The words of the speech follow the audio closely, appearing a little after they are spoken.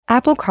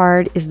Apple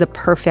Card is the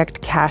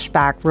perfect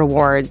cashback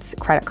rewards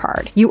credit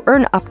card. You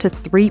earn up to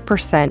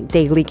 3%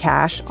 daily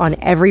cash on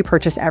every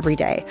purchase every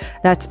day.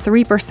 That's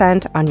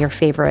 3% on your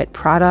favorite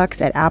products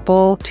at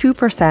Apple,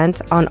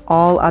 2% on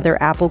all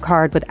other Apple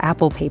Card with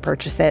Apple Pay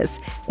purchases,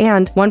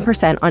 and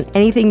 1% on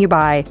anything you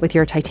buy with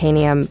your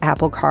titanium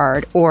Apple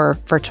Card or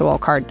virtual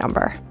card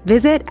number.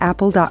 Visit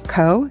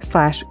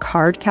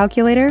apple.co/card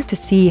calculator to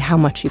see how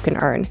much you can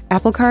earn.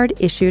 Apple Card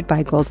issued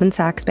by Goldman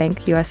Sachs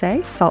Bank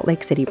USA, Salt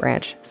Lake City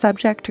branch.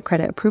 Subject to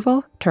credit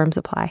approval. Terms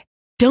apply.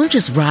 Don't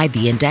just ride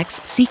the index,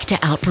 seek to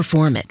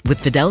outperform it with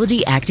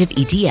Fidelity Active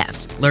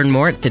ETFs. Learn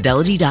more at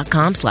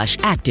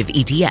fidelity.com/active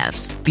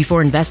ETFs.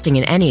 Before investing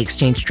in any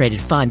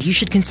exchange-traded fund, you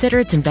should consider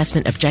its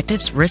investment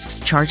objectives,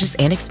 risks, charges,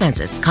 and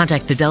expenses.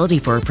 Contact Fidelity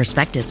for a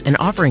prospectus, an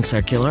offering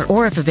circular,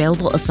 or if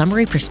available, a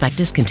summary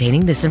prospectus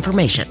containing this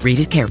information. Read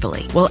it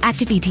carefully. While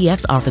active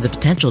ETFs offer the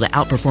potential to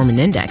outperform an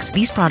index,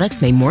 these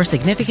products may more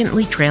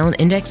significantly trail an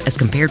index as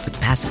compared with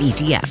passive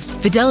ETFs.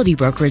 Fidelity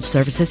Brokerage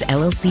Services,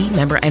 LLC,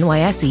 member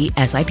NYSE,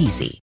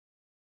 SIPC.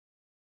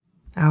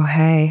 Oh,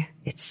 hey,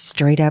 it's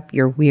straight up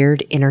your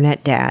weird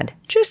internet dad,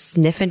 just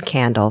sniffing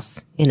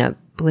candles in a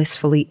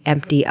blissfully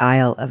empty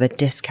aisle of a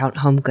discount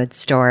home goods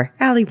store.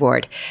 Allie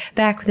Ward,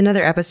 back with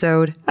another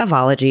episode of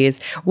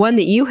Ologies, one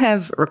that you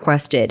have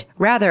requested,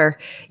 rather,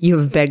 you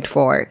have begged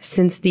for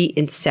since the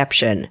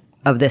inception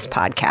of this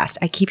podcast.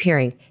 I keep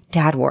hearing,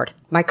 Dad Ward,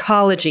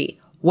 mycology,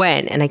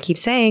 when? And I keep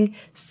saying,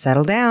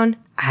 settle down,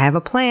 I have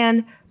a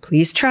plan,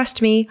 please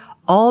trust me.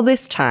 All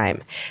this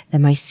time, the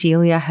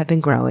mycelia have been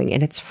growing,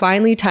 and it's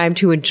finally time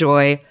to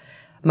enjoy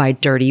my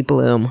dirty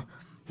bloom.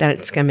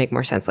 That's going to make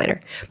more sense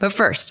later. But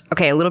first,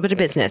 okay, a little bit of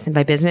business. And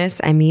by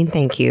business, I mean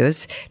thank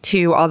yous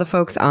to all the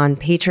folks on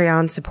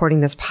Patreon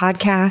supporting this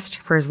podcast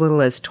for as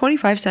little as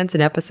 25 cents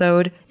an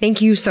episode.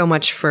 Thank you so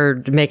much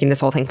for making this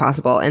whole thing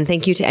possible. And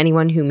thank you to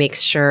anyone who makes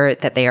sure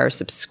that they are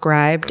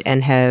subscribed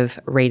and have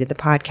rated the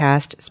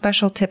podcast.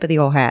 Special tip of the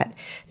old hat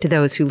to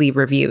those who leave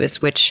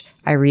reviews, which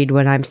I read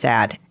when I'm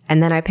sad.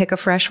 And then I pick a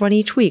fresh one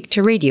each week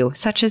to read you,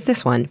 such as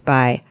this one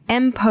by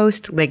M.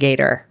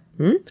 Postligator,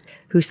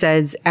 who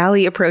says,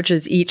 Allie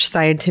approaches each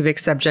scientific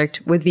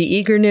subject with the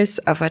eagerness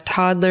of a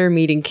toddler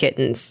meeting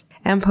kittens.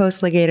 M.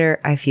 Postligator,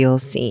 I feel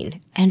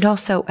seen and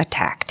also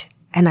attacked,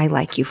 and I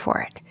like you for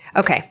it.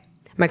 Okay,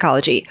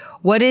 mycology.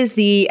 What is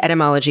the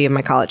etymology of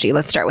mycology?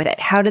 Let's start with it.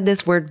 How did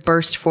this word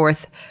burst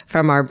forth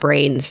from our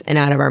brains and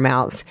out of our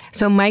mouths?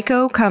 So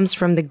myco comes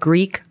from the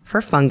Greek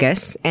for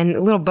fungus,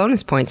 and little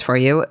bonus points for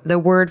you. The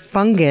word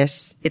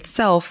fungus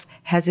itself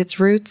has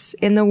its roots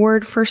in the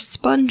word for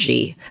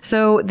spongy.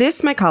 So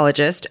this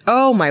mycologist,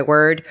 oh my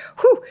word,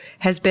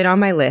 has been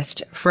on my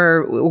list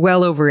for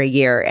well over a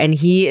year, and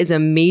he is a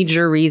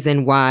major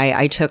reason why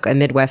I took a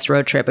Midwest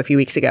road trip a few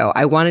weeks ago.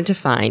 I wanted to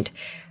find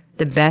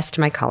the best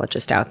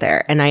mycologist out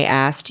there. And I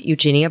asked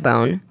Eugenia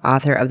Bone,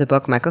 author of the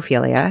book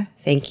Mycophilia.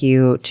 Thank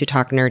you to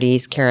Talk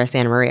Nerdy's Cara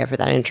Santa Maria for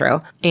that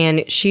intro.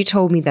 And she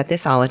told me that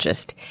this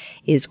ologist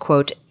is,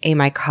 quote, a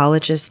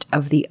mycologist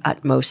of the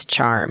utmost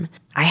charm.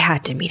 I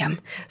had to meet him.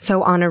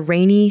 So on a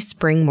rainy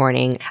spring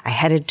morning, I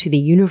headed to the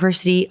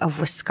University of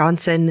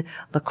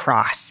Wisconsin-La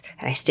Crosse,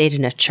 and I stayed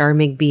in a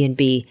charming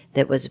B&B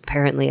that was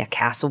apparently a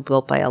castle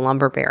built by a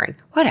lumber baron.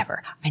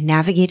 Whatever. I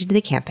navigated to the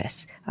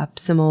campus, up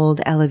some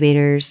old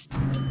elevators,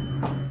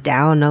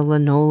 down a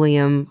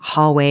linoleum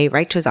hallway,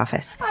 right to his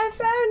office. I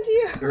found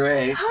you.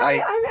 Great.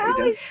 Hi, I'm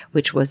Allie.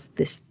 Which was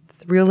this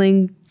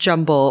thrilling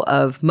jumble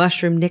of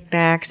mushroom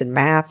knickknacks and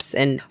maps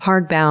and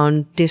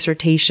hardbound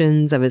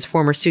dissertations of his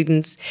former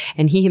students.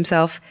 And he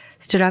himself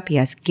stood up. He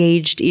has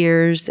gauged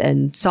ears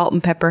and salt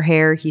and pepper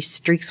hair. He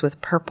streaks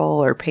with purple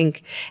or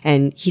pink.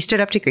 And he stood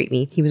up to greet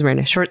me. He was wearing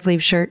a short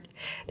sleeve shirt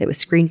that was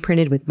screen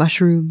printed with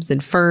mushrooms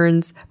and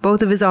ferns.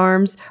 Both of his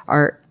arms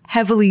are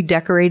heavily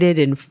decorated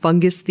in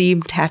fungus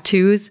themed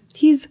tattoos.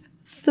 He's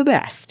the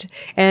best.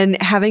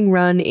 And having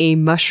run a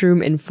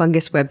mushroom and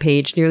fungus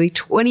webpage nearly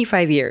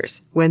 25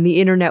 years when the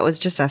internet was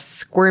just a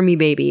squirmy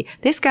baby,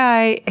 this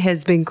guy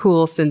has been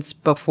cool since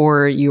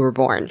before you were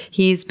born.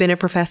 He's been a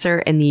professor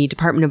in the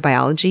Department of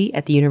Biology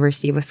at the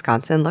University of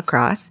Wisconsin-La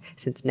Crosse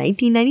since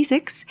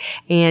 1996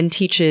 and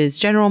teaches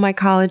general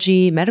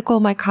mycology, medical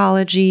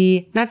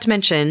mycology, not to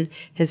mention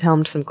has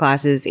helmed some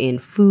classes in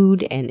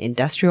food and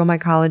industrial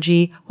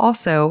mycology,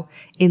 also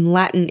in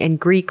Latin and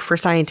Greek for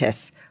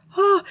scientists.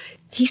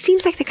 He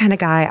seems like the kind of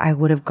guy I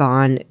would have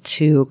gone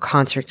to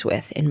concerts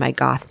with in my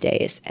goth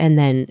days and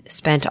then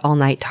spent all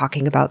night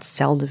talking about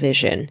cell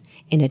division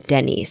in a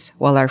Denny's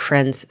while our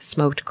friends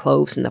smoked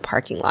cloves in the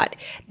parking lot.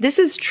 This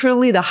is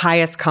truly the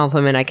highest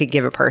compliment I could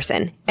give a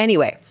person.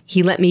 Anyway,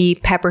 he let me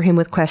pepper him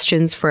with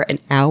questions for an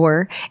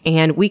hour,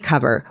 and we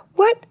cover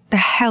what the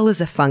hell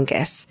is a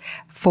fungus,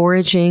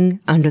 foraging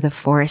under the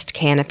forest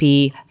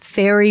canopy,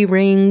 fairy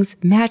rings,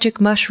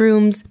 magic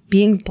mushrooms,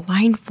 being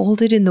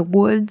blindfolded in the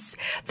woods,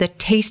 the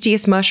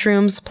tastiest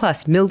mushrooms,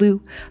 plus mildew,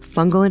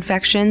 fungal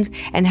infections,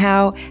 and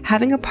how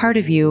having a part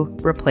of you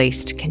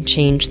replaced can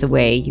change the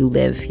way you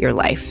live your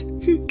life.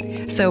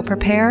 So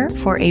prepare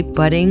for a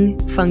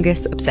budding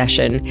fungus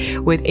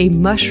obsession with a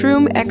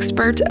mushroom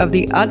expert of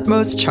the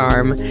utmost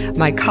charm,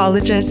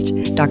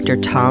 mycologist Dr.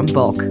 Tom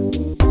Volk.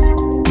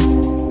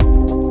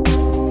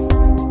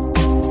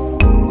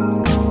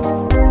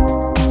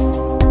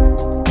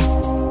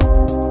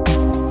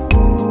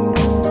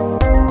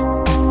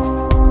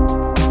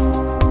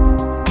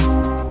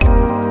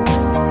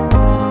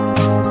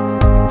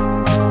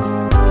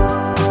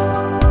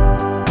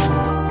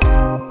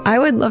 I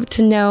would love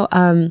to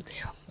know,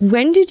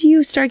 when did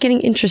you start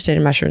getting interested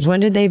in mushrooms? When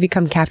did they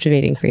become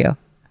captivating for you?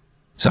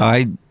 So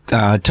I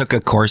took a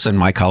course in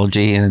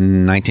mycology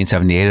in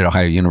 1978 at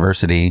Ohio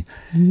University,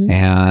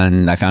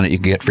 and I found out you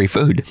could get free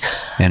food,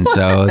 and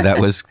so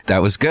that was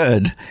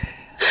good,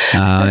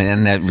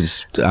 and that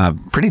was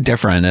pretty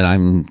different. And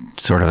I'm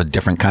sort of a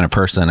different kind of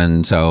person,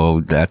 and so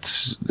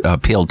that's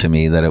appealed to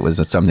me that it was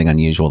something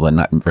unusual that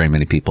not very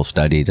many people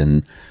studied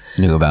and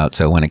knew about.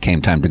 So when it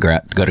came time to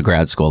go to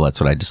grad school,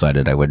 that's what I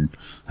decided I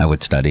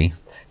would study.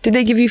 Did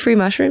they give you free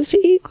mushrooms to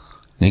eat?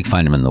 You can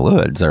find them in the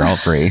woods. They're all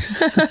free.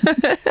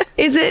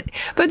 Is it?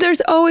 But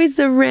there's always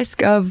the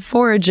risk of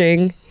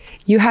foraging.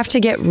 You have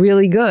to get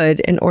really good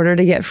in order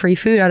to get free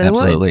food out of the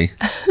woods. Absolutely.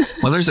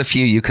 Well, there's a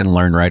few you can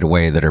learn right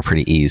away that are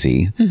pretty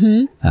easy.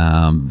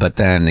 But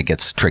then it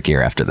gets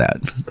trickier after that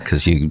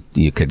because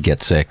you could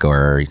get sick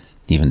or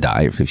even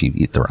die if you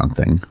eat the wrong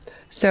thing.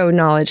 So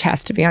knowledge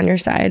has to be on your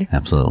side.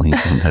 Absolutely.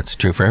 That's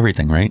true for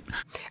everything, right?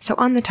 So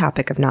on the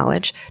topic of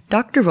knowledge,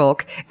 Dr.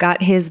 Volk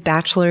got his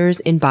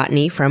bachelor's in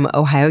botany from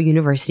Ohio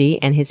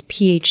University and his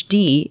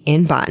PhD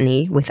in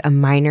botany with a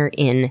minor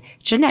in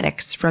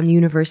genetics from the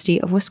University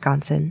of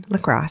Wisconsin, La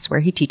Crosse, where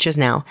he teaches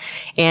now.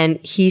 And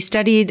he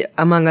studied,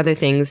 among other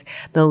things,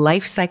 the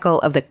life cycle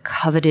of the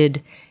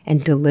coveted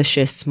and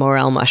delicious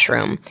morel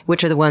mushroom,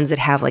 which are the ones that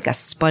have like a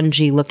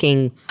spongy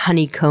looking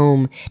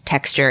honeycomb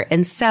texture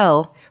and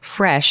sell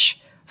fresh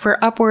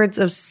for upwards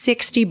of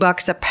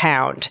 $60 a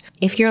pound.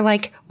 If you're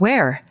like,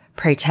 where,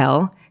 pray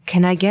tell,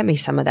 can I get me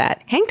some of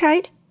that? Hang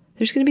tight.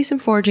 There's going to be some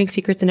foraging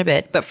secrets in a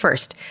bit. But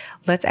first,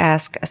 let's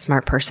ask a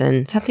smart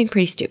person something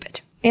pretty stupid.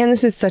 And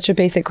this is such a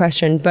basic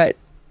question, but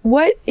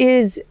what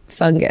is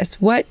fungus?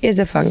 What is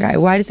a fungi?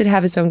 Why does it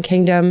have its own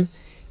kingdom?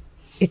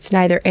 It's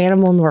neither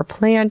animal nor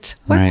plant.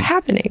 What's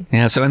happening?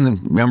 Yeah, so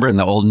remember in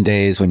the olden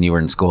days when you were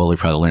in school, you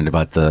probably learned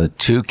about the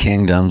two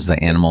kingdoms,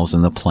 the animals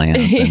and the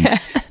plants.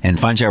 And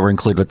fungi were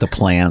included with the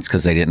plants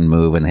because they didn't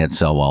move and they had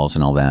cell walls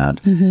and all that.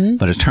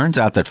 But it turns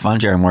out that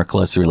fungi are more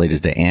closely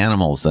related to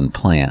animals than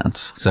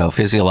plants. So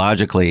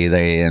physiologically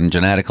and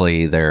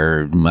genetically,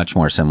 they're much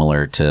more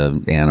similar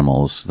to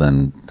animals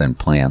than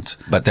plants.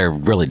 But they're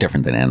really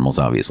different than animals,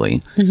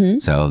 obviously.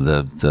 So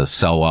the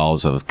cell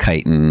walls of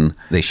chitin,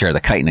 they share the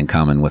chitin in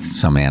common with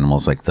some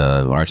animals like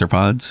the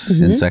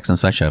arthropods, insects and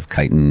such have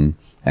chitin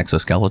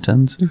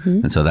exoskeletons.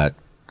 And so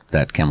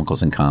that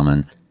chemical's in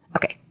common.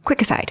 Okay,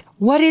 quick aside.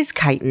 What is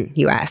chitin,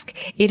 you ask?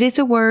 It is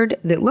a word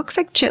that looks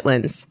like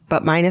chitlins,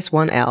 but minus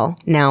one L.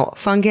 Now,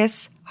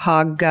 fungus,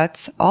 hog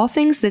guts, all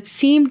things that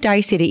seem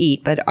dicey to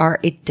eat, but are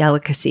a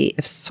delicacy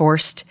if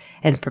sourced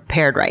and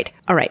prepared right.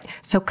 All right,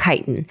 so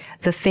chitin,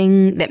 the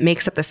thing that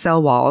makes up the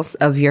cell walls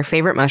of your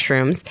favorite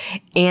mushrooms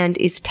and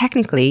is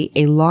technically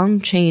a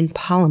long-chain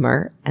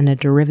polymer and a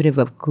derivative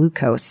of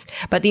glucose.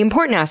 But the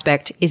important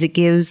aspect is it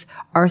gives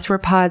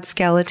arthropod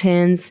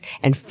skeletons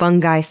and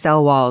fungi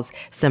cell walls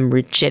some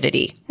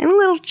rigidity and a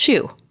little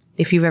chew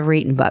if you've ever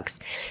eaten bugs.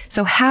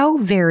 So how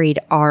varied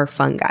are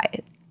fungi?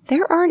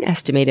 There are an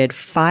estimated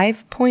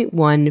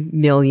 5.1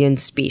 million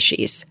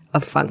species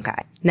of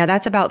fungi. Now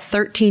that's about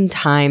 13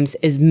 times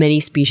as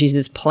many species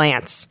as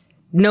plants,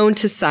 known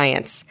to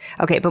science.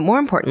 Okay, but more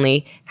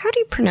importantly, how do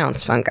you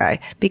pronounce fungi?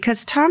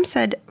 Because Tom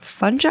said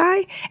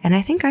fungi, and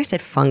I think I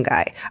said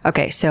fungi.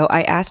 Okay, so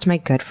I asked my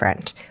good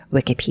friend,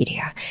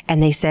 Wikipedia,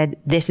 and they said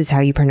this is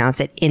how you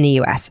pronounce it in the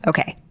US.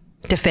 Okay,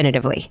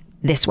 definitively,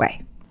 this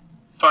way.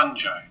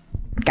 Fungi.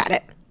 Got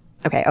it.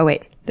 Okay, oh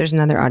wait, there's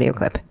another audio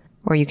clip.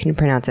 Or you can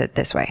pronounce it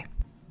this way.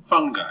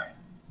 Fungi.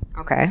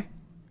 Okay.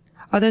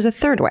 Oh, there's a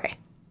third way.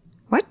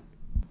 What?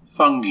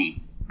 Fungi.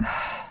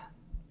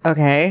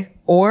 Okay.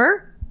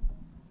 Or?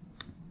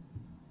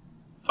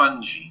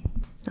 Fungi.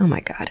 Oh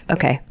my God.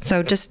 Okay.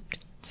 So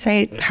just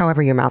say it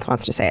however your mouth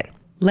wants to say it.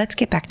 Let's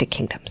get back to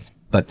kingdoms.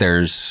 But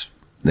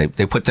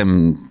they put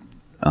them,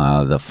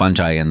 the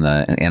fungi and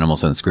the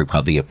animals in this group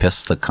called the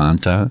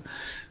Epistheconta,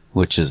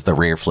 which is the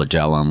rear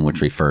flagellum, which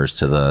refers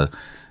to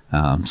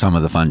some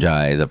of the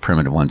fungi, the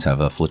primitive ones have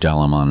a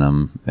flagellum on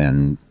them.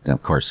 And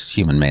of course,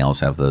 human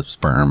males have the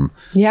sperm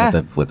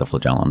with the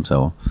flagellum.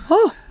 So,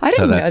 I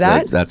didn't know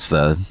that. That's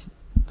the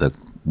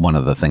one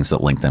of the things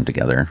that link them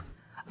together.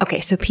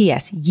 Okay. So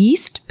P.S.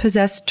 Yeast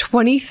possess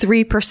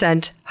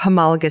 23%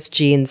 homologous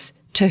genes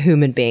to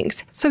human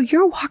beings. So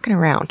you're walking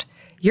around,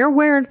 you're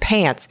wearing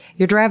pants,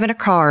 you're driving a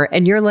car,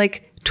 and you're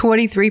like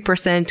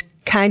 23%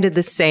 kind of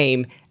the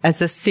same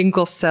as a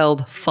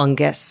single-celled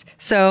fungus.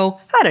 So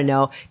I don't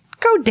know.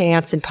 Go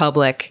dance in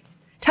public.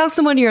 Tell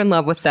someone you're in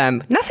love with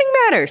them. Nothing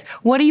matters.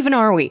 What even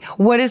are we?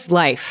 What is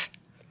life?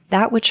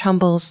 That which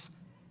humbles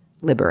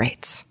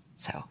liberates.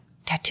 So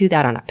Tattoo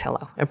that on a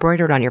pillow.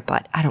 Embroider it on your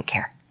butt. I don't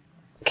care.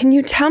 Can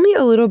you tell me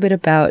a little bit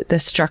about the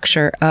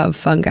structure of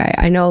fungi?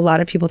 I know a lot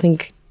of people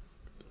think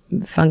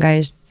fungi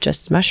is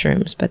just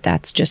mushrooms, but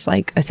that's just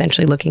like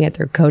essentially looking at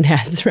their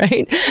gonads,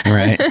 right?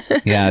 Right.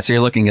 Yeah. So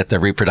you're looking at the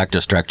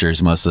reproductive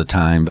structures most of the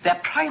time. Their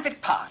private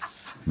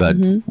parts. But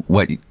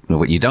what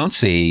you don't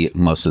see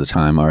most of the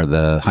time are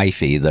the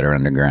hyphae that are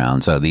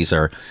underground. So these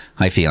are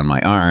hyphae on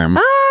my arm.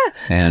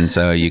 And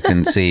so you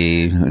can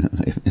see,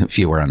 if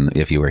you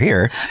were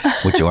here,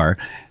 which you are,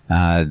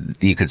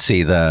 you could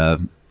see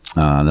the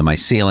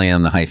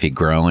mycelium, the hyphae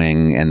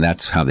growing, and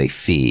that's how they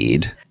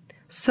feed.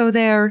 So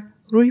their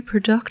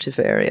reproductive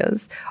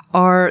areas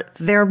are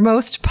their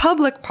most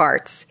public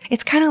parts.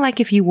 It's kind of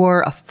like if you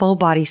wore a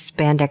full-body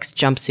spandex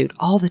jumpsuit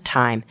all the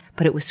time,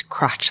 but it was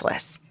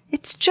crotchless.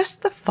 It's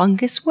just the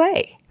fungus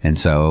way. And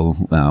so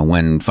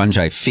when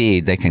fungi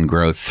feed, they can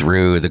grow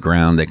through the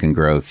ground. They can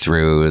grow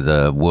through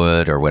the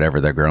wood or whatever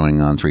they're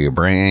growing on through your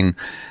brain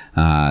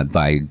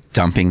by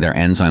dumping their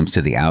enzymes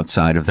to the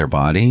outside of their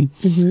body.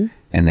 Mm-hmm.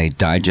 And they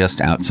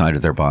digest outside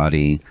of their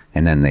body,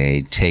 and then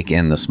they take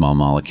in the small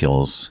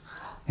molecules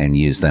and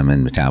use them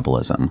in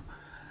metabolism.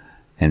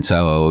 And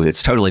so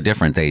it's totally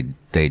different.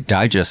 They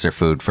digest their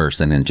food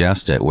first and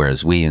ingest it,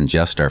 whereas we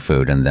ingest our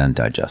food and then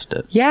digest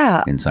it.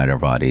 Yeah. Inside our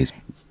bodies.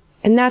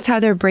 And that's how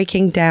they're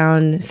breaking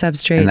down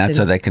substrates. And that's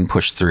how they can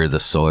push through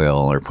the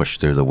soil or push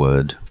through the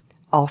wood.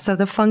 Also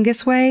the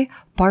fungus way,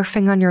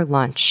 barfing on your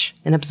lunch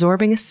and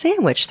absorbing a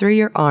sandwich through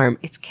your arm.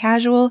 It's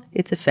casual,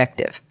 it's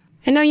effective.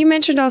 And now you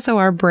mentioned also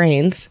our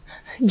brains,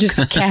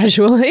 just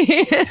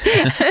casually.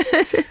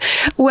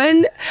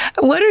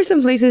 What are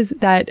some places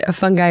that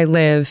fungi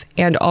live?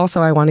 And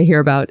also I want to hear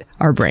about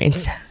our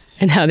brains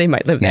and how they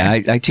might live there.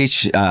 Yeah, I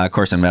teach a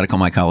course in medical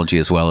mycology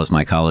as well as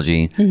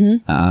mycology.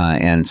 Mm-hmm.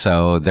 And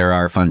so there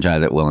are fungi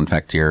that will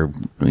infect your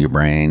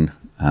brain.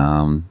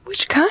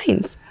 Which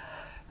kinds?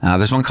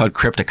 There's one called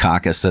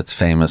Cryptococcus that's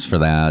famous for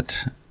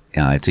that.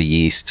 It's a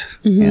yeast,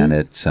 and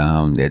it's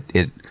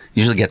it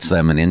usually gets the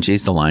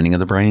meninges, the lining of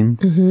the brain.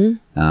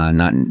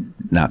 Mm-hmm.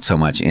 Not so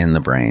much in the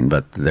brain,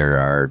 but there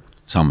are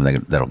some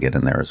that'll get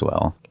in there as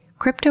well.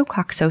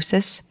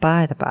 Cryptococcosis,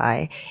 by the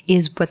by,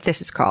 is what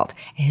this is called.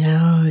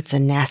 And it's a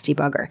nasty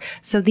bugger.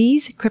 So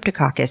these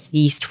Cryptococcus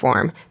yeast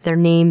form. Their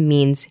name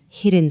means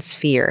hidden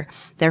sphere.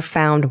 They're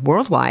found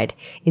worldwide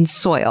in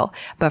soil.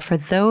 But for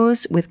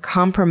those with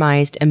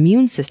compromised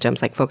immune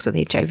systems, like folks with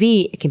HIV,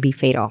 it can be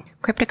fatal.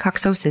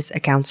 Cryptococcosis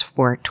accounts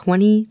for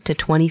 20 to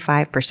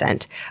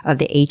 25% of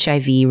the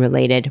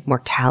HIV-related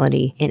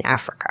mortality in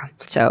Africa.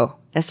 So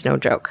that's no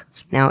joke.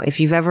 Now, if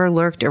you've ever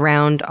lurked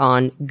around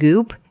on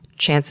Goop,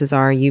 chances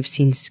are you've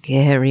seen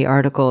scary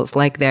articles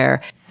like the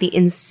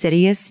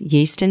insidious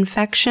yeast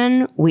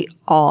infection we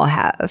all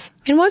have.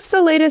 And what's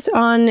the latest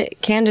on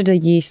Candida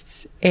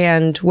yeasts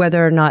and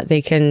whether or not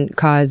they can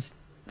cause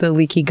the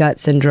leaky gut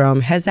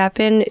syndrome? Has that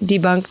been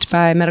debunked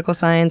by medical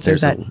science, or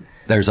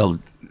there's a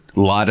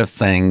lot of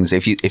things.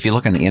 If you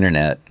look on the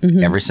internet,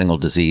 every single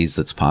disease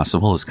that's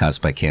possible is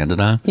caused by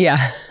Candida.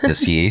 Yeah.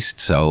 This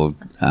yeast. So,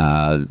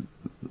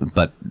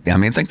 but I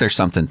mean, I think there's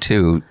something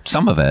to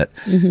some of it,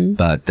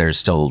 but there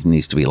still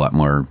needs to be a lot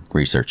more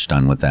research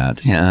done with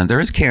that. Yeah,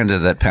 there is Candida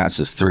that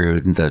passes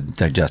through the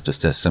digestive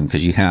system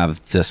because you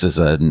have this as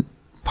a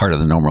part of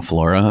the normal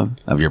flora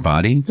of your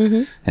body.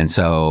 And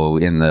so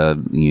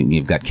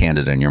you've got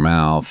Candida in your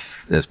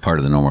mouth as part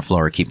of the normal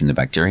flora, keeping the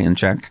bacteria in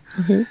check.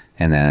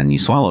 And then you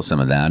swallow some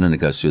of that and it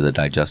goes through the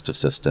digestive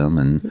system,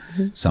 and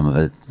some of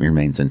it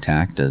remains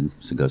intact as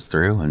it goes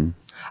through. And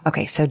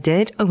okay, so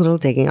did a little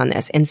digging on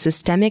this, and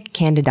systemic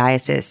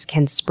candidiasis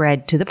can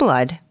spread to the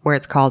blood, where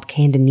it's called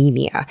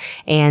candinemia.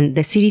 And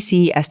the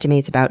CDC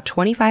estimates about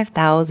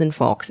 25,000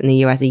 folks in the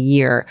U.S. a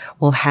year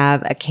will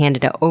have a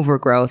Candida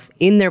overgrowth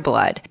in their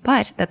blood,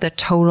 but that the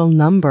total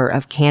number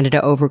of Candida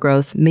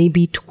overgrowths may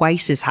be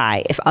twice as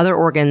high if other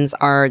organs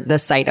are the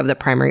site of the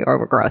primary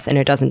overgrowth and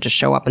it doesn't just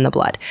show up in the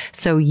blood.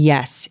 So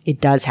yes, it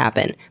does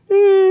happen.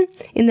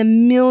 In the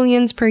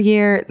millions per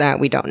year, that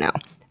we don't know.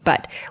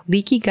 But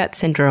leaky gut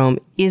syndrome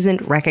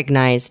isn't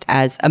recognized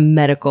as a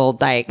medical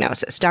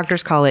diagnosis.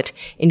 Doctors call it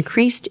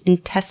increased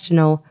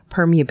intestinal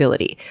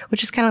permeability,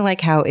 which is kind of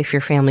like how if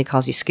your family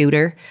calls you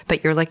Scooter,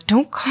 but you're like,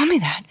 don't call me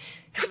that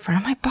in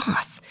front of my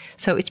boss.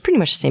 So it's pretty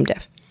much the same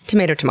diff.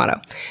 Tomato, tomato.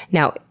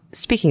 Now,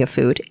 speaking of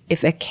food,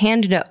 if a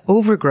Candida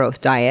overgrowth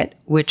diet,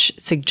 which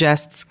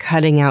suggests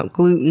cutting out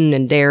gluten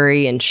and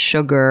dairy and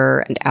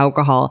sugar and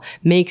alcohol,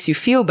 makes you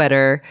feel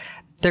better,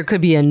 there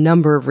could be a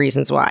number of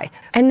reasons why.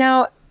 And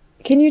now,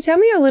 can you tell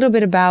me a little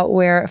bit about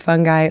where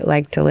fungi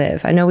like to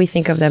live? I know we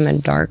think of them in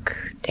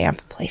dark,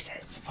 damp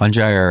places.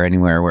 Fungi are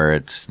anywhere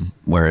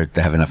where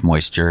they have enough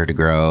moisture to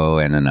grow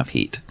and enough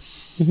heat.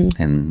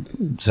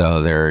 And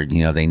so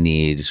they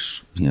need,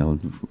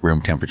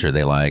 room temperature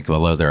they like.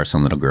 Although there are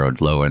some that'll grow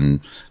low and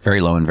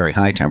very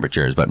high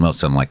temperatures, but most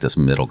of them like this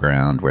middle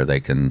ground where they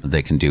can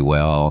do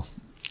well.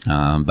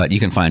 But you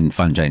can find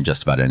fungi in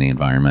just about any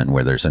environment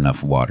where there's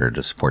enough water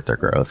to support their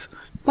growth.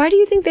 Why do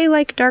you think they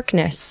like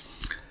darkness?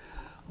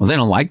 Well, they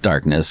don't like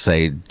darkness.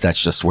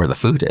 That's just where the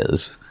food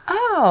is.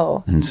 Oh.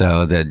 Wow. And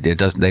so that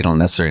they don't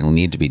necessarily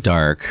need to be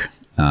dark.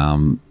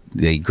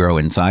 They grow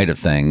inside of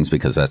things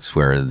because that's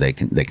where they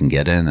can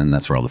get in, and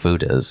that's where all the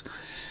food is.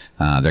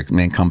 Their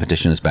main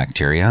competition is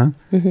bacteria,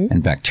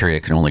 and bacteria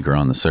can only grow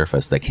on the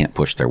surface. They can't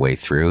push their way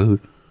through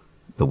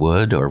the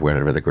wood or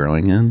whatever they're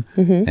growing in.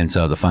 And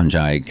so the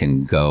fungi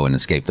can go and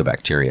escape the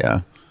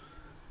bacteria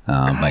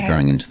by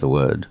growing into the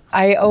wood.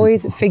 I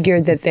always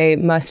figured that they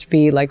must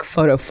be like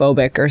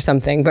photophobic or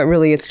something, but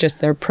really it's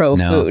just their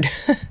food.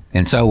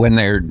 And so when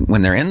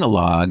they're in the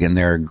log and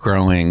they're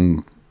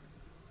growing,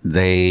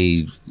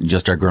 they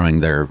just are growing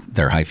their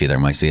hyphae, their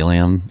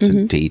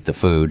mycelium, to eat the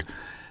food.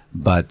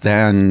 But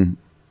then,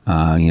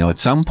 at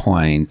some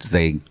point,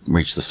 they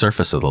reach the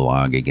surface of the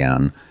log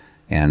again,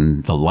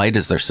 and the light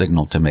is their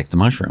signal to make the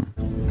mushroom.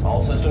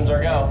 All systems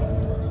are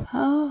go.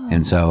 Oh.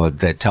 And so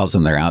that tells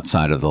them they're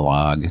outside of the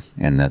log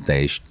and that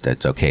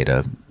it's okay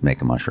to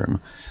make a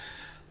mushroom.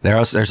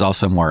 There's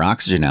also more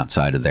oxygen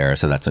outside of there,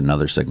 so that's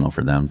another signal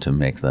for them to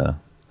make the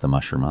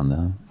mushroom on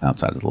the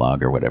outside of the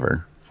log or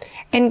whatever.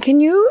 And can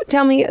you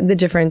tell me the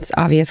difference,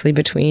 obviously,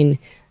 between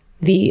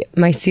the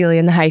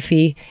mycelium, the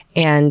hyphae,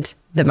 and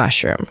the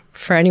mushroom?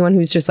 For anyone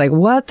who's just like,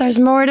 what? There's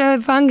more to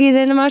fungi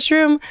than a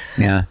mushroom?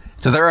 Yeah.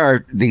 So there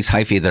are these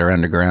hyphae that are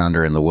underground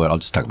or in the wood. I'll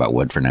just talk about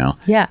wood for now.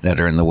 Yeah. That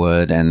are in the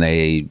wood, and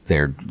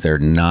they're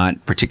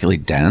not particularly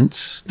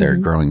dense. They're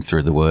growing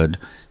through the wood.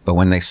 But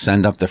when they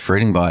send up the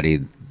fruiting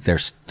body,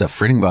 the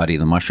fruiting body of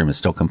the mushroom is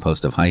still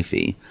composed of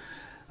hyphae.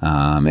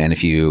 And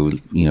if you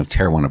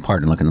tear one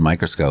apart and look in the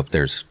microscope,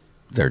 they're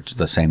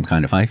the same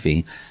kind of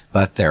hyphae,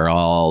 but they're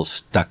all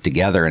stuck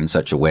together in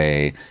such a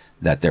way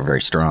that they're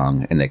very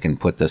strong, and they can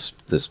put this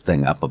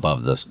thing up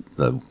above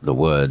the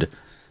wood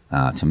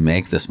to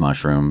make this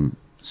mushroom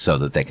so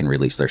that they can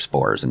release their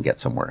spores and get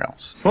somewhere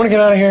else. I want to get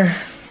out of here.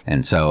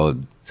 And so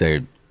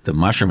the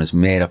mushroom is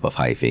made up of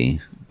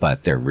hyphae,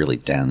 but they're really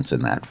dense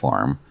in that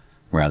form,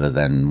 rather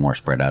than more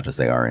spread out as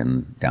they are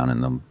down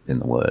in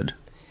the wood.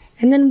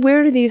 And then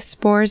where are these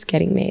spores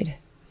getting made?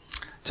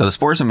 So the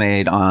spores are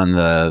made on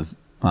the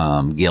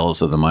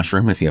gills of the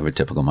mushroom. If you have a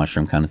typical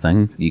mushroom kind of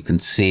thing, you can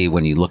see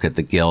when you look at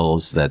the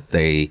gills that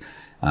they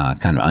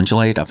kind of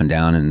undulate up and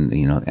down,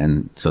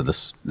 and so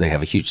they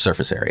have a huge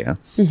surface area,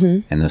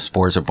 and the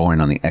spores are born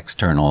on the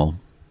external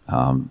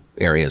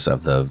areas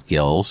of the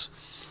gills,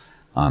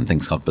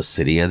 things called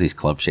basidia, these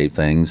club-shaped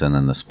things, and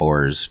then the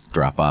spores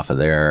drop off of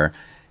there,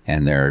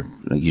 and they're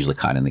usually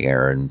caught in the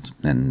air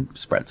and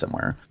spread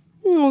somewhere.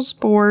 Oh,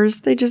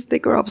 spores. They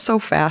grow up so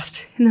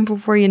fast. And then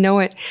before you know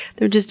it,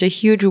 they're just a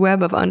huge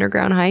web of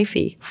underground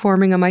hyphae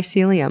forming a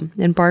mycelium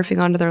and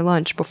barfing onto their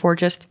lunch before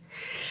just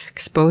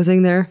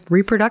exposing their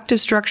reproductive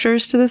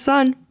structures to the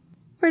sun.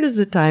 Where does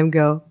the time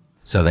go?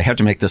 So they have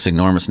to make this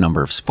enormous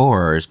number of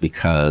spores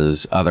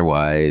because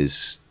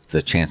otherwise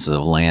the chances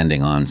of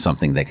landing on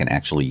something they can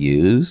actually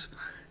use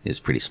is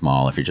pretty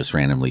small if you're just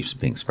randomly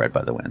being spread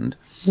by the wind.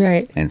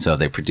 Right. And so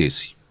they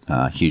produce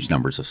huge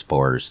numbers of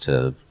spores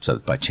so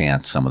that by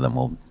chance some of them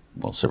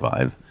will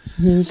survive.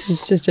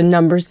 It's just a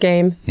numbers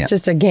game. Yeah, it's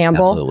just a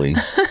gamble. Absolutely.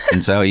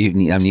 And so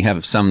you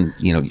have some,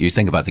 you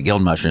think about the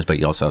guild mushrooms, but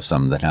you also have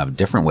some that have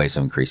different ways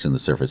of increasing the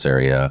surface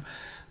area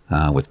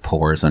with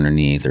pores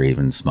underneath, or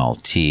even small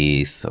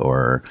teeth,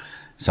 or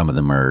some of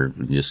them are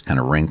just kind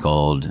of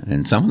wrinkled,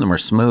 and some of them are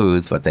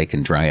smooth, but they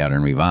can dry out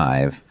and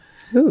revive.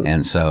 Ooh.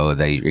 And so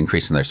they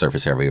increase in their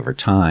surface area over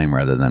time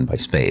rather than by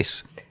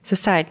space. So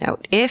side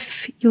note,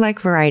 if you like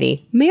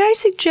variety, may I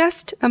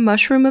suggest a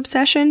mushroom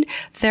obsession?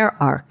 There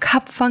are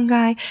cup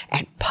fungi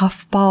and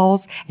puff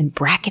balls and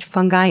bracket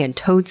fungi and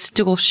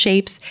toadstool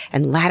shapes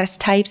and lattice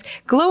types,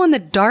 glow in the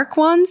dark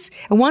ones,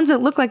 and ones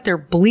that look like they're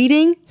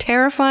bleeding,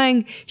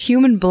 terrifying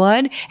human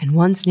blood, and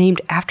ones named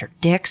after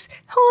dicks,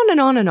 on and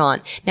on and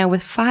on. Now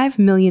with 5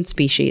 million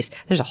species,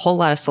 there's a whole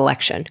lot of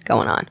selection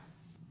going on.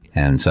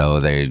 And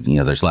so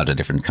there's a lot of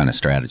different kind of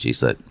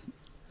strategies that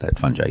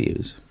fungi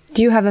use.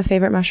 Do you have a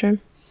favorite mushroom?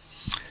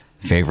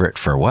 Favorite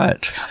for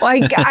what?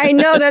 Well, I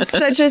know that's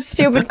such a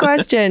stupid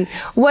question.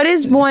 What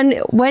is one?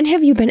 When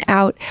have you been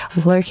out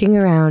lurking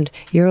around?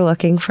 You're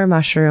looking for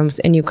mushrooms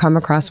and you come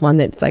across one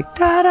that's like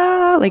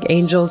ta-da, like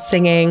angels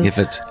singing. If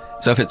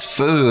it's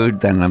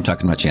food, then I'm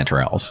talking about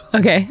chanterelles.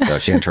 Okay. So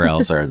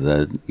chanterelles are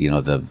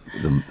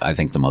the I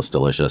think the most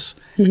delicious.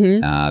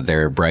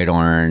 They're bright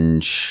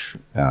orange.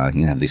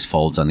 Have these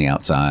folds on the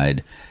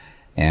outside,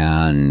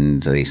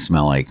 and they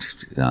smell like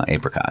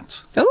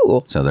apricots.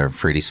 Oh. So they're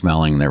fruity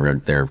smelling.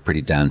 They're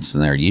pretty dense,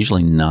 and they're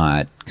usually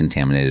not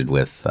contaminated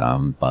with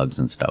bugs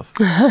and stuff.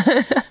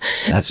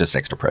 That's just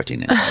extra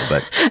protein anyway.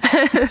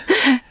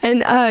 But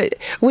And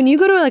when you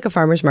go to like a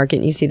farmer's market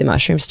and you see the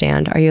mushroom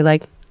stand, are you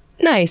like,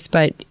 nice,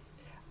 but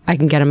I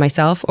can get them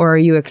myself? Or are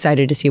you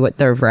excited to see what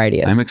their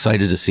variety is? I'm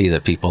excited to see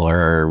that people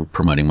are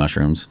promoting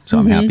mushrooms. So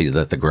I'm happy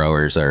that the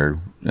growers are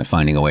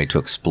finding a way to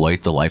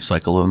exploit the life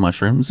cycle of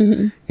mushrooms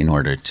in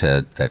order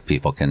that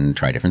people can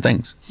try different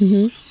things.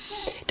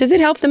 Does it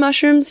help the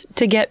mushrooms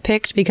to get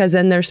picked because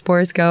then their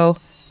spores go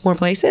more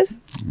places?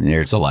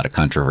 There's a lot of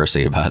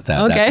controversy about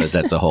that. Okay.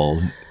 That's a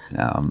whole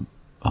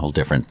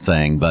different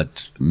thing,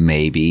 but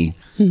maybe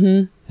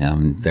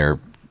they're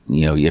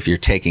if you're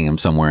taking them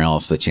somewhere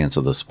else, the chance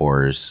of the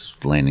spores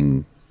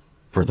landing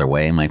further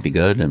away might be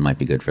good and might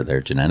be good for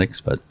their genetics.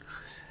 But,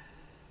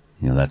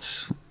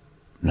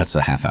 that's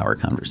a half-hour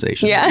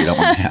conversation that you don't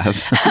want to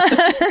have.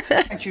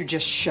 Why don't you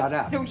just shut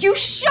up? No, you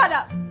shut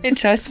up! I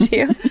trust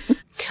you.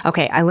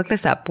 Okay, I looked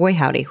this up. Boy,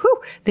 howdy.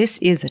 Whew. This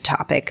is a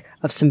topic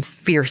of some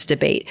fierce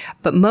debate,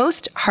 but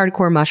most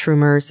hardcore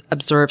mushroomers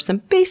observe some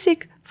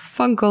basic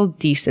fungal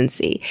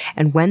decency.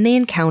 And when they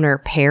encounter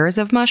pairs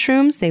of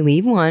mushrooms, they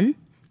leave one,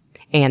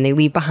 and they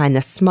leave behind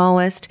the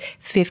smallest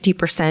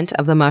 50%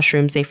 of the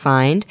mushrooms they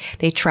find.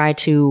 They try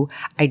to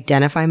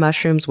identify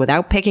mushrooms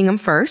without picking them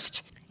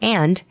first.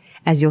 And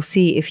as you'll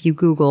see if you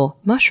Google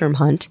mushroom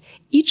hunt,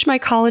 each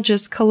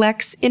mycologist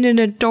collects in an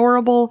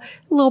adorable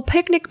little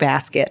picnic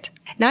basket.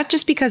 Not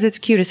just because it's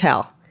cute as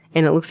hell,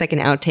 and it looks like an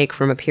outtake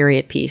from a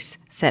period piece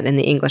set in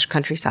the English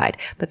countryside,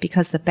 but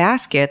because the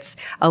baskets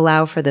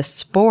allow for the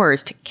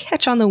spores to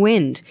catch on the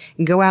wind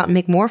and go out and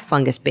make more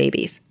fungus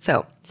babies.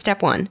 So,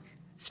 step 1,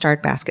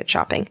 start basket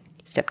shopping.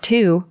 Step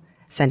 2,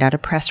 send out a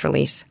press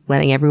release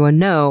letting everyone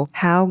know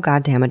how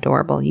goddamn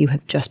adorable you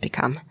have just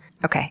become.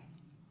 Okay,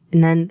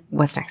 and then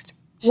what's next?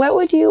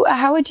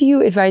 How would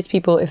you advise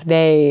people if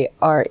they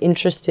are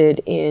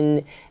interested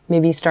in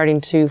maybe starting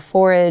to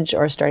forage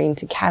or starting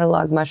to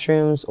catalog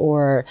mushrooms,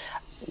 or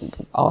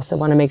also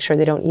want to make sure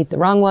they don't eat the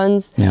wrong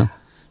ones? Yeah.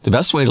 The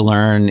best way to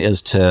learn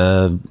is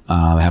to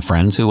have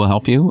friends who will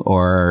help you,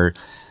 or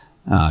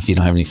if you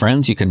don't have any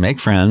friends, you can make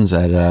friends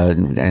at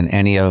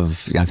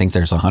I think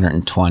there's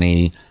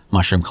 120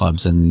 mushroom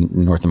clubs in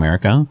North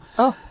America.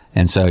 Oh.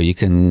 And so you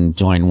can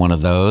join one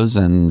of those,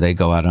 and they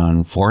go out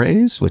on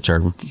forays, which are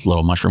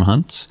little mushroom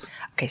hunts.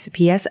 Okay, so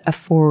P.S., a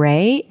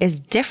foray is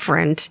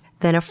different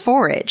than a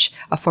forage.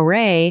 A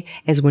foray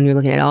is when you're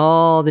looking at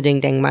all the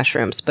ding-dang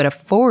mushrooms, but a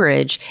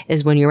forage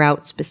is when you're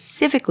out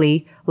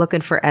specifically looking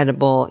for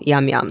edible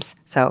yum-yums.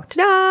 So,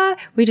 ta-da!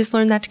 We just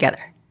learned that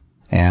together.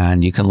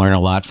 And you can learn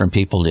a lot from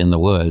people in the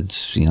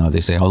woods.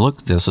 They say, oh,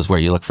 look, this is where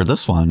you look for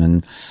this one,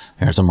 and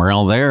there's a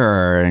morel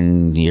there,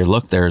 and you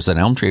look, there's an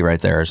elm tree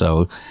right there.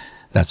 So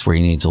that's where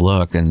you need to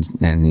look, and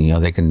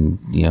they can,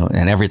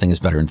 and everything is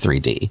better in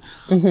 3D.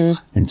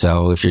 Mm-hmm. And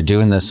so if you're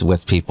doing this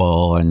with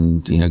people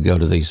and, go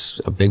to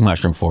these big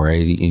mushroom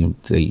foray,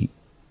 the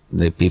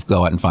people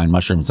go out and find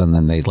mushrooms, and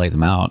then they lay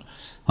them out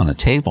on a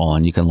table,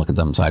 and you can look at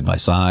them side by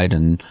side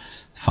and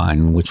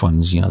find which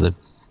ones, the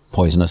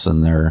poisonous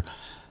and they're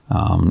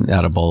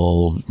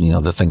edible,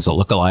 the things that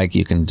look alike.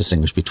 You can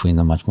distinguish between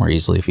them much more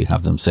easily if you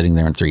have them sitting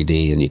there in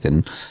 3D, and you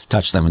can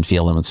touch them and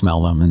feel them and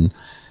smell them and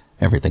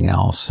everything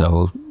else.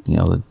 So,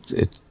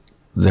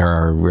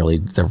 they're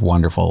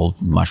wonderful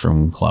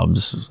mushroom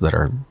clubs that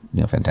are,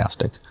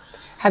 fantastic.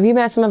 Have you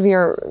met some of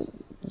your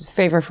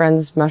favorite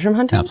friends mushroom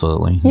hunting?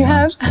 Absolutely. You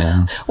have?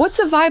 Yeah. What's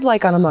the vibe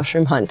like on a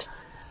mushroom hunt?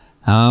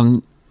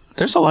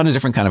 There's a lot of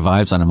different kind of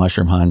vibes on a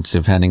mushroom hunt,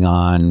 depending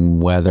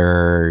on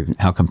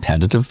how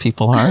competitive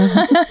people are.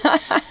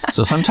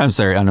 So sometimes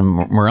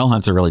morel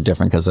hunts are really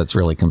different because that's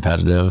really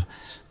competitive.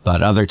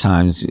 But other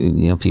times,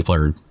 people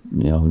are,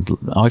 oh,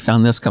 I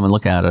found this, come and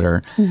look at it.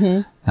 Or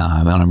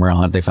on a morel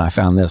hunt, I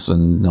found this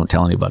and don't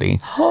tell anybody.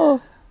 Oh,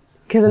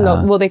 because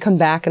will they come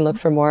back and look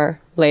for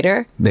more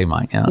later? They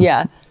might, yeah.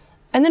 Yeah.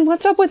 And then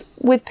what's up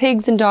with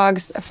pigs and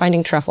dogs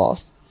finding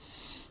truffles?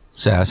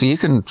 So you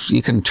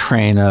can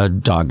train a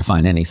dog to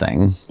find anything.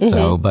 Mm-hmm.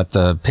 So, but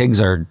the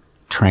pigs are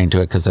trained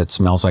to it because it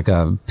smells like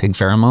a pig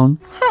pheromone.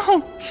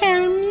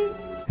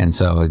 And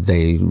so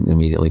they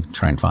immediately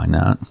try and find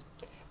that.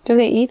 Do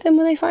they eat them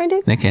when they find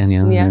it? They can,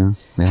 yeah.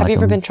 Yeah. Have you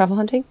ever been truffle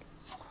hunting?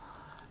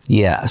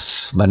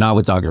 Yes, but not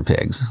with dog or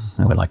pigs.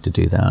 I would like to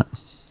do that.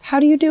 How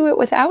do you do it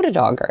without a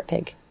dog or a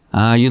pig?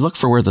 You look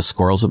for where the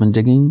squirrels have been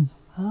digging.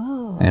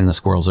 Oh. And the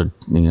squirrels are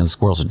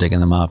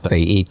digging them up. They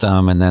eat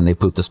them, and then they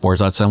poop the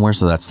spores out somewhere.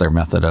 So that's their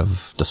method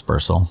of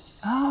dispersal.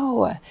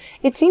 Oh,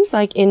 it seems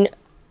like in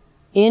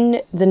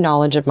the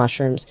knowledge of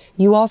mushrooms,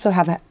 you also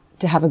have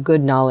to have a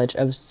good knowledge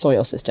of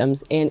soil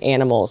systems and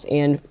animals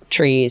and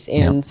trees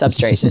and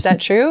substrates. Is that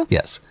true?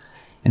 Yes.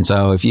 And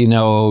so if in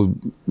order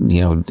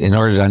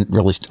to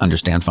really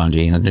understand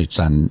fungi and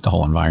understand the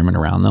whole environment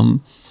around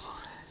them.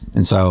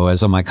 And so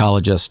as a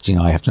mycologist,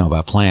 I have to know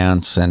about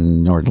plants,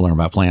 and in order to learn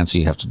about plants,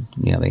 you have to,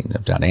 they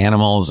have to have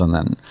animals and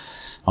then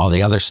all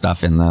the other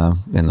stuff in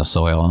the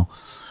soil.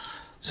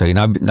 So,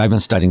 I've been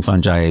studying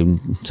fungi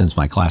since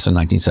my class in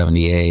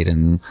 1978,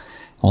 and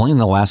only in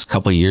the last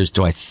couple of years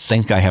do I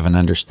think I have an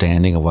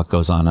understanding of what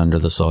goes on under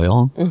the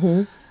soil.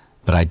 Mm-hmm.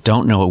 But I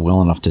don't know it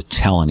well enough to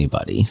tell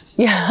anybody.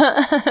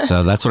 Yeah.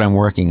 So that's what I'm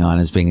working on,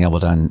 is being able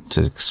to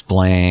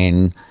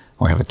explain,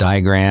 or have a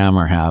diagram,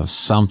 or have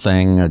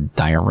something, a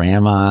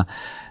diorama,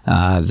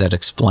 that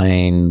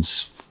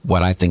explains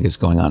what I think is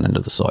going on under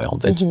the soil.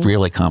 It's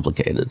really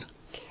complicated.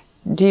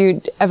 Do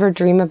you ever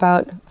dream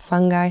about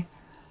fungi?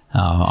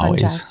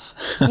 Always.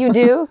 You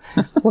do?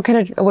 What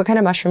kind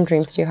of mushroom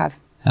dreams do you have?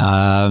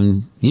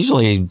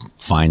 Usually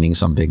finding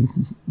some big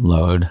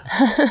load.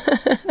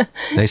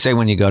 They say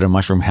when you go to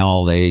mushroom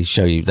hell, they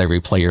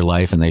replay your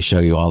life and they show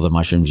you all the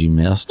mushrooms you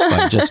missed.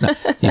 But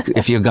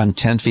if you've gone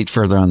 10 feet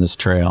further on this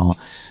trail,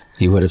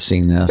 you would have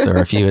seen this. Or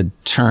if you had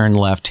turned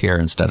left here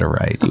instead of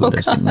right, you would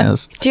have seen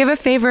this. Do you have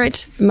a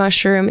favorite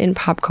mushroom in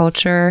pop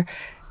culture?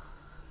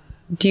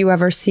 Do you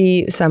ever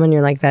see some and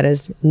you're like, that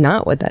is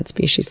not what that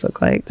species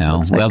look like? No.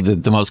 Looks Well,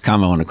 like. the most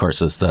common one, of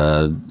course, is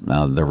the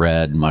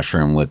red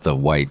mushroom with the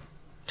white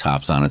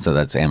tops on it. So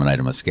that's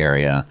Amanita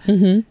muscaria.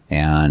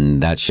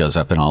 And that shows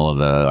up in all of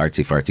the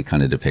artsy-fartsy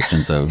kind of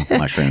depictions of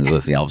mushrooms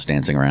with the elves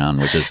dancing around,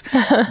 which is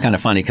kind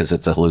of funny because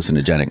it's a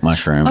hallucinogenic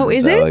mushroom. Oh,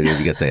 is so it?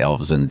 You get the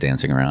elves and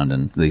dancing around.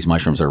 And these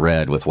mushrooms are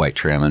red with white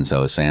trim, and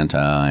so is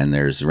Santa. And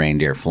there's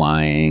reindeer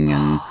flying,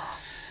 and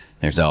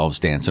there's elves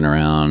dancing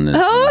around,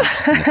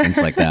 and things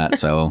like that.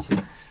 So...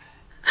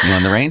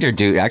 and the reindeer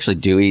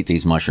do eat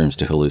these mushrooms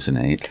to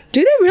hallucinate.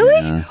 Do they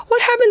really? Yeah.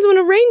 What happens when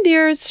a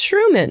reindeer is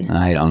shrooming?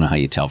 I don't know how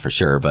you tell for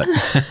sure, but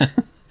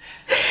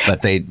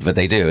but they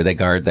do. They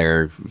guard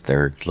their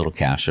little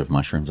cache of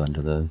mushrooms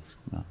under the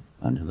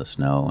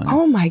snow. And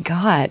oh my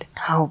God!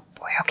 Oh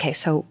boy. Okay,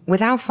 so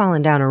without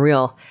falling down a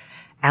real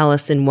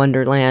Alice in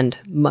Wonderland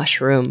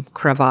mushroom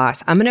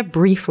crevasse, I'm going to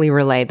briefly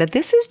relay that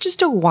this is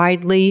just a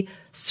widely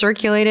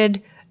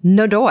circulated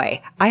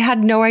Nodoi. I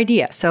had no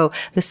idea. So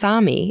the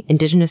Sami,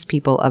 indigenous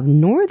people of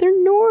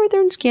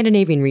northern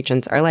Scandinavian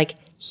regions, are like,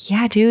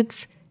 yeah,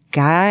 dudes,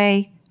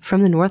 guy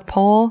from the North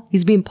Pole,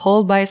 he's being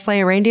pulled by a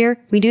sleigh of reindeer.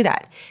 We do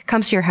that.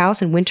 Comes to your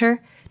house in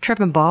winter,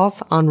 tripping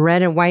balls on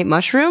red and white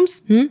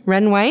mushrooms,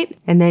 red and white,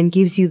 and then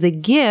gives you the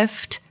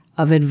gift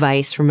of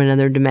advice from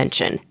another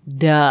dimension.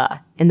 Duh.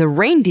 And the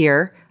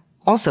reindeer,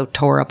 also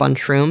tore up on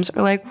shrooms,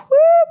 are like, whoop,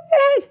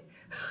 man,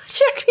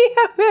 check me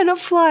out, man, I'm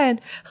flying.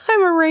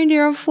 I'm a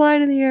reindeer. I'm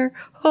flying in the air.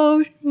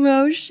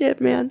 Oh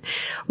shit, man.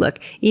 Look,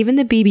 even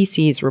the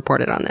BBC's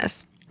reported on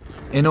this.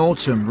 In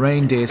autumn,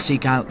 reindeer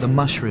seek out the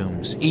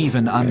mushrooms,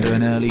 even under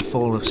an early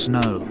fall of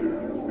snow.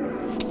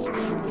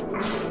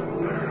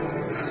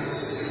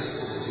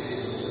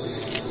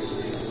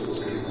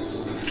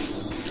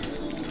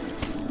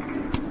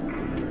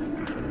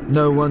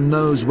 No one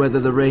knows whether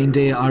the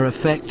reindeer are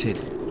affected,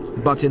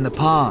 but in the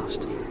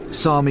past,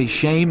 Sami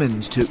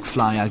shamans took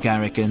fly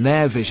agaric in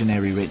their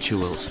visionary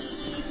rituals.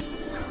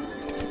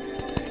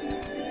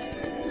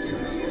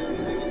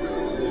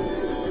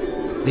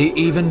 They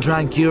even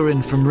drank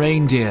urine from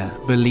reindeer,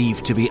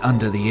 believed to be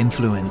under the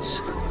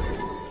influence.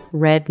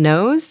 Red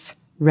nose,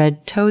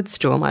 red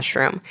toadstool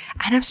mushroom.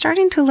 And I'm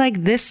starting to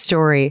like this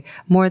story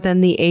more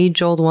than the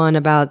age-old one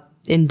about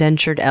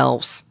indentured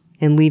elves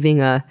and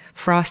leaving a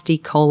frosty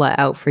cola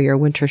out for your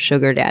winter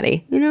sugar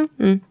daddy. You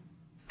know?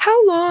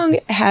 How long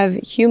have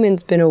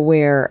humans been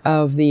aware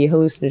of the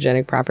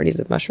hallucinogenic properties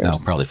of mushrooms?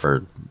 Oh, probably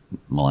for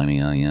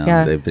millennia,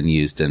 yeah. They've been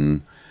used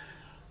in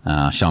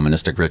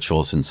shamanistic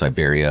rituals in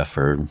Siberia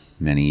for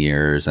many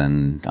years,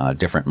 and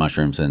different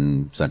mushrooms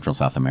in Central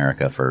South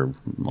America for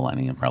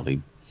millennia,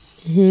 probably.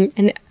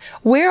 And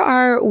where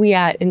are we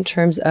at in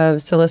terms of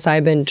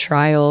psilocybin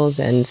trials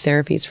and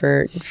therapies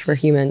for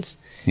humans?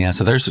 Yeah,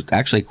 so there's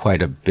actually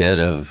quite a bit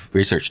of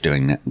research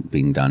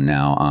being done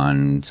now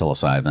on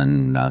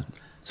psilocybin,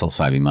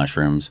 psilocybin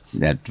mushrooms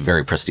at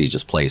very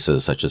prestigious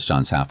places such as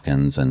Johns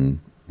Hopkins and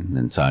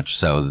such.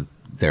 So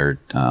they're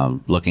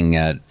looking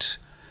at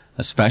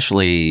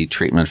especially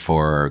treatment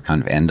for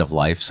kind of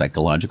end-of-life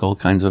psychological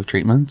kinds of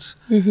treatments,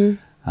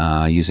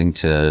 using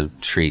to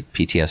treat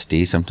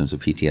PTSD, symptoms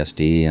of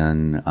PTSD,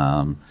 and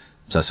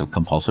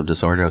obsessive-compulsive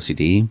disorder,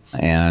 OCD,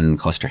 and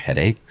cluster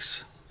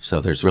headaches.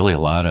 So there's really a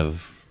lot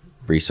of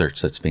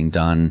research that's being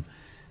done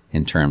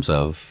in terms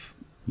of,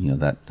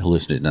 that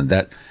hallucinogen,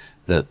 that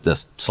the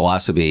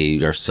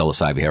psilocybe, or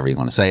psilocybe, however you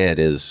want to say it,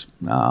 is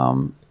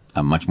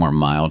a much more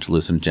mild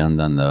hallucinogen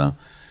than the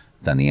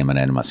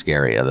Amanita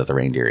muscaria that the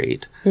reindeer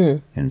eat.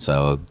 And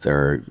so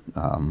they're,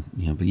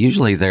 but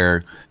usually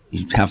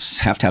you have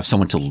to have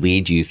someone to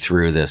lead you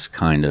through this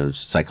kind of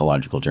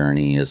psychological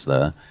journey. Is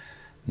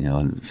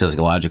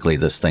physiologically,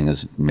 this thing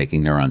is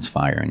making neurons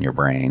fire in your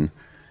brain.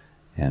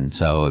 And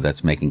so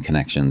that's making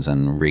connections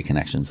and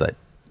reconnections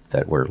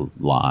that were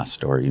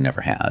lost or you never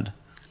had.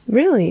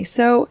 Really?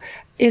 So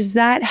is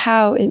that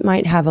how it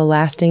might have a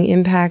lasting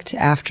impact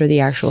after the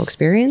actual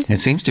experience? It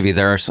seems to be.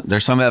 There's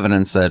some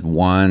evidence that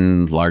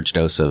one large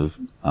dose of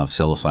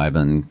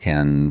psilocybin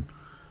can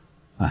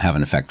have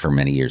an effect for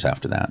many years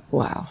after that.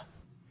 Wow.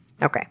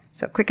 Okay,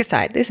 so quick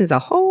aside. This is a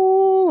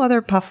whole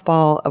other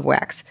puffball of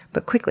wax.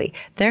 But quickly,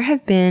 there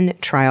have been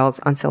trials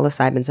on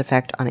psilocybin's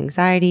effect on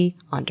anxiety,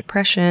 on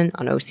depression,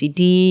 on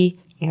OCD,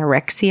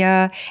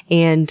 anorexia,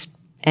 and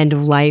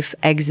end-of-life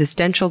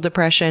existential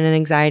depression and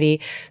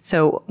anxiety.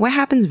 So what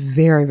happens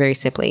very, very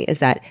simply is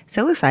that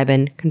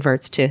psilocybin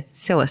converts to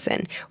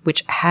psilocin,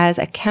 which has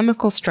a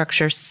chemical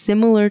structure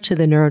similar to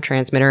the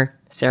neurotransmitter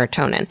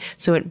serotonin.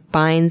 So it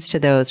binds to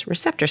those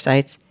receptor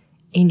sites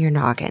in your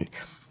noggin.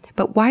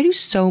 But why do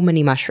so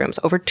many mushrooms,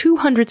 over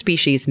 200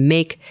 species,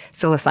 make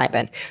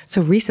psilocybin?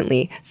 So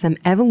recently, some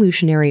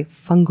evolutionary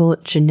fungal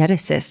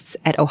geneticists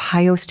at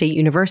Ohio State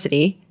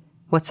University,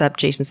 what's up,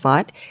 Jason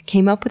Slott,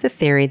 came up with a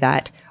theory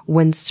that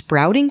when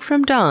sprouting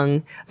from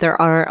dung, there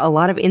are a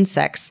lot of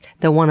insects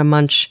that want to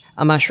munch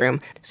a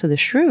mushroom. So the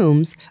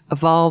shrooms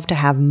evolved to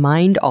have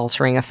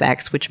mind-altering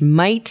effects, which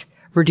might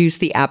reduce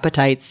the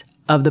appetites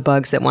of the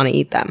bugs that want to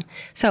eat them.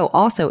 So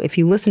also, if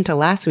you listen to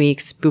last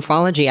week's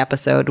Bufology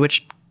episode,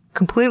 which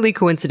completely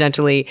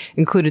coincidentally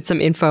included some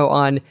info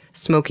on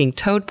smoking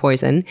toad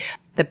poison,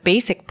 the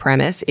basic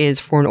premise is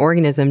for an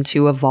organism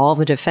to evolve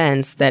a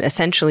defense that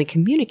essentially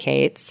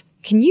communicates,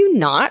 can you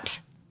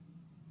not?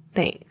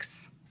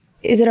 Thanks.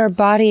 Is it our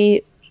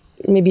body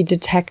maybe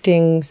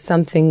detecting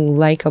something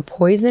like a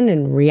poison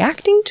and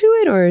reacting to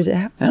it, or is it?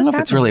 I don't know if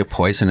it's really a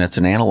poison. It's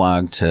an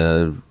analog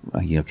to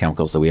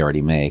chemicals that we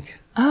already make.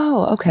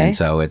 Oh, okay. And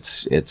so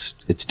it's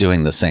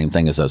doing the same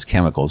thing as those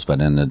chemicals, but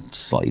in a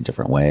slightly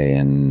different way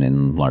and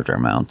in larger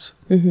amounts.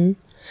 Mm-hmm.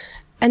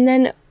 And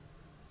then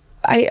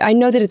I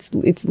know that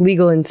it's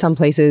legal in some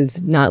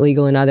places, not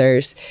legal in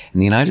others. In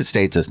the United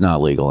States, it's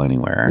not legal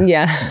anywhere.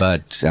 Yeah.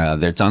 But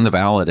it's on the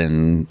ballot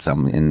in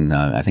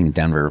I think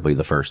Denver will be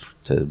the first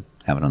to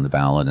have it on the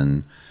ballot.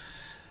 And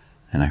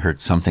I heard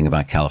something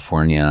about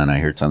California, and I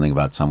heard something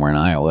about somewhere in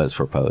Iowa is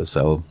proposed.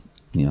 So,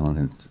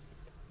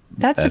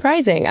 that's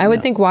surprising. I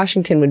would think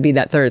Washington would be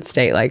that third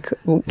state, like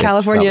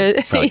California.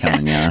 Probably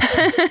coming, yeah.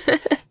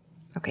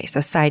 Okay,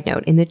 so side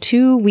note, in the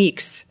 2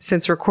 weeks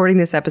since recording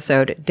this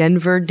episode,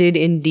 Denver did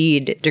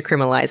indeed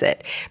decriminalize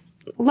it.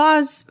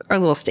 Laws are a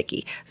little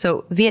sticky.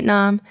 So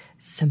Vietnam,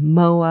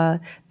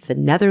 Samoa, the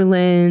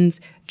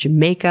Netherlands,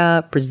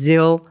 Jamaica,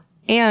 Brazil,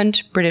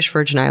 and British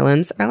Virgin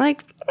Islands are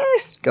like,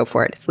 go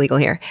for it. It's legal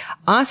here.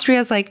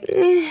 Austria's like,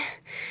 you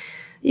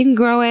can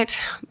grow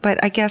it,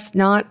 but I guess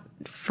not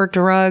for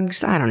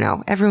drugs. I don't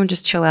know. Everyone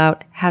just chill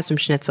out, have some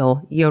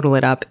schnitzel, yodel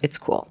it up. It's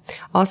cool.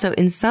 Also,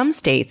 in some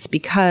states,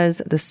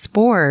 because the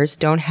spores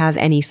don't have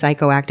any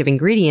psychoactive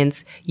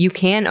ingredients, you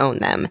can own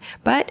them,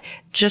 but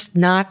just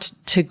not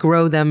to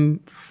grow them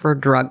for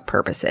drug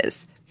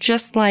purposes.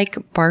 Just like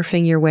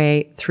barfing your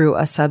way through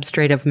a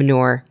substrate of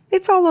manure.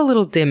 It's all a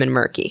little dim and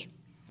murky.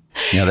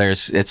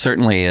 It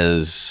certainly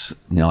is,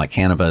 like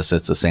cannabis,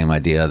 it's the same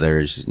idea.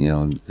 There's,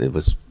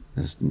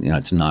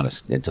 it's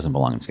not it doesn't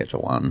belong in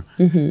Schedule 1.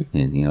 Mm-hmm.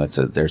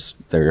 And,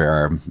 there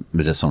are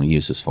medicinal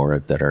uses for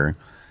it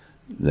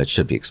that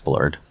should be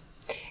explored.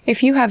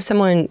 If you have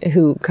someone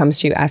who comes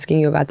to you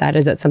asking you about that,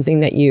 is that something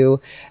that you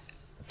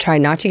try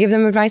not to give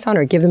them advice on,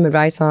 or give them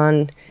advice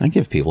on? I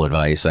give people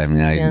advice. I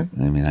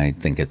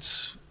think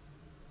it's,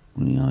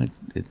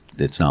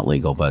 it's not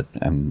legal, but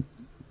I'm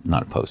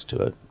not opposed to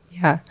it.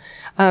 Yeah.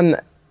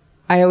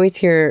 I always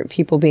hear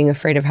people being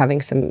afraid of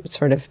having some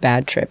sort of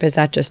bad trip. Is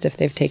that just if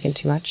they've taken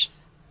too much?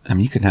 I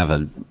mean, you can have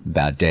a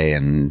bad day,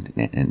 and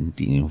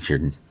if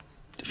you're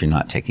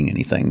not taking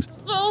anything.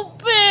 So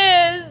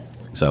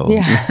pissed. So,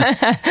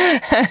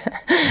 yeah.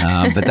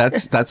 But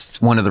that's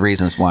one of the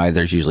reasons why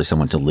there's usually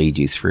someone to lead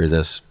you through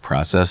this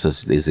process.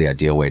 Is the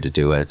ideal way to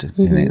do it,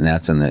 mm-hmm. and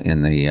that's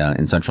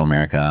in Central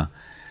America.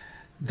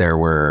 There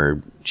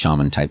were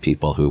shaman type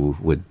people who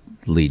would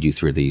lead you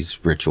through these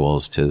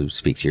rituals to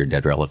speak to your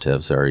dead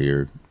relatives,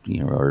 or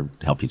or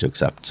help you to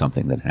accept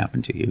something that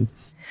happened to you.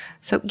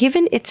 So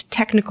given its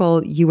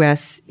technical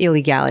U.S.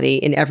 illegality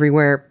in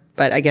everywhere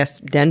but I guess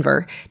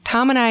Denver,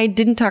 Tom and I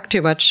didn't talk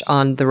too much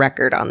on the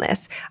record on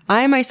this.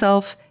 I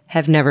myself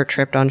have never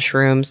tripped on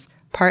shrooms,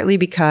 partly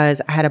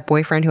because I had a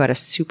boyfriend who had a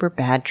super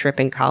bad trip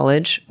in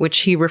college, which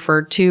he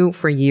referred to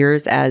for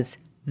years as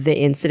the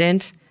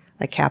incident,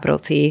 like capital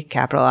T,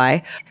 capital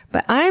I.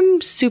 But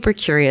I'm super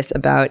curious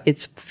about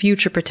its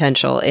future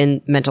potential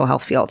in mental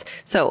health fields.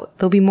 So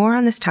there'll be more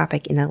on this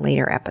topic in a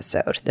later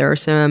episode. There are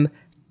some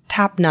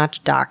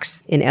top-notch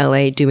docs in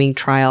LA doing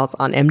trials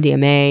on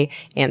MDMA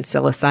and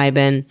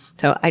psilocybin.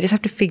 So I just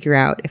have to figure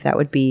out if that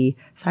would be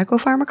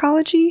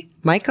psychopharmacology,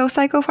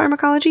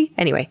 mycopsychopharmacology.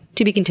 Anyway,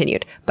 to be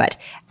continued. But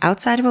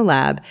outside of a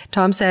lab,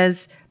 Tom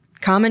says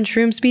common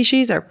shroom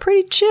species are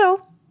pretty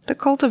chill to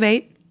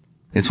cultivate.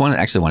 It's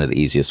actually one of the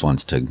easiest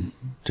ones to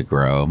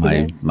grow.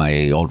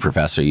 My old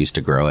professor used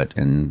to grow it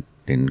in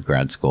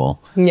grad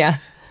school. Yeah.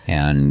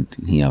 And,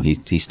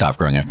 he stopped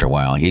growing after a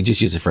while. He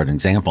just used it for an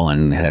example,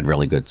 and it had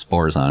really good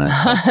spores on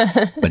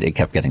it. But it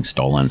kept getting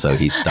stolen, so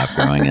he stopped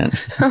growing it.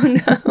 Oh,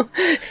 no.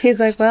 He's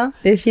like, well,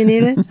 if you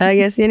need it, I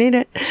guess you need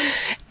it.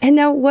 And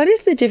now, what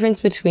is the difference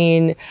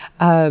between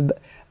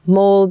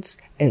molds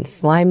and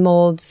slime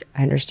molds?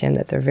 I understand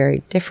that they're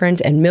very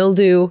different. And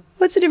mildew.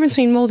 What's the difference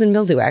between mold and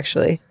mildew,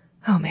 actually?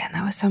 Oh, man,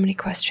 that was so many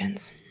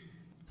questions.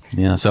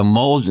 Yeah, so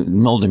mold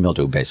and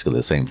mildew are basically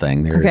the same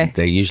thing. Okay.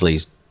 They usually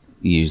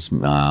use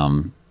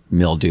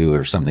mildew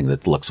or something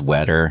that looks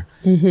wetter,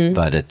 mm-hmm.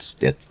 but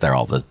they're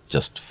all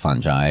just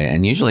fungi,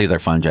 and usually they're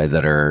fungi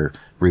that are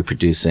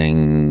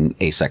reproducing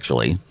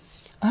asexually.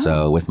 Oh.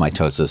 So with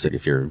mitosis,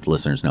 if your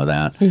listeners know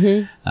that,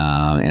 mm-hmm.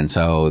 And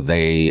so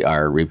they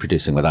are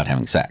reproducing without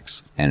having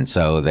sex, and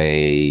so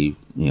they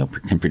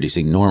can produce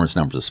enormous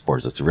numbers of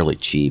spores. It's really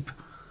cheap,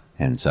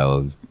 and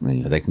so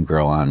they can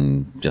grow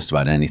on just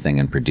about anything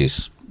and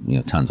produce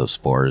tons of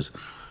spores.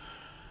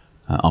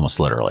 Almost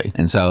literally.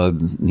 And so,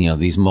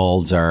 these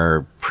molds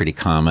are pretty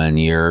common.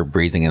 You're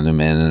breathing them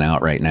in and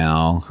out right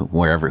now.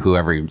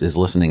 Whoever is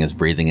listening is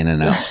breathing in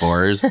and out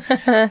spores.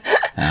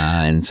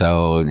 And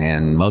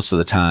most of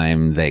the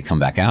time they come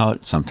back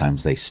out.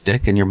 Sometimes they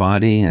stick in your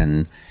body.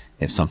 And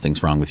if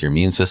something's wrong with your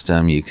immune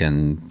system, you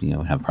can,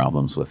 have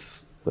problems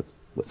with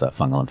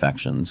fungal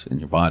infections in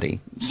your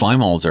body. Slime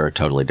molds are a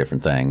totally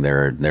different thing.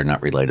 They're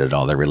not related at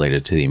all. They're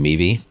related to the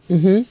amoebae.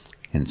 Mm-hmm.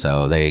 And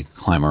so they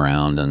climb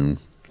around and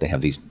they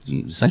have these,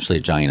 essentially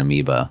a giant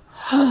amoeba.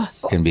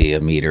 Can be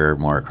a meter or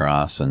more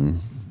across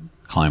and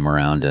climb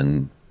around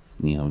and,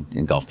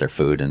 engulf their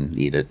food and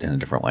eat it in a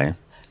different way.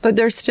 But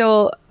they're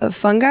still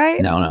fungi?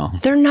 No.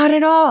 They're not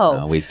at all.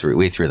 No, we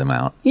threw them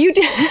out. You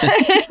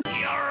did?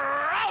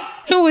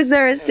 Was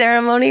there a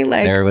ceremony?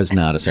 There was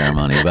not a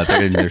ceremony, but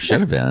there should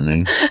have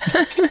been.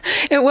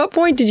 At what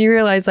point did you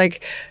realize,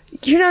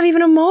 you're not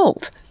even a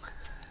mold?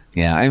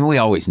 Yeah, I mean, we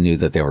always knew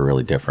that they were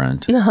really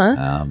different.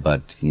 Uh-huh.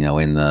 But,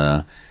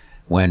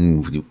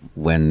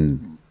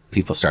 when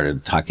people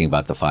started talking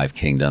about the 5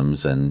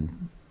 kingdoms and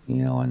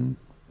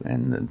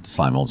the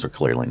slime molds are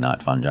clearly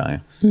not fungi.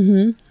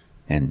 Mm-hmm.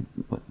 And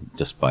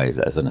just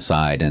as an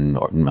aside, in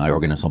my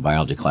organismal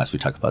biology class, we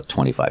talk about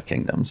 25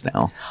 kingdoms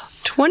now.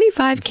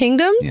 25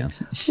 kingdoms?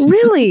 Yeah.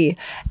 Really?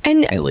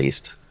 And at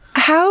least.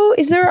 How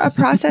is there a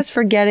process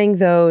for getting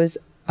those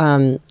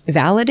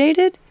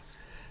validated?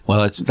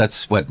 Well,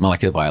 that's what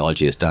molecular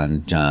biology has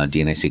done.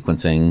 DNA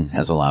sequencing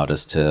has allowed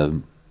us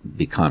to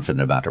be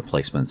confident about our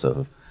placements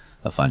of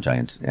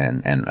fungi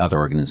and other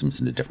organisms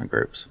into different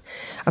groups.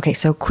 Okay,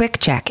 so quick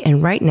check.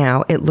 And right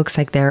now, it looks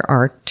like there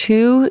are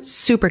 2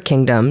 super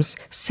kingdoms,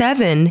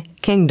 7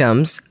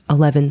 kingdoms,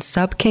 11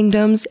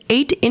 sub-kingdoms,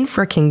 8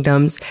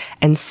 infra-kingdoms,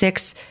 and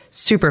 6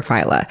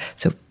 superphyla.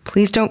 So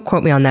please don't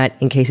quote me on that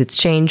in case it's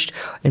changed.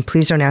 And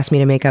please don't ask me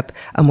to make up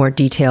a more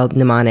detailed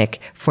mnemonic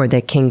for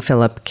the King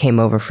Philip came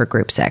over for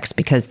group sex,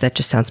 because that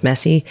just sounds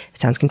messy. It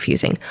sounds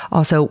confusing.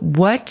 Also,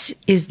 what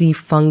is the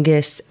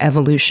fungus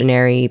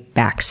evolutionary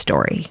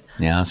backstory?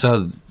 Yeah,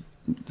 so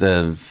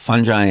the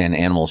fungi and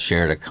animals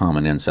shared a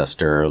common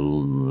ancestor a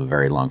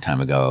very long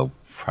time ago,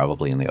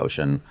 probably in the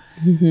ocean.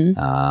 Mm-hmm.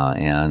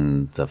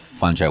 And the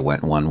fungi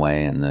went one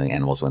way and the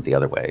animals went the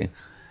other way.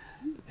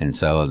 And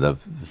so the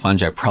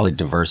fungi probably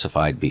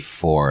diversified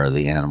before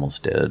the animals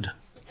did.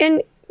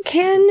 And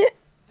can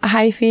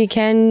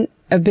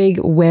a big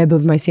web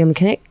of mycelium,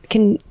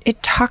 can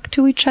it talk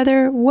to each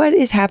other? What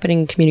is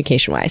happening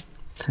communication-wise?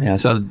 Yeah,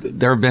 so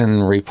there have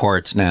been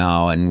reports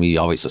now, and we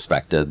always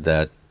suspected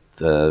that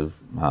the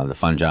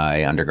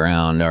fungi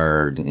underground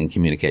are in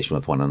communication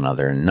with one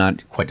another, and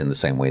not quite in the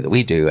same way that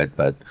we do it,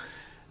 but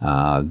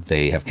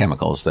they have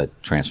chemicals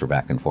that transfer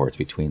back and forth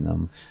between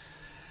them.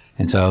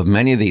 And so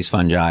many of these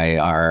fungi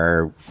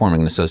are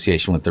forming an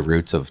association with the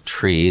roots of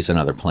trees and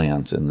other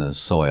plants in the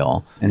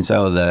soil. And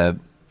so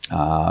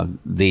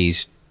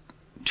these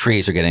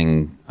trees are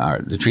giving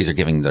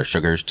their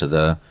sugars to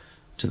the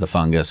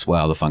fungus,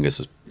 while the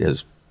fungus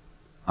is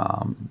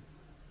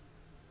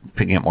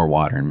picking up more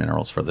water and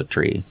minerals for the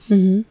tree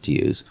to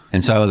use.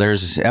 And so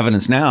there's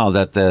evidence now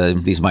that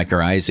these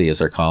mycorrhizae, as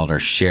they're called, are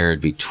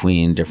shared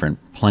between different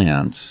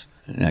plants,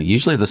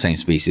 usually of the same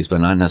species,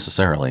 but not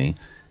necessarily.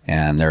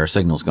 And there are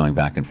signals going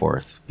back and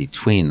forth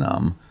between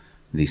them,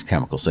 these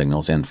chemical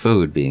signals, and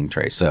food being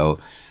traced. So,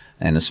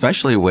 and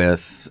especially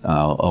with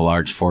a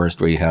large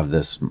forest where you have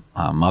this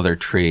mother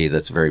tree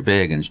that's very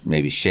big and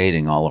maybe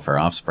shading all of her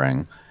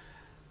offspring,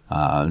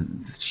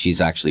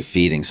 she's actually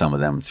feeding some of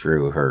them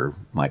through her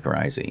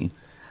mycorrhizae.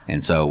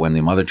 And so when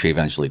the mother tree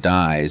eventually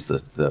dies,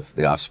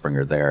 the offspring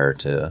are there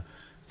to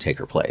take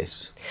her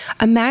place.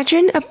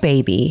 Imagine a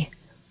baby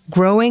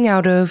growing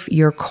out of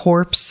your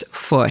corpse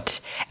foot,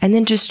 and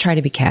then just try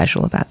to be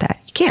casual about that.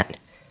 You can't.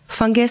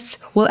 Fungus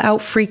will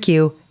out-freak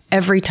you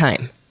every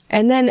time.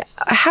 And then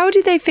how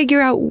do they figure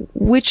out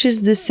which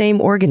is the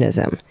same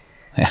organism?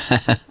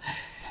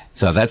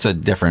 So that's a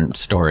different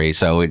story.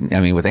 So,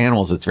 with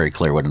animals, it's very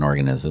clear what an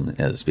organism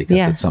is, because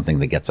it's something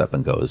that gets up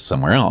and goes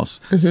somewhere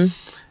else.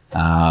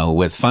 Mm-hmm.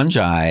 With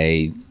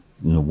fungi,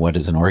 what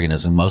is an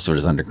organism? Most of it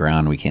is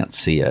underground. We can't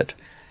see it.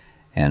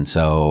 And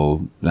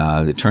so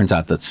it turns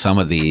out that some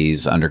of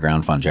these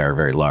underground fungi are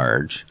very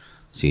large.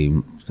 So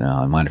you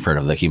might have heard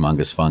of the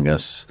humongous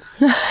fungus.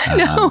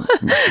 No.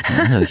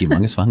 The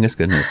humongous fungus?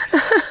 Goodness.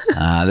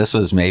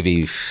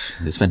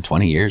 It's been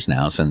 20 years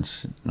now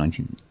since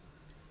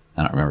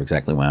I don't remember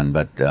exactly when,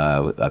 but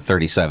a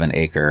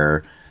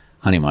 37-acre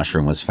honey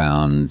mushroom was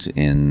found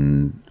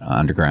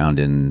underground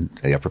in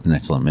the Upper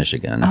Peninsula of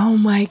Michigan. Oh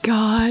my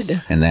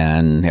God. And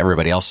then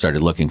everybody else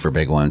started looking for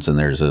big ones, and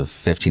there's a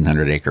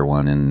 1,500-acre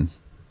one in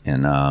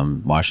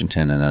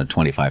Washington and a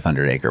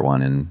 2,500-acre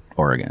one in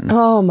Oregon.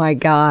 Oh my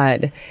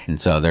God. And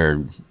so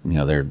they're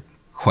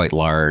quite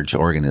large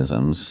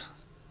organisms.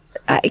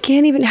 I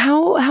can't even,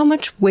 how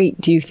much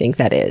weight do you think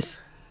that is?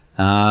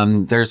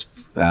 There's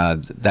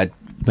that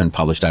been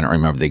published. I don't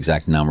remember the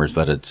exact numbers,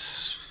 but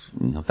it's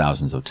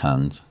thousands of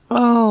tons.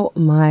 Oh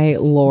my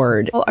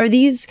Lord. Are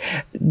these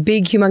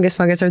big humongous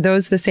fungus, are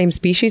those the same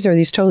species, or are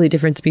these totally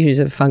different species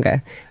of fungi?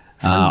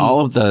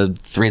 All of the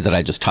 3 that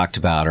I just talked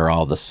about are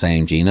all the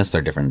same genus.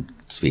 They're different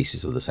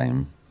species of the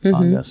same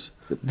fungus.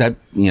 That,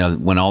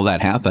 when all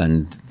that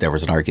happened, there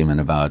was an argument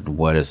about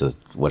what is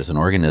an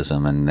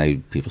organism,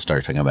 and people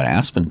started talking about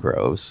aspen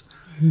groves.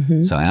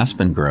 So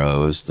aspen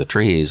groves, the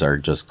trees are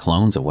just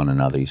clones of one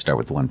another. You start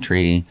with one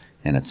tree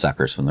and it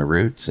suckers from the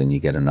roots, and you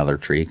get another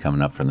tree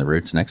coming up from the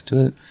roots next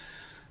to it.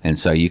 And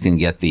so you can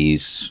get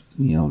these,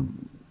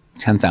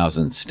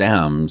 10,000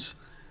 stems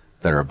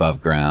that are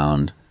above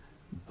ground,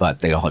 but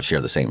they all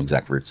share the same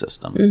exact root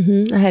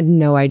system. I had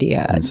no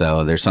idea. And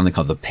so there's something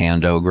called the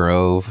Pando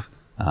Grove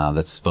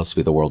that's supposed to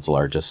be the world's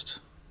largest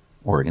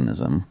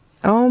organism.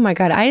 Oh my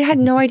God. I had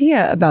no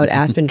idea about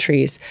aspen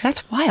trees.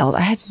 That's wild.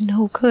 I had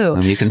no clue.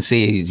 You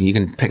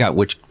can pick out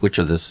which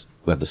of this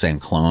have the same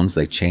clones.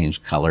 They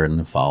change color in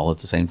the fall at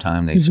the same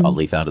time. They all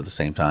leaf out at the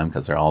same time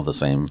because they're all the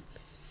same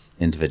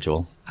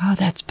individual. Oh,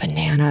 that's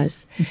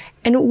bananas.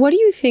 And what do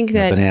you think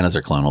that... Bananas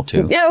are clonal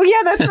too. Oh,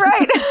 yeah, that's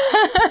right.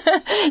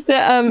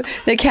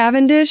 The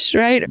Cavendish,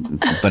 right?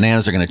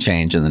 Bananas are going to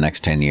change in the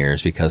next 10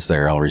 years because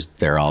they're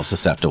all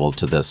susceptible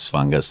to this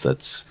fungus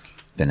that's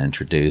been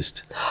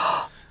introduced.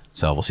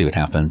 So we'll see what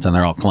happens. And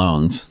they're all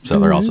clones, so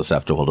they're all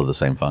susceptible to the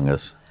same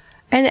fungus.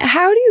 And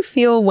how do you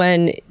feel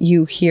when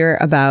you hear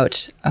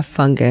about a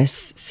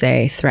fungus,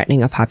 say,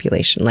 threatening a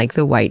population, like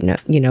the white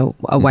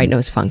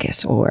nose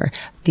fungus or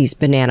these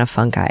banana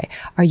fungi?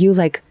 Are you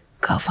like,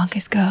 go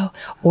fungus, go?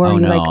 Or are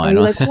you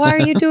like, why are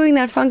you doing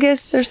that,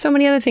 fungus? There's so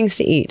many other things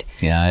to eat.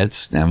 Yeah,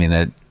 it's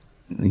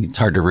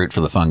hard to root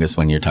for the fungus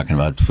when you're talking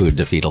about food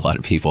to feed a lot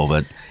of people,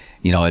 but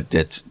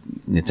it's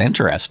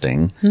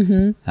interesting.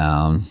 And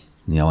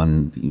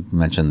you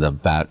mentioned the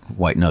bat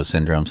white nose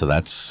syndrome, so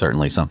that's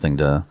certainly something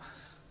to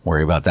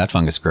worry about. That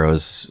fungus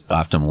grows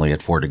optimally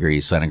at 4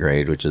 degrees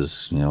centigrade, which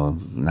is,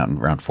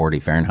 around 40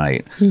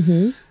 Fahrenheit.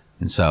 And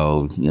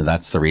so,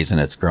 that's the reason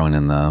it's growing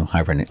on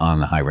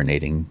the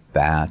hibernating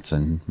bats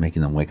and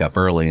making them wake up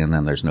early, and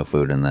then there's no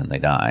food and then they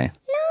die.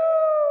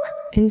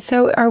 And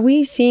so are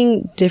we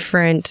seeing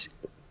different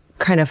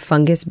kind of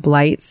fungus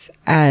blights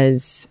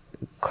as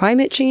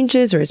climate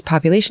changes or as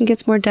population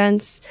gets more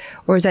dense?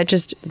 Or is that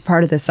just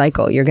part of the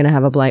cycle? You're going to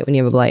have a blight when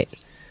you have a blight.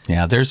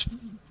 Yeah, there's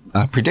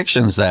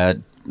predictions that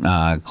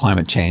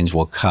climate change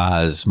will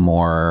cause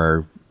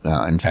more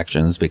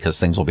infections because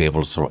things will be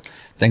able to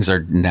things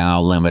are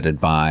now limited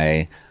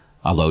by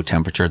a low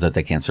temperature that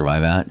they can't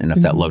survive at, and if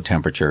that low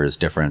temperature is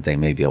different, they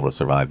may be able to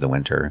survive the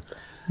winter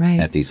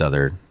at these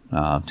other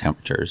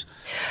temperatures.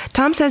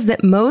 Tom says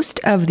that most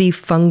of the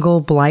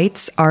fungal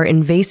blights are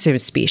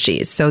invasive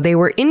species, so they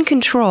were in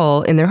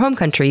control in their home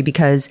country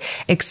because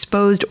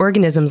exposed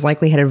organisms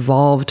likely had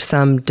evolved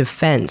some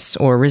defense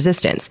or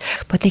resistance.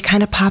 But they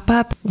kind of pop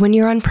up when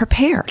you're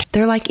unprepared.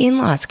 They're like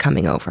in-laws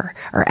coming over,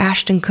 or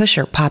Ashton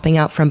Kutcher popping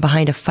out from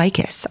behind a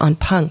ficus on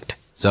Punk'd.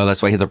 So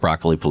that's why you have the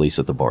broccoli police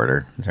at the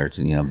border,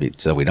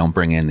 so we don't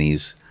bring in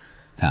these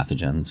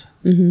pathogens.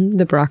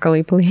 The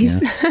broccoli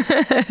police.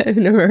 Yeah. I've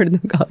never heard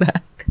them call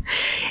that.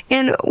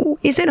 And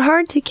is it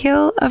hard to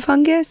kill a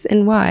fungus,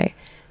 and why?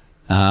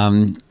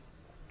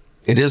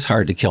 It is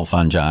hard to kill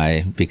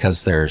fungi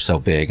because they're so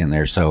big and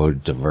they're so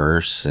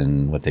diverse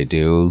in what they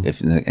do.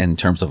 In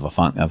terms of a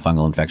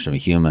fungal infection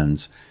with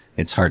humans,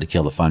 it's hard to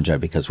kill the fungi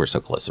because we're so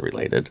closely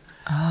related.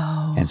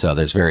 Oh. And so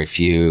there's very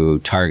few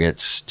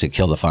targets to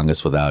kill the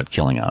fungus without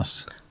killing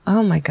us.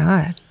 Oh my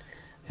God.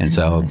 And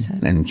so,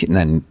 and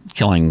then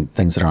killing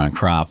things that are on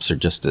crops are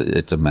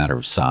it's a matter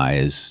of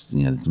size,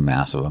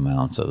 massive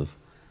amounts of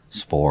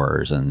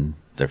spores, and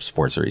their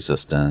spores are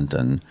resistant.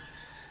 And,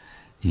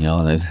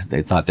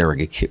 they thought they were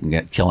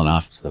killing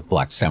off the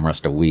black stem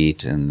rust of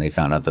wheat, and they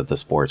found out that the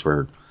spores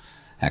were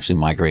actually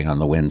migrating on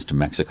the winds to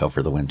Mexico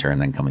for the winter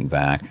and then coming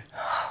back.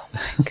 Oh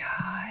my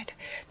God.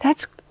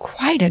 That's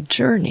quite a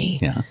journey.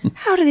 Yeah.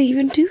 How do they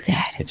even do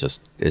that? It's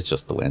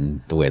just the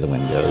wind, the way the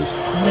wind goes.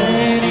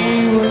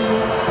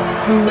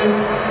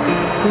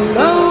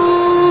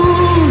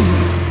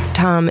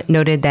 Tom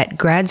noted that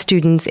grad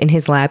students in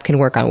his lab can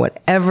work on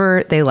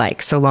whatever they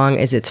like, so long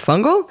as it's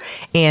fungal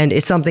and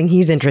it's something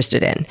he's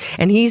interested in.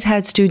 And he's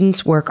had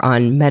students work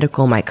on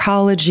medical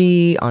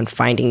mycology, on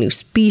finding new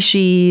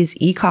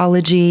species,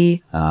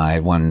 ecology. I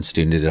had one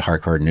student who did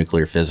hardcore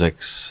nuclear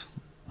physics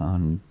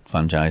on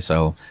fungi,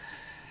 so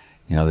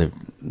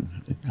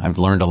I've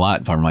learned a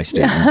lot from my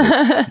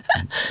students.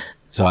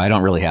 So I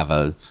don't really have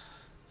a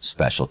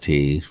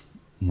specialty.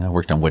 I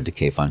worked on wood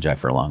decay fungi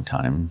for a long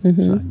time.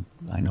 So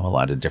I know a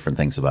lot of different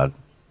things about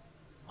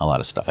a lot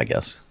of stuff, I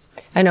guess.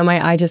 I know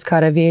my eye just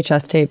caught a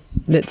VHS tape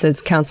that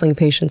says counseling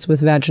patients with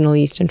vaginal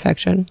yeast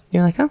infection.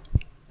 You're like, oh,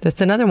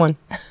 that's another one.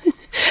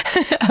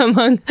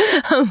 among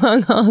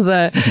all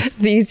the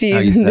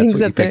theses and things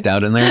that picked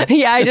out in there.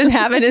 Yeah, I just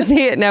happened to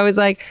see it and I was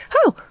like,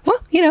 oh, well,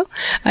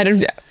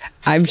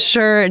 I'm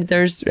sure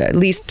there's at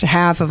least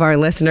half of our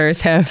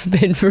listeners have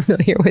been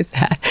familiar with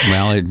that.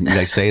 Well,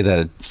 they say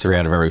that 3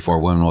 out of every 4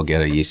 women will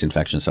get a yeast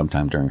infection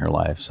sometime during her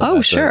life.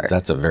 So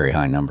that's a very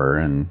high number.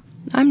 And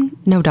I'm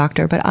no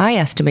doctor, but I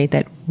estimate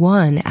that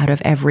 1 out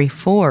of every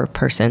 4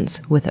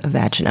 persons with a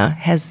vagina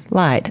has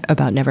lied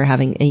about never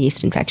having a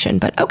yeast infection.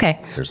 But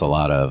okay. There's a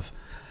lot of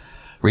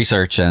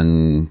research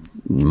and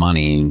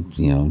money,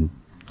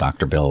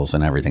 doctor bills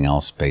and everything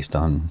else based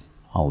on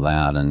all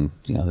that. And,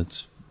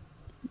 it's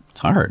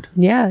It's hard.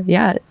 Yeah.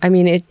 I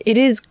mean, it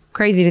is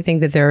crazy to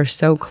think that they're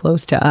so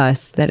close to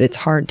us that it's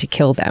hard to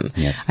kill them.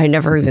 Yes. I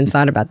never even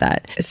thought about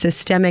that.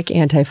 Systemic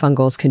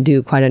antifungals can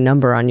do quite a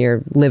number on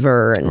your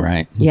liver. And,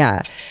 Right.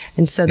 Yeah.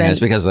 And so then It's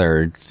because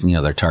they're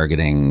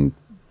targeting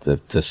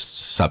this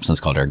substance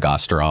called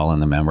ergosterol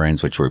in the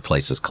membranes, which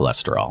replaces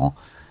cholesterol.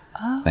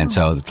 Oh. And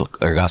so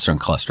ergosterol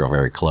and cholesterol are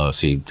very close.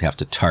 So you have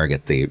to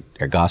target the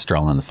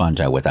ergosterol in the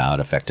fungi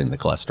without affecting the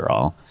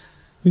cholesterol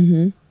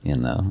in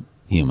the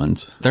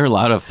humans. There are a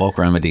lot of folk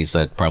remedies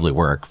that probably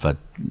work, but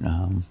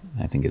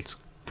I think it's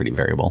pretty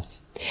variable.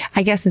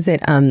 I guess is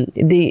it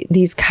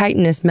these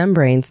chitinous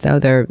membranes though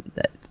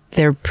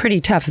they're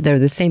pretty tough. They're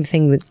the same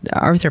thing that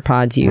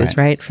arthropods use,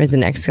 right? For as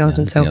an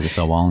exoskeleton. So the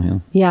cell wall. Yeah.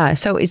 Yeah.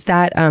 So is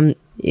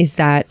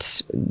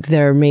that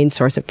their main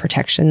source of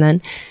protection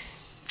then?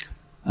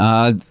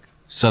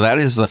 So that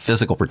is the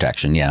physical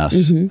protection,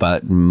 yes.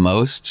 But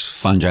most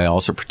fungi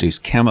also produce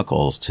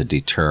chemicals to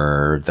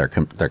deter their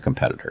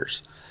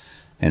competitors.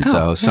 And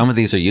so some of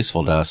these are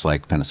useful to us,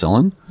 like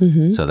penicillin.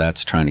 So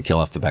that's trying to kill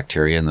off the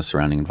bacteria in the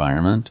surrounding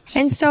environment.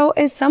 And so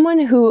as someone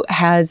who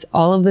has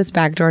all of this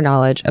backdoor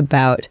knowledge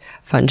about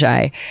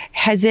fungi,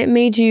 has it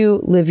made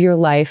you live your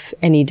life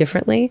any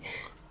differently?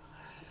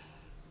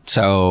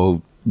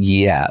 So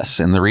yes.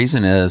 And the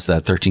reason is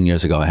that 13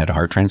 years ago, I had a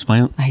heart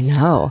transplant. I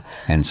know.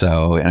 And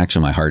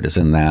actually my heart is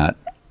in that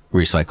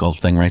recycled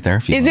thing right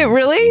there. Is it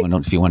really?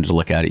 If you wanted to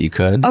look at it, you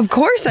could. Of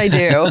course I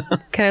do.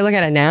 Can I look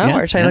at it now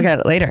or should I look at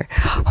it later?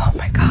 Oh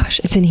my gosh,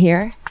 it's in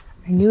here.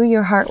 I knew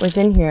your heart was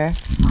in here.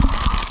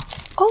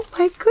 Oh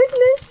my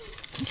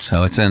goodness.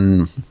 So it's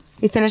in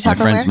a Tupperware? My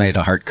friends made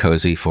a heart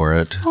cozy for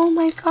it. Oh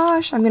my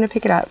gosh, I'm going to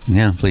pick it up.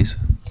 Yeah, please.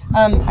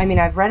 I mean,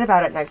 I've read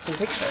about it and I've seen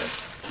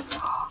pictures.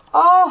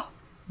 Oh,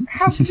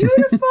 how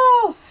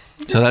beautiful.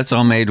 So that's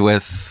all made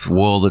with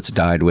wool that's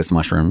dyed with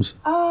mushrooms.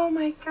 Oh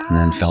my gosh. And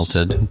then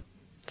felted.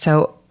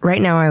 So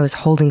right now I was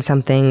holding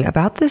something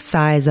about the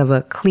size of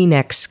a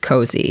Kleenex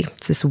cozy.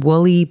 It's this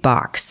woolly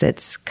box.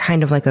 It's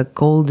kind of like a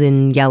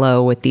golden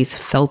yellow with these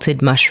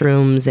felted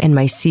mushrooms and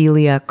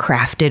mycelia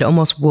crafted,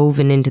 almost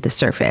woven into the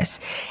surface.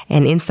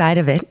 And inside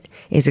of it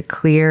is a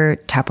clear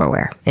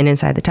Tupperware. And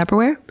inside the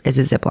Tupperware is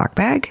a Ziploc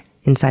bag.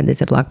 Inside the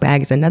Ziploc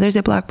bag is another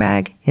Ziploc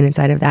bag. And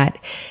inside of that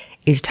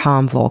is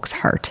Tom Volk's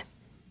heart.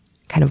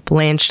 Kind of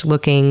blanched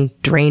looking,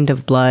 drained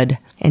of blood,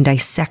 and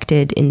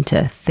dissected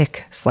into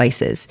thick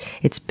slices.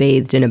 It's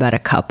bathed in about a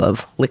cup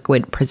of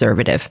liquid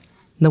preservative.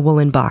 The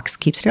woolen box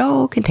keeps it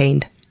all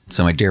contained.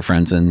 So my dear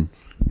friends in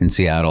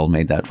Seattle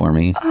made that for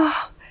me.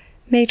 Oh,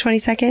 May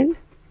 22nd,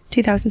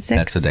 2006.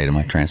 That's the date of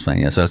my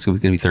transplant. Yeah, so it's going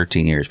to be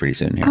 13 years pretty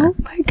soon here. Oh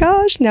my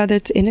gosh, now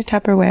that's in a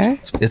Tupperware.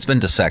 It's been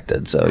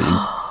dissected, so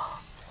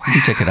you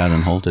can take it out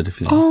and hold it if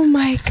you like. Oh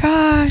my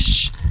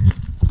gosh.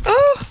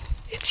 Oh,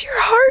 it's your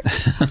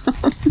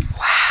heart.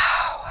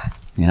 Wow.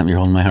 Yeah, you're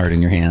holding my heart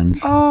in your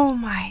hands. Oh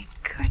my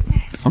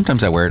goodness.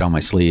 Sometimes I wear it on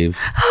my sleeve.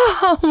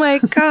 Oh my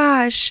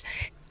gosh.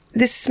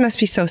 This must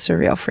be so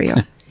surreal for you.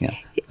 Yeah.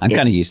 I'm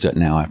kind of used to it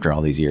now after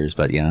all these years,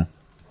 but yeah.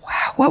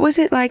 Wow. What was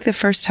it like the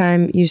first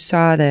time you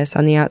saw this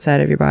on the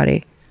outside of your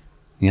body?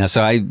 Yeah,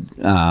 so I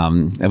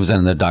was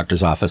in the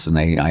doctor's office and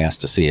I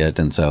asked to see it,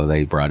 and so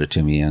they brought it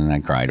to me, and I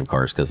cried, of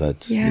course, because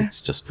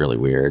it's just really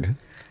weird.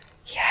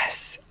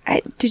 Yes.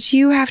 Did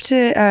you have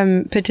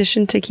to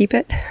petition to keep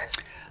it?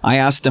 I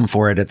asked them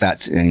for it at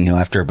that,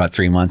 after about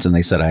 3 months, and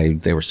they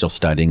said they were still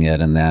studying it,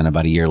 and then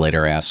about a year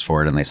later I asked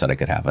for it, and they said I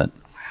could have it.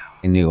 Wow.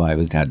 I knew I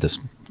had this,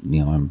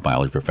 I'm a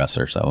biology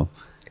professor, so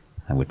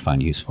I would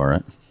find use for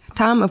it.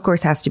 Tom, of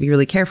course, has to be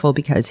really careful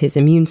because his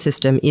immune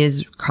system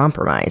is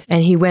compromised.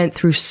 And he went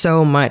through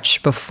so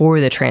much before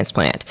the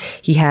transplant.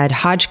 He had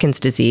Hodgkin's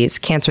disease,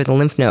 cancer of the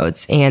lymph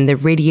nodes, and the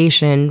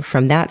radiation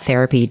from that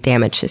therapy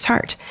damaged his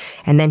heart.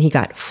 And then he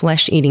got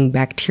flesh-eating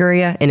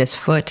bacteria in his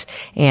foot,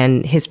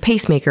 and his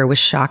pacemaker was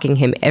shocking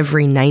him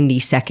every 90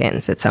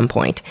 seconds at some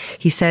point.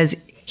 He says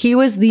he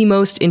was the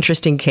most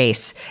interesting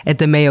case at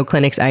the Mayo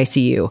Clinic's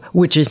ICU,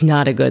 which is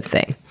not a good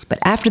thing. But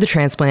after the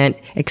transplant,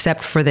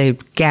 except for the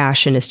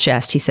gash in his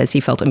chest, he says he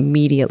felt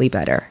immediately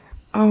better.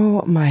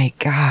 Oh my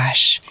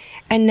gosh.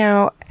 And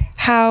now,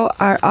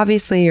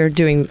 obviously you're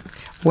doing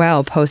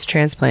well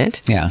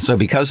post-transplant. Yeah, so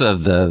because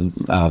of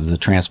the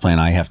transplant,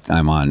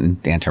 I'm on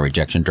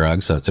anti-rejection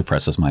drugs, so it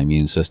suppresses my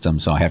immune system,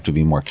 so I have to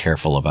be more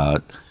careful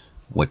about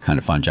what kind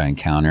of fungi I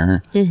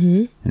encounter.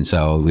 Mm-hmm. And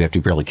so we have to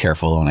be really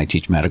careful when I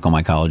teach medical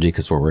mycology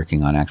because we're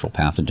working on actual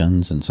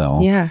pathogens, and so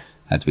I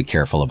have to be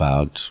careful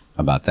about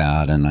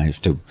that, and I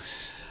have to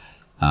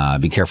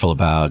be careful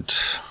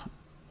about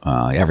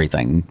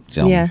everything.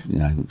 So,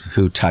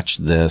 who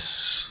touched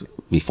this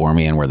before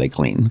me and were they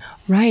clean?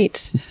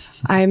 Right.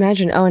 I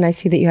imagine. Oh, and I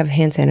see that you have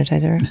hand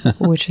sanitizer,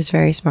 which is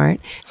very smart.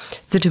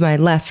 So to my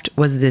left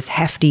was this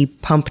hefty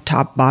pump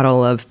top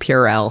bottle of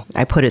Purell.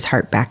 I put his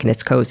heart back in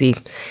its cozy.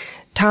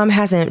 Tom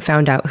hasn't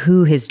found out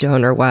who his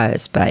donor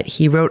was, but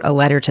he wrote a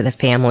letter to the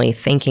family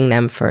thanking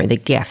them for the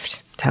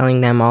gift,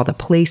 telling them all the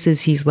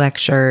places he's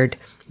lectured,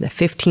 the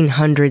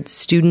 1,500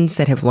 students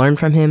that have learned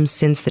from him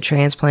since the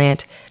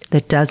transplant,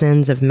 the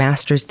dozens of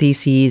master's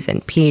theses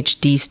and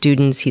PhD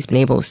students he's been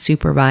able to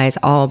supervise,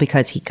 all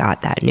because he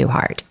got that new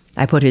heart.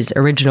 I put his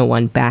original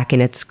one back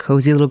in its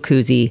cozy little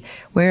koozie,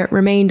 where it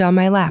remained on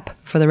my lap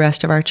for the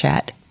rest of our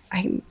chat.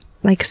 I'm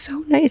like,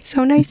 it's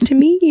so nice to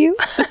meet you.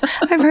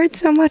 I've heard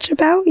so much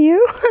about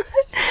you.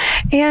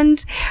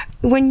 And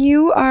when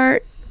you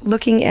are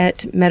looking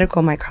at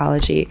medical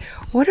mycology,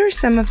 what are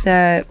some of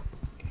the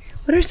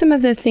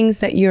things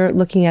that you're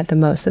looking at the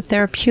most? The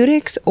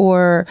therapeutics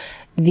or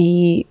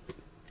the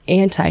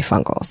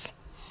antifungals?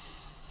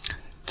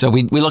 So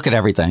we look at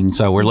everything.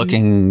 So we're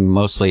looking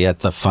mostly at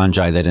the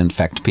fungi that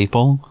infect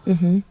people.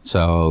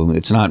 So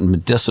it's not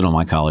medicinal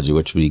mycology,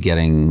 which would be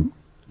getting,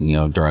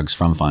 drugs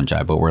from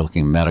fungi, but we're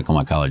looking at medical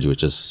mycology,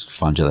 which is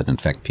fungi that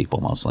infect people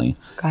mostly.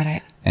 Got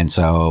it. And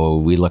so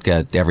we look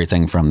at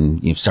everything from,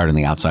 you start on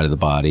the outside of the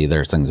body.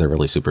 There's things that are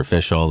really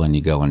superficial. Then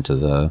you go into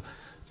the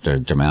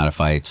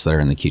dermatophytes that are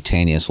in the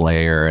cutaneous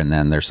layer. And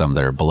then there's some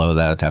that are below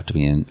that, have to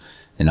be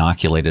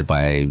inoculated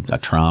by a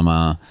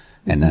trauma.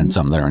 And then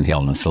some that are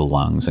inhaled into the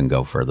lungs and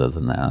go further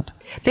than that.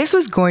 This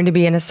was going to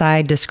be an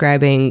aside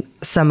describing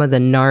some of the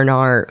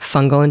nar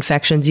fungal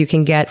infections you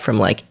can get, from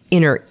like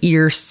inner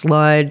ear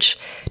sludge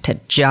to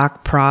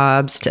jock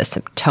probs to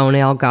some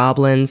toenail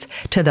goblins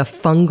to the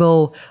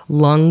fungal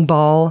lung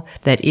ball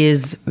that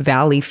is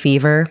valley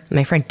fever.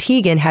 My friend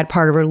Tegan had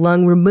part of her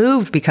lung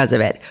removed because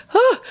of it.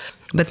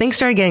 But things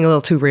started getting a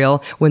little too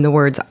real when the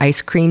words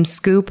ice cream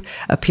scoop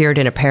appeared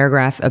in a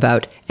paragraph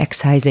about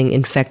excising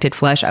infected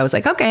flesh. I was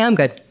like, okay, I'm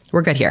good.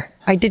 We're good here.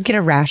 I did get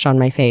a rash on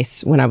my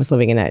face when I was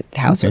living in a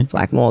house with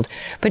black mold.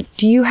 But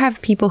do you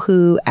have people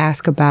who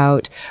ask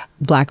about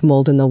black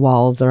mold in the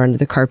walls or under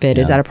the carpet?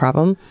 Yeah. Is that a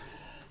problem?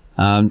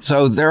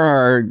 So there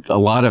are a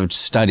lot of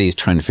studies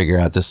trying to figure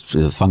out this.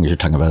 The fungus you're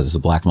talking about is the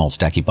black mold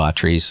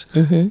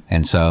Stachybotrys.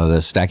 And so the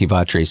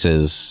Stachybotrys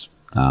is,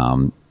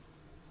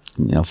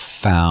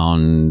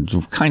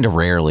 found kind of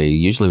rarely.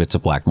 Usually if it's a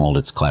black mold,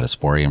 it's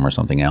Cladosporium or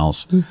something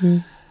else.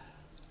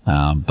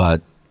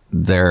 But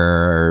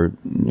there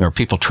are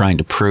people trying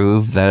to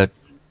prove that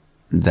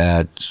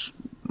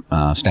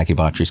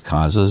Stachybotrys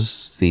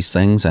causes these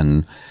things,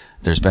 and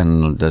there's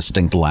been a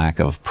distinct lack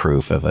of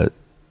proof of it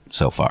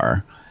so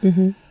far.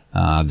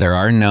 There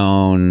are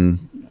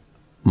known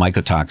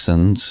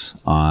mycotoxins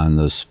on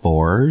the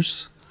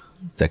spores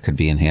that could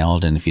be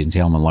inhaled, and if you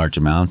inhale them in large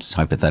amounts,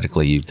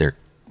 hypothetically, there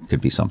could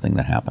be something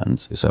that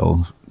happens.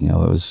 So, it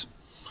was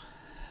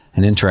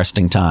an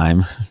interesting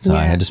time. So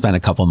I had to spend a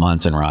couple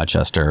months in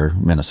Rochester,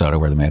 Minnesota,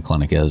 where the Mayo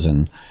Clinic is,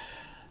 and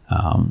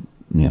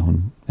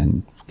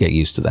and get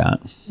used to that.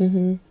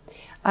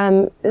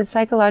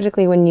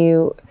 Psychologically, when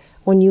you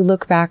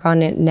look back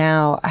on it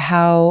now,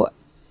 how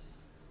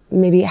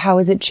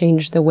has it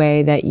changed the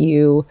way that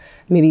you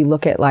maybe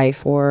look at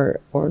life or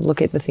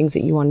look at the things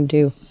that you want to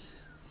do?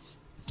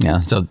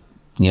 Yeah. So,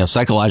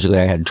 psychologically,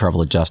 I had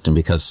trouble adjusting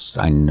because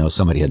I know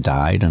somebody had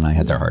died and I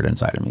had their heart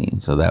inside of me.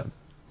 So that's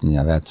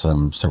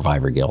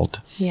survivor guilt.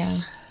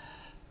 Yeah.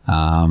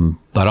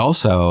 But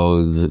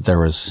also there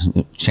was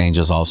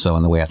changes also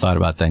in the way I thought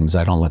about things.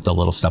 I don't let the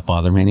little stuff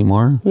bother me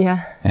anymore.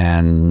 Yeah.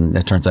 And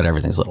it turns out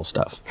everything's little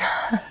stuff.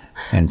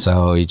 And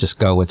so you just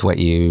go with what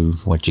you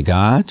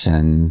got,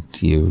 and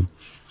you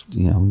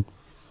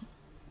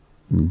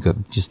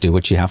just do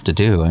what you have to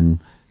do. And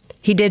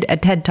he did a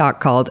TED Talk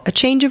called A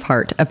Change of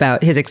Heart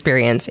about his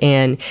experience,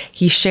 and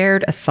he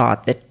shared a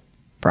thought that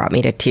brought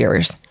me to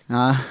tears.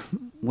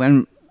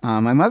 When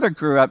my mother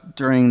grew up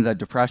during the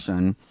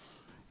Depression,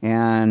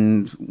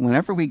 and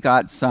whenever we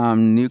got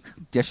some new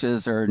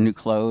dishes or new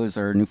clothes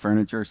or new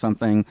furniture or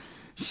something,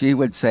 she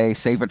would say,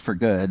 save it for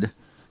good,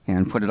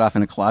 and put it off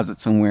in a closet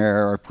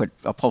somewhere, or put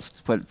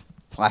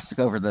plastic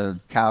over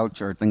the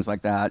couch or things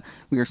like that.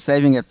 We were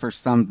saving it for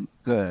some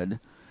good.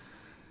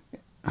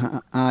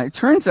 It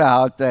turns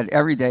out that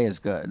every day is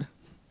good.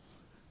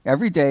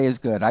 Every day is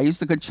good. I use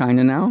the good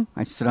china now.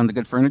 I sit on the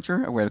good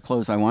furniture. I wear the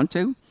clothes I want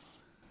to.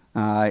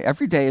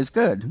 Every day is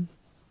good.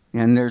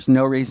 And there's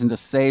no reason to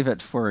save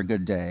it for a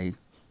good day.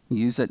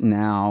 Use it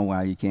now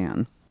while you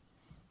can.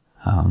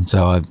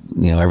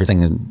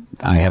 Everything,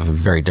 I have a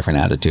very different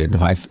attitude.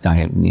 I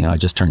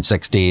just turned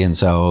 60. And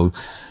so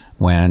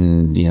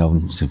when,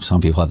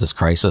 some people have this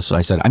crisis, I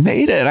said, I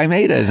made it.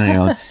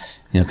 And,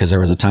 because there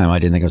was a time I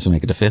didn't think I was going to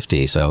make it to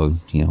 50. So,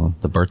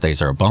 the birthdays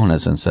are a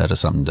bonus instead of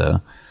something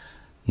to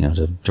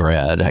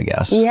dread, I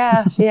guess.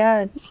 Yeah,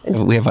 yeah.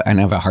 I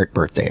have a heart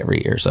birthday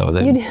every year. So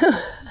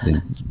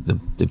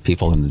the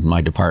people in my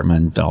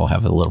department all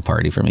have a little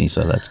party for me.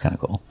 So that's kind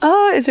of cool.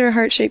 Oh, is there a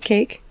heart-shaped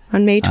cake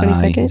on May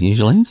 22nd?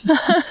 Usually.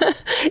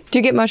 Do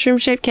you get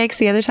mushroom-shaped cakes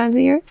the other times of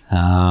the year?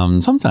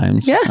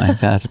 Sometimes. Yeah. I've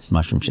had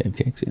mushroom-shaped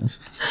cakes, yes.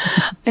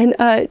 And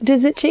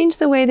does it change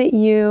the way that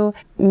you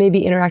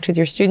maybe interact with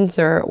your students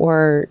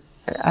or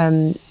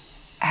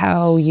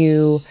how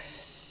you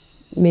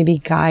maybe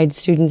guide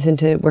students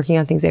into working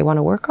on things they want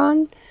to work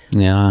on?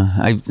 Yeah,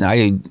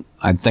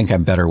 I think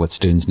I'm better with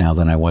students now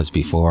than I was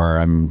before.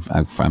 I'm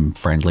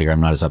friendlier.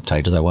 I'm not as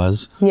uptight as I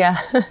was. Yeah.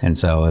 And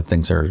so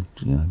things are,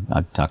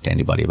 I'd talk to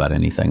anybody about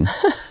anything.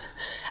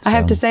 I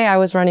have to say, I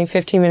was running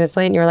 15 minutes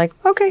late and you were like,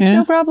 okay,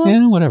 no problem.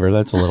 Yeah, whatever.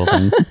 That's a little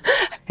thing.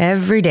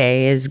 Every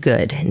day is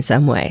good in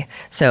some way.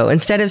 So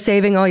instead of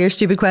saving all your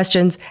stupid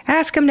questions,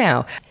 ask them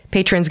now.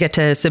 Patrons get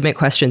to submit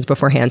questions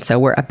beforehand, so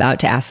we're about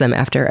to ask them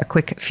after a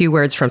quick few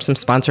words from some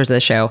sponsors of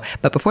the show.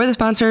 But before the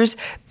sponsors,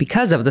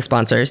 because of the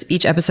sponsors,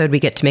 each episode we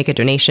get to make a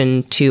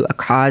donation to a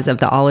cause of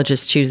the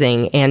ologist's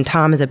choosing, and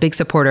Tom is a big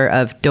supporter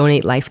of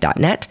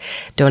DonateLife.net.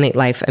 Donate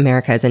Life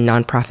America is a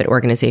nonprofit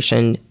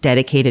organization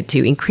dedicated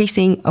to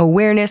increasing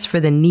awareness for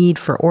the need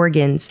for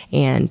organs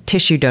and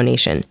tissue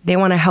donation. They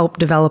want to help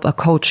develop a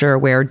culture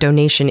where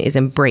donation is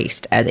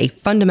embraced as a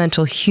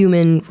fundamental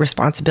human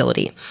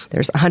responsibility.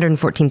 There's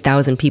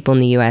 114,000 people in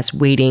the U.S.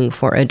 waiting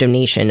for a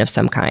donation of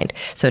some kind.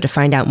 So to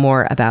find out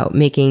more about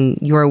making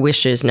your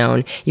wishes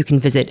known, you can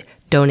visit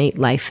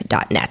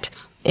donatelife.net.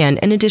 And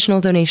an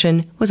additional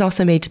donation was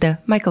also made to the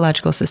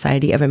Mycological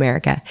Society of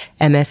America,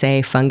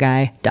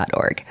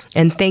 msafungi.org.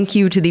 And thank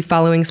you to the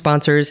following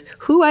sponsors,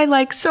 who I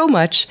like so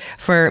much,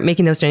 for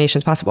making those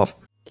donations possible.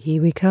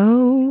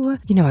 KiwiCo.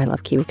 You know I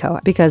love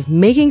KiwiCo because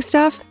making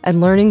stuff and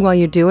learning while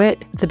you do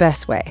it the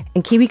best way.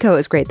 And KiwiCo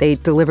is great. They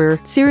deliver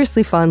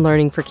seriously fun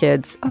learning for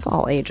kids of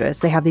all ages.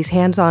 They have these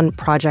hands-on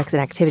projects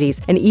and activities,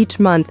 and each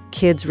month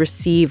kids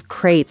receive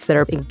crates that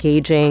are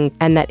engaging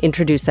and that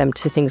introduce them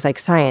to things like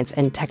science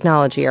and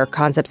technology or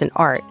concepts in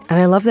art. And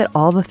I love that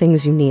all the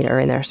things you need are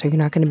in there, so you're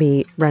not going to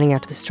be running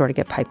out to the store to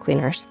get pipe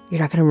cleaners. You're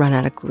not going to run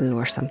out of glue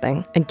or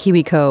something. And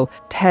KiwiCo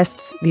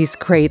tests these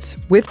crates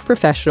with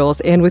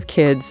professionals and with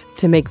kids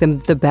to make them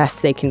the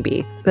best they can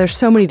be. There's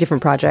so many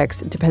different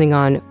projects depending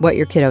on what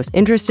your kiddo's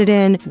interested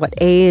in, what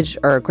age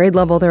or grade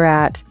level they're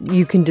at.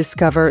 You can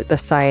discover the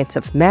science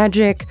of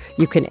magic.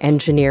 You can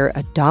engineer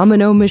a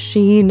domino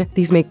machine.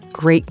 These make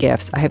great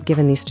gifts. I have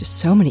given these to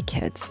so many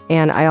kids.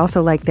 And I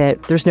also like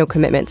that there's no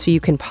commitment, so you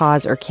can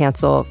pause or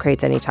cancel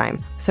crates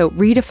anytime. So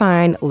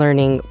redefine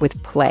learning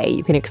with play.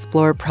 You can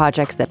explore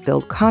projects that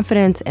build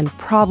confidence and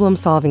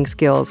problem-solving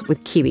skills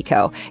with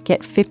KiwiCo.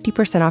 Get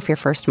 50% off your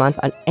first month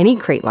on any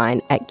crate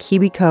line at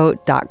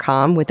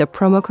KiwiCo.com with the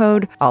promo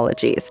code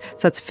OLOGIES.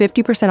 So that's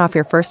 50% off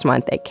your first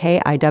month at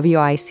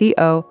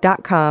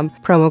KiwiCo.com,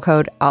 promo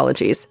code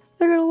OLOGIES.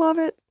 They're going to love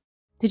it.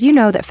 Did you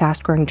know that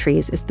Fast Growing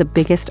Trees is the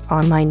biggest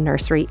online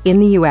nursery in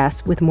the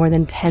U.S. with more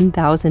than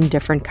 10,000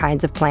 different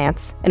kinds of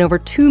plants and over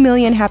 2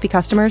 million happy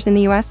customers in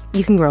the U.S.?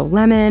 You can grow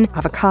lemon,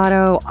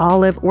 avocado,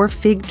 olive, or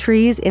fig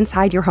trees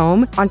inside your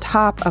home on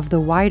top of the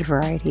wide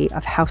variety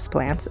of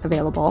houseplants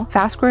available.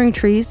 Fast Growing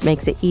Trees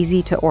makes it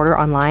easy to order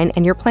online,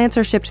 and your plants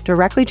are shipped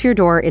directly to your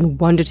door in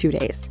 1 to 2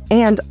 days.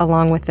 And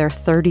along with their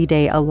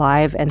 30-day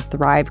Alive and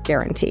Thrive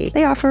guarantee,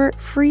 they offer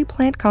free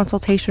plant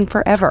consultation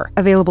forever.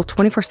 Available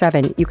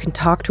 24/7, you can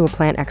talk to a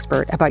plant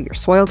expert about your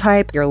soil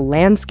type, your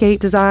landscape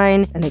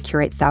design, and they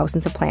curate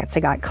thousands of plants.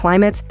 They got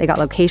climates, they got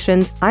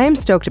locations. I am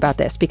stoked about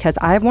this because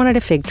I've wanted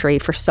a fig tree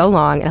for so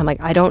long, and I'm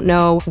like, I don't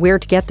know where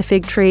to get the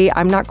fig tree.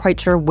 I'm not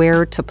quite sure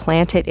where to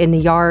plant it in the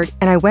yard.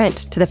 And I went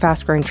to the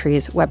Fast Growing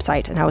Trees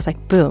website and I was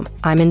like, boom,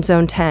 I'm in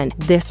zone 10.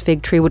 This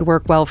fig tree would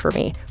work well for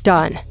me.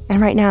 Done.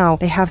 And right now,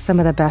 they have some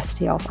of the best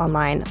deals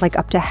online, like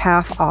up to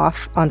half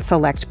off on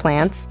select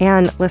plants.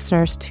 And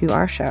listeners to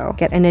our show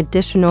get an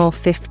additional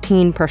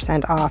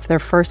 15% off their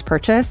first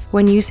purchase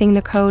when using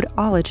the code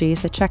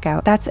OLOGIES at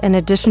checkout. That's an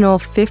additional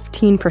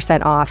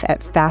 15% off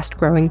at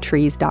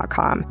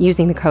fastgrowingtrees.com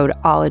using the code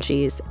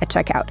OLOGIES at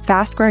checkout.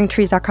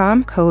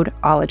 Fastgrowingtrees.com, code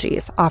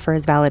OLOGIES. Offer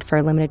is valid for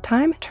a limited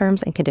time.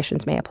 Terms and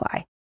conditions may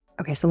apply.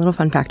 Okay, so a little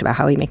fun fact about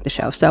how we make the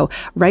show. So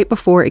right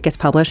before it gets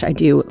published, I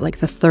do like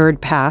the third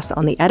pass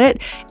on the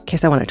edit in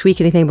case I want to tweak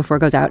anything before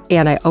it goes out.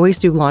 And I always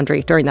do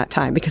laundry during that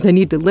time because I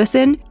need to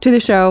listen to the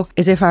show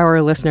as if I were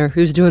a listener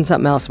who's doing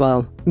something else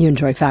while you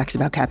enjoy facts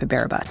about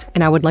capybara butts.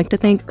 And I would like to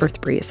thank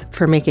EarthBreeze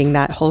for making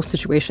that whole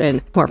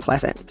situation more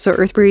pleasant. So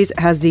EarthBreeze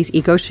has these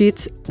eco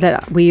sheets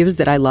that we use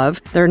that I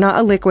love. They're not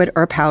a liquid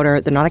or a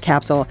powder. They're not a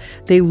capsule.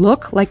 They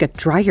look like a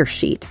dryer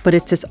sheet, but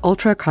it's this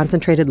ultra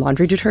concentrated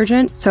laundry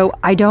detergent. So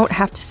I don't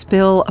have to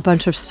spill a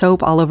bunch of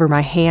soap all over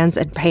my hands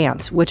and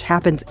pants, which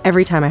happens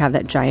every time I have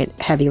that giant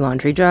heavy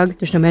laundry jug.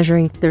 There's no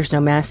measuring. There's no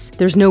mess.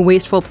 There's no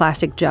wasteful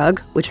plastic jug,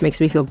 which makes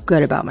me feel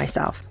good about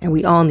myself. And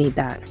we all need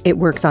that. It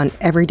works on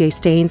everyday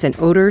stains and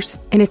odors,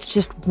 and it's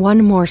just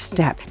one more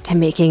step to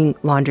making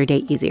laundry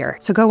day easier.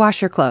 So go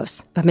wash your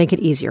clothes, but make it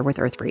easier with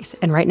EarthBreeze.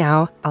 And right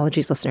now,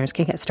 Ologies listeners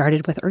can get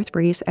started with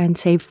EarthBreeze and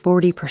save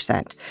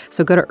 40%.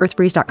 So go to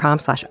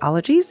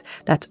earthbreeze.com/ologies.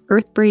 That's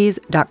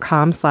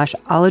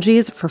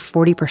earthbreeze.com/ologies for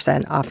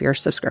 40% off your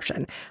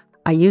subscription.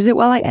 I use it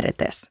while I edit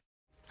this.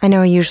 I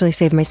know I usually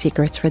save my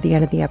secrets for the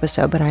end of the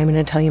episode, but I'm going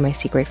to tell you my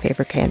secret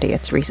favorite candy.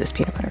 It's Reese's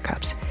Peanut Butter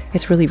Cups.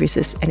 It's really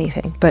Reese's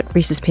anything, but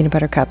Reese's Peanut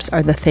Butter Cups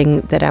are the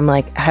thing that I'm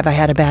like, have I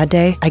had a bad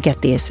day? I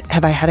get these.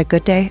 Have I had a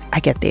good day? I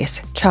get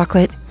these.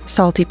 Chocolate,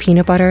 salty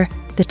peanut butter,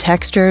 the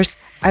textures.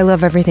 I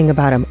love everything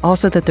about them.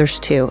 Also that there's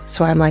two.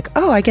 So I'm like,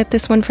 oh, I get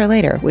this one for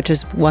later, which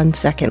is 1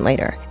 second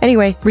later.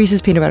 Anyway,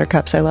 Reese's Peanut Butter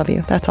Cups. I love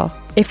you. That's all.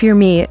 If you're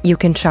me, you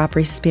can shop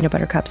Reese's Peanut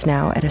Butter Cups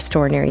now at a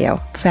store near you.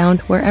 Found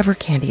wherever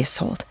candy is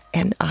sold.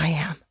 And I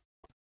am.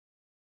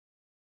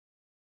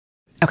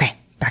 Okay,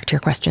 back to your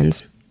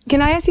questions.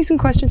 Can I ask you some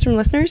questions from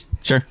listeners?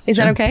 Sure. Is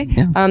that okay?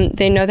 Yeah.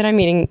 They know that I'm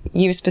meeting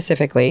you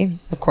specifically,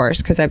 of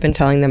course, because I've been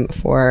telling them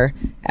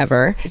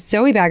forever.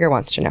 Zoe Bagger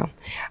wants to know.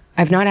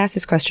 I've not asked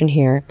this question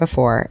here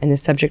before, and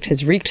this subject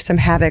has wreaked some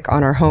havoc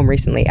on our home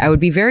recently. I would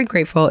be very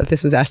grateful if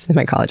this was asked to the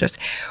mycologist.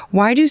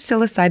 Why do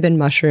psilocybin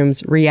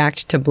mushrooms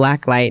react to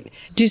black light?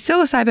 Do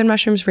psilocybin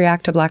mushrooms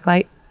react to black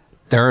light?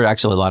 There are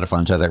actually a lot of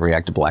fungi that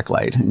react to black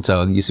light. And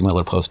so you see my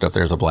little poster up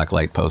there's a black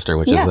light poster,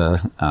 which is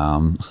a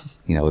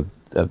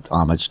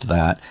homage to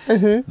that.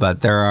 Mm-hmm.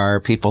 But there are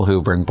people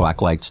who bring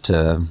black lights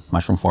to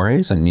mushroom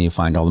forays, and you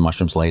find all the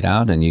mushrooms laid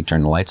out, and you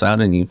turn the lights out,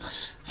 and you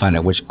find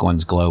out which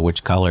ones glow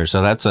which color.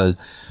 So that's a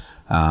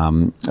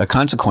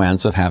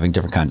consequence of having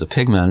different kinds of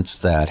pigments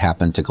that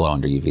happen to glow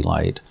under UV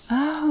light.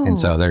 Oh. And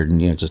so they're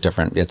just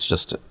different. It's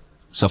just,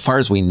 so far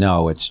as we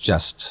know, it's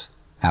just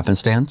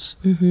happenstance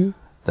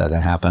that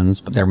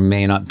happens. But there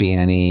may not be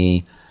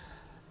any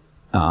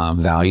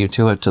value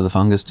to it, to the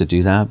fungus, to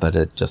do that, but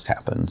it just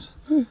happens.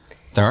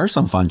 There are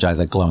some fungi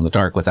that glow in the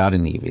dark without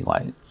any UV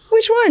light.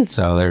 Which ones?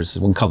 So there's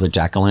one called the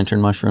jack-o'-lantern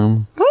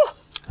mushroom.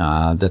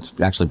 Oh. That's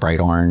actually bright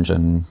orange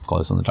and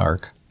glows in the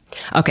dark.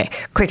 Okay,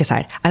 quick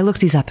aside. I looked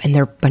these up and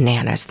they're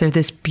bananas. They're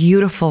this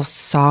beautiful,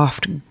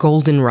 soft,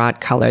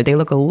 goldenrod color. They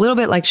look a little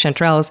bit like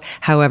chanterelles.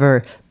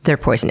 However, they're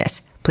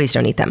poisonous. Please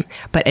don't eat them.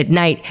 But at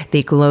night,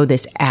 they glow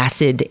this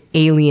acid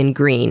alien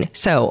green.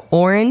 So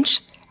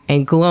orange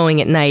and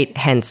glowing at night,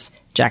 hence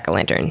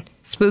jack-o'-lantern.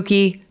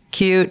 Spooky,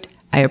 cute.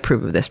 I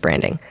approve of this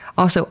branding.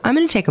 Also, I'm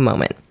going to take a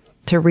moment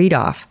to read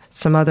off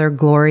some other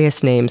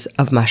glorious names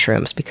of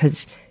mushrooms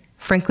because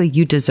frankly,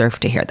 you deserve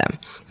to hear them.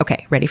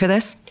 Okay, ready for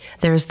this?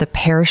 There's the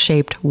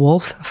pear-shaped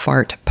wolf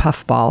fart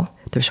puffball.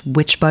 There's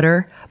witch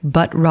butter,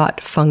 butt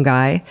rot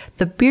fungi,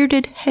 the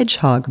bearded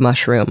hedgehog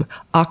mushroom,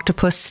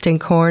 octopus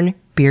stinkhorn,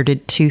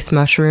 bearded tooth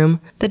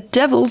mushroom, the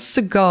devil's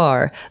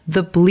cigar,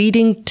 the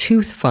bleeding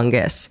tooth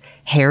fungus,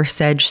 hair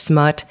sedge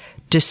smut,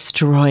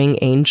 destroying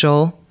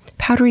angel,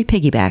 powdery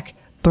piggyback,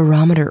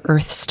 barometer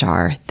earth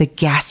star, the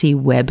gassy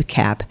web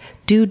cap,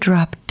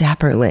 dewdrop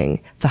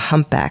dapperling, the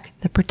humpback,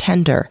 the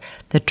pretender,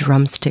 the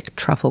drumstick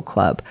truffle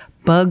club,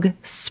 bug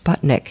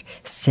sputnik,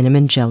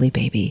 cinnamon jelly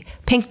baby,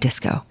 pink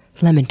disco,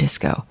 lemon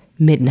disco,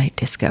 midnight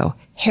disco,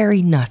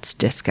 hairy nuts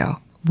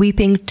disco,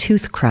 weeping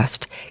tooth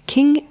crust,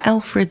 King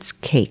Alfred's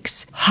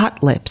cakes,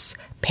 hot lips,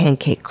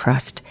 pancake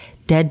crust,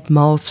 dead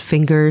Mull's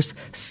fingers,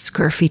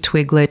 scurfy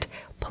twiglet,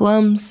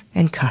 plums,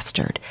 and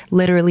custard.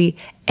 Literally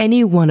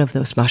any one of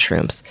those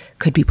mushrooms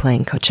could be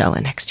playing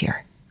Coachella next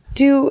year.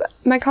 Do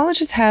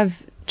mycologists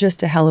have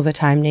just a hell of a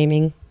time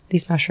naming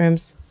these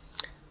mushrooms?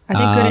 Are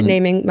they good at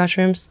naming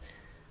mushrooms?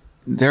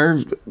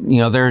 There's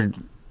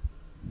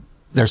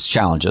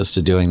challenges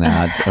to doing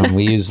that. And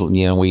we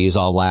use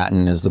all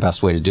Latin as the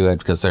best way to do it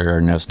because there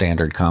are no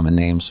standard common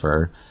names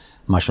for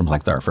mushrooms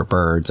like there are for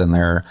birds. And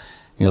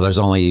there's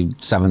only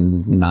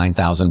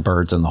 9,000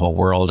 birds in the whole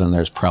world, and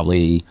there's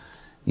probably,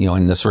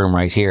 in this room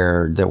right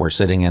here that we're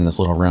sitting in, this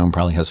little room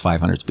probably has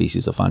 500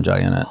 species of fungi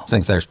in it. I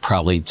think there's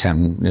probably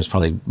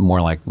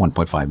more like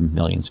 1.5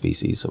 million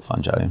species of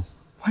fungi.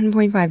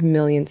 1.5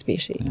 million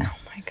species. Yeah. Oh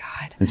my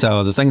God. And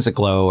so the things that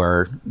glow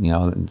are,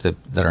 that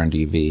are under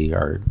UV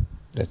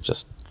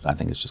I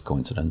think it's just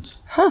coincidence.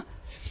 Huh.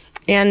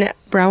 And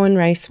Brown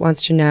Rice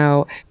wants to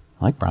know.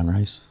 I like brown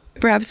rice.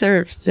 Perhaps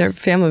they're a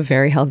family of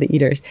very healthy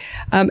eaters.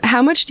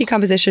 How much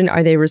decomposition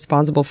are they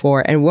responsible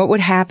for, and what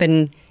would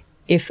happen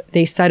if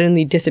they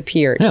suddenly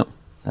disappeared? Yeah,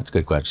 that's a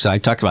good question. So I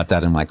talked about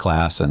that in my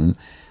class, and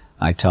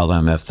I tell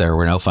them if there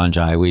were no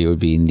fungi, we would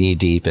be knee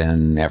deep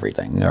in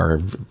everything,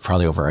 or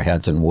probably over our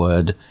heads in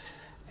wood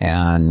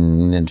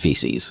and in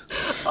feces.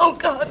 Oh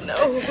God, no.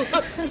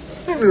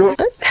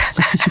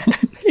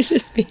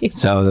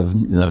 So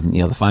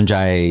the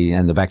fungi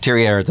and the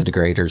bacteria are the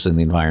degraders in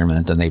the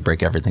environment, and they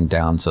break everything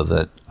down so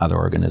that other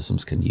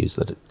organisms can use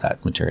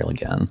that material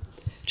again.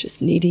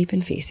 Just knee deep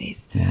in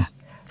feces. Yeah.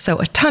 So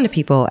a ton of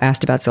people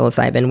asked about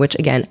psilocybin, which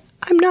again,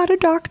 I'm not a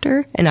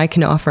doctor and I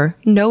can offer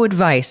no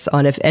advice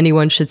on if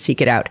anyone should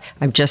seek it out.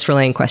 I'm just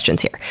relaying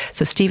questions here.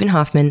 So Stephen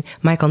Hoffman,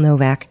 Michael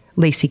Novak,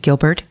 Lacey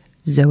Gilbert,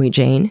 Zoe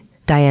Jane,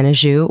 Diana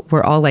Zhu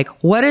were all like,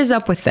 what is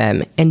up with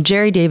them? And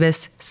Jerry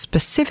Davis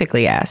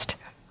specifically asked,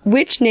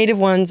 which native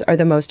ones are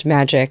the most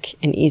magic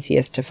and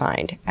easiest to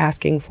find?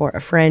 Asking for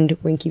a friend,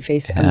 winky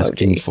face emoji.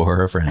 Asking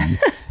for a friend.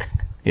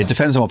 It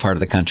depends on what part of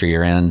the country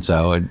you're in.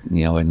 So,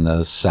 in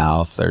the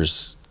South,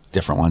 there's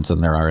different ones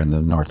than there are in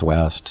the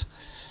Northwest.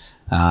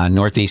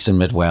 Northeast and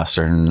Midwest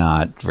are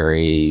not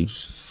very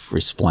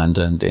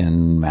resplendent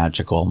in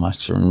magical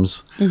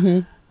mushrooms.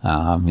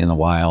 Mm-hmm. In the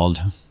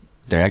wild,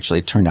 they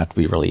actually turned out to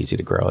be really easy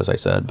to grow, as I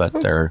said, but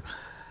they're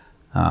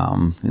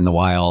in the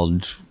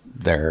wild,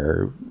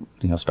 they're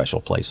special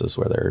places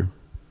where they're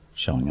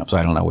showing up. So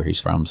I don't know where he's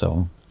from.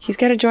 So he's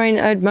got to join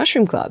a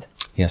mushroom club.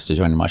 He has to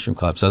join a mushroom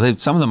club. So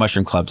some of the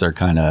mushroom clubs are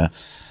kind of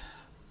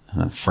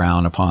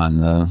frown upon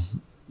the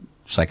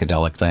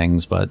psychedelic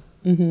things, but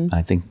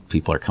I think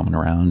people are coming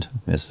around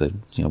as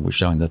we're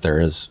showing that there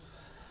is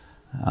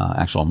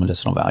actual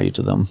medicinal value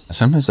to them.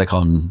 Sometimes they call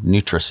them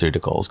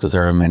nutraceuticals because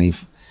there are many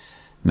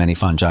many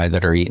fungi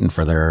that are eaten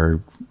for their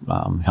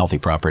healthy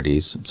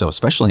properties. So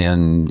especially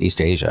in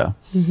East Asia.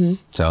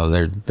 So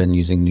they've been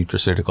using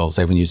nutraceuticals.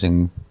 They've been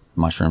using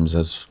mushrooms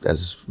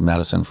as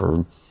medicine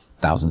for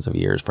thousands of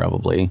years,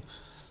 probably.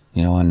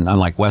 You know, and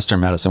unlike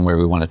Western medicine, where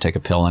we want to take a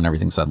pill and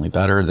everything's suddenly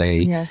better,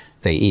 they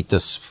eat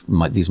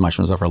these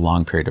mushrooms over a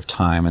long period of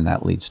time, and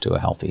that leads to a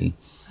healthy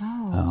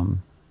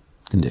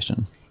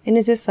condition. And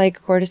is this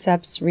like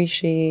cordyceps,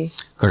 reishi?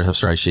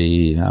 Cordyceps,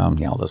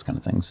 reishi, all those kind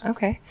of things.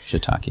 Okay.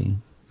 Shiitake.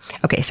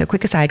 Okay, so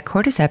quick aside,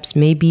 cordyceps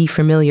may be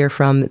familiar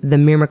from the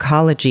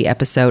myrmecology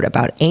episode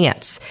about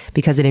ants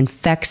because it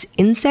infects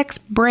insects'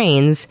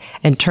 brains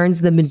and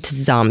turns them into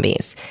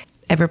zombies.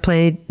 Ever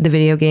played the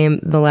video game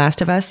The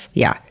Last of Us?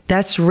 Yeah,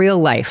 that's real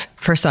life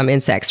for some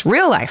insects.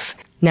 Real life.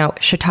 Now,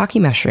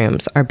 shiitake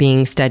mushrooms are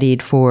being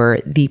studied for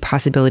the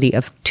possibility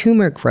of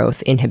tumor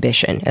growth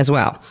inhibition as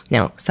well.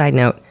 Now, side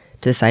note,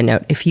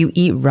 if you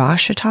eat raw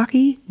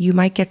shiitake, you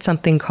might get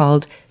something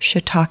called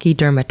shiitake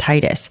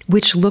dermatitis,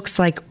 which looks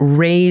like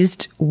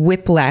raised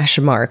whiplash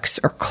marks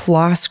or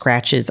claw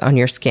scratches on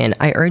your skin.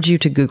 I urge you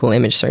to Google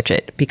image search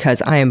it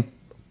because I am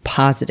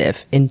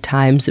positive in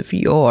times of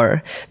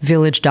yore,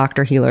 village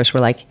doctor healers were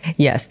like,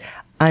 yes,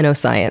 I know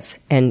science,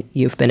 and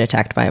you've been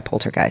attacked by a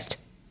poltergeist.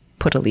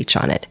 Put a leech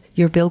on it.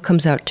 Your bill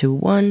comes out to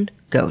one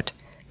goat.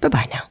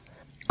 Bye-bye now.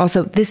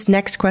 Also, this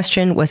next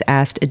question was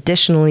asked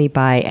additionally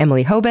by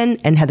Emily Hoban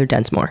and Heather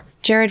Densmore.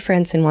 Jared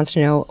Franson wants to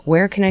know,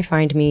 where can I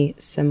find me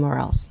some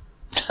morels?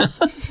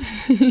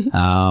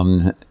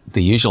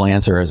 The usual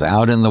answer is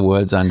out in the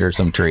woods under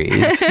some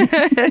trees.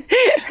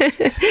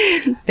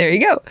 There you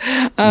go.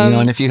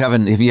 And if you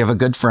have a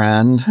good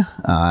friend,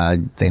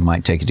 they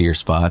might take you to your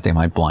spot. They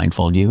might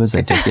blindfold you as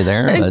they take you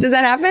there. But, does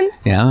that happen?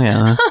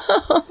 Yeah.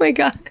 Oh my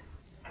God.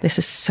 This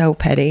is so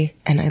petty,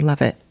 and I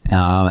love it.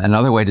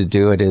 Another way to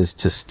do it is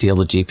to steal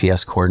the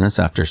GPS coordinates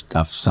after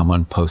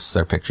someone posts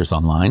their pictures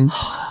online.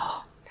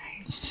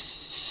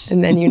 Nice.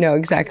 And then you know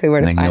exactly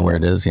where to find it. They know where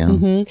it is, yeah.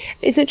 Mm-hmm.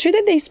 Is it true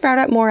that they sprout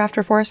up more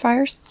after forest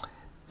fires?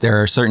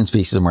 There are certain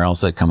species of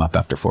morels that come up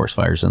after forest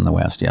fires in the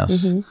West,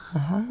 yes. Mm-hmm.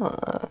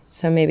 Uh-huh.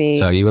 So maybe...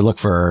 So you would look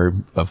for,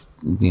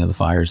 the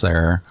fires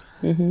there.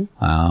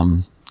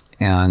 Mm-hmm.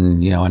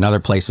 And, in other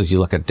places you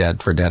look at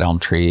dead elm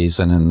trees,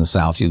 and in the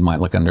South you might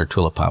look under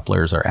tulip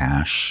poplars or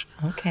ash.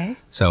 Okay.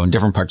 So in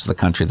different parts of the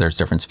country, there's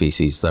different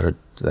species that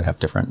have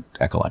different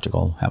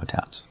ecological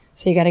habitats.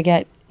 So you got to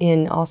get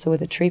in also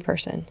with a tree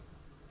person.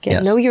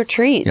 Know your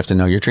trees. You have to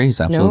know your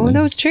trees, absolutely.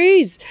 Know those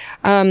trees.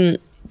 Dion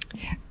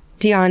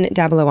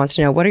Dabolo wants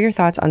to know, what are your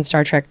thoughts on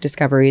Star Trek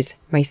Discovery's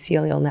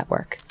mycelial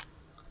network?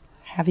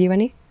 Have you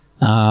any?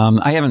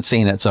 I haven't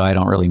seen it, so I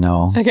don't really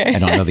know. Okay. I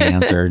don't know the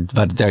answer,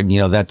 but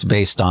that's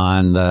based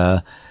on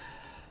the,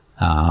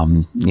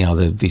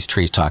 these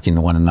trees talking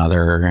to one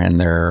another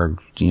and their,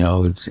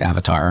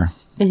 avatar.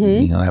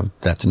 Mm-hmm.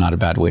 That's not a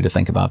bad way to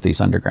think about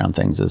these underground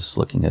things, is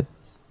looking at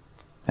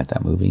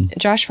that movie.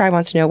 Josh Fry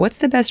wants to know, what's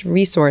the best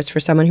resource for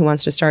someone who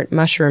wants to start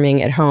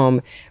mushrooming at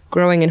home,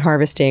 growing and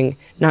harvesting,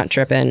 not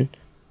tripping,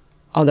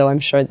 although I'm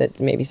sure that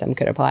maybe some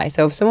could apply.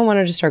 So if someone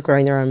wanted to start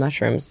growing their own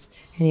mushrooms,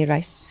 any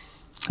advice?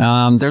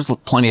 There's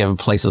plenty of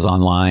places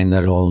online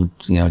that'll,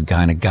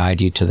 kind of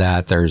guide you to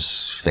that. There's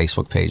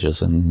Facebook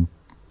pages and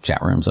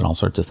chat rooms and all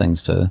sorts of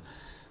things to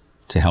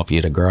help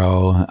you to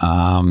grow.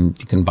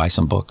 You can buy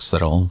some books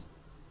that'll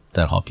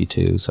help you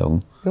too.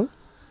 So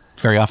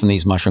very often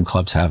these mushroom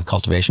clubs have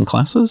cultivation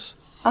classes.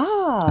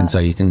 And so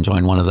you can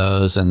join one of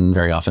those, and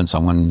very often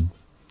someone,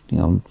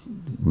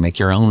 make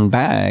your own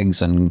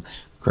bags and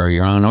grow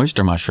your own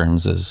oyster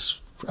mushrooms is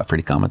a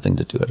pretty common thing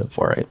to do it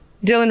for, right?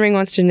 Dylan Ring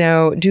wants to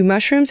know, do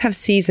mushrooms have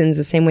seasons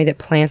the same way that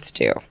plants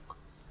do?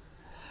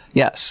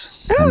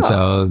 Yes. Oh. And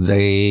so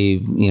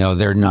they,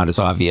 they're not as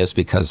obvious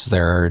because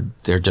they're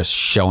just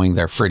showing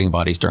their fruiting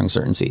bodies during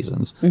certain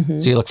seasons. Mm-hmm.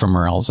 So you look for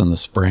morels in the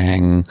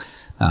spring.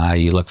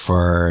 You look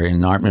for,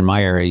 in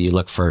my area, you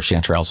look for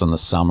chanterelles in the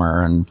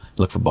summer and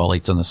look for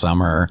boletes in the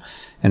summer.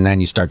 And then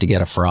you start to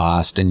get a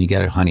frost and you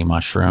get honey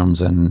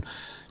mushrooms and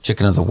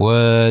chicken of the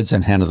woods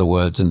and hen of the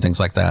woods and things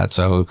like that.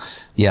 So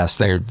yes,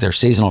 they're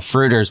seasonal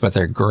fruiters, but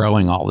they're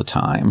growing all the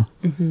time.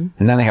 Mm-hmm.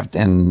 And then they have,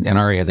 in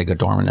our area, they go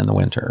dormant in the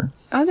winter.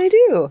 Oh, they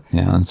do.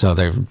 Yeah. And so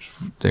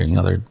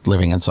they're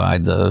living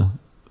inside the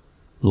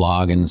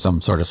log in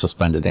some sort of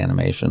suspended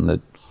animation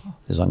that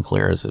is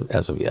unclear as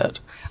of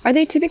yet. Are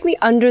they typically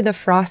under the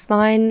frost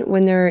line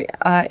when they're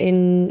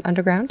in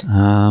underground?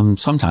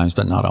 Sometimes,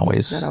 but not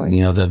always. Not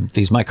always.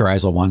 These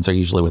mycorrhizal ones are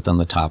usually within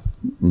the top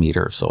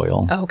meter of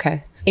soil. Oh,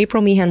 okay.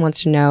 April Meehan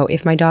wants to know,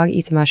 if my dog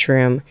eats a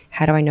mushroom,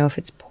 how do I know if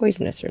it's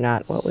poisonous or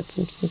not? What would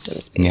some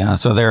symptoms be? Yeah,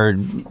 so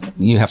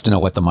you have to know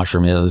what the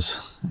mushroom is.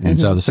 And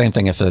so the same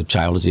thing if a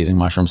child is eating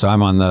mushrooms. So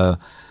I'm on the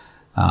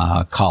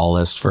call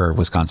list for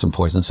Wisconsin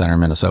Poison Center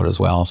in Minnesota as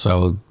well.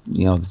 So,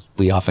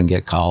 we often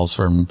get calls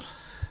from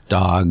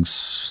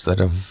dogs that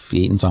have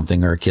eaten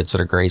something or kids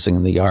that are grazing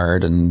in the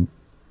yard, and,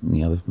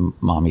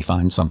 mommy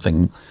finds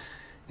something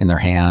in their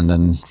hand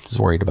and is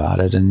worried about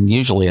it. And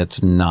usually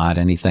it's not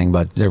anything,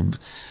 but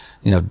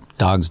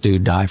dogs do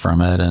die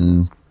from it,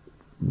 and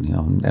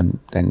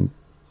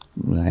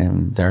There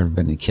haven't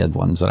been any kid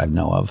ones that I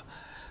know of.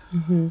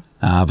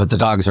 But the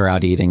dogs are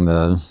out eating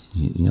the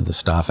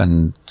stuff,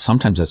 and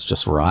sometimes it's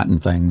just rotten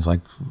things.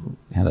 Like,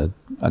 I had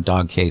a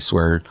dog case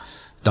where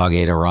dog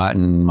ate a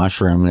rotten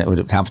mushroom. It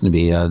would happen to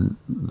be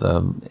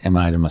the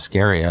Amanita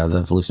muscaria,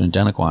 the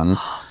hallucinogenic one.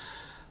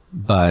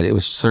 But it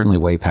was certainly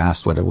way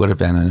past what it would have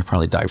been, and it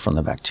probably died from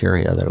the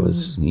bacteria that it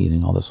was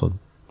eating all this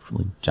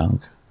really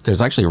junk. There's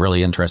actually a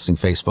really interesting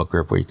Facebook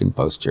group where you can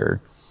post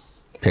your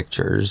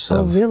pictures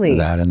of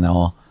that, and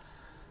they'll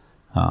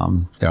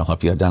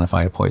help you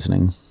identify a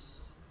poisoning.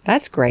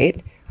 That's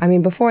great. I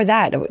mean, before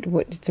that,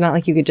 it's not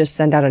like you could just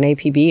send out an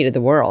APB to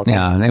the world.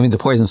 Yeah, I mean, the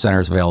Poison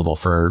Center is available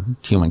for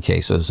human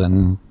cases,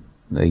 and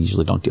they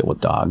usually don't deal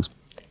with dogs.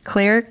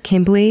 Claire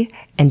Kimbley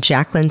and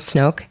Jacqueline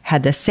Snoke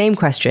had the same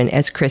question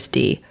as Chris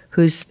D.,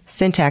 whose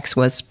syntax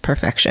was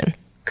perfection.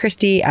 Chris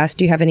D. asked,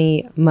 do you have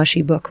any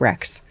mushy book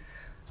recs?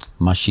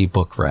 Mushy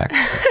book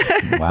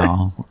recs.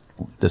 Wow.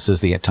 This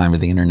is the time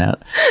of the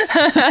internet.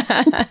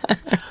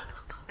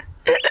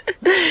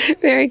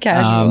 Very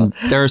casual.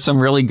 There are some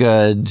really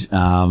good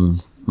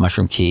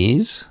mushroom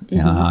keys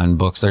on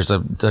books.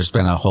 There's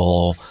been a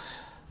whole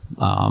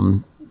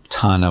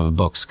ton of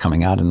books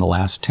coming out in the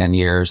last 10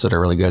 years that are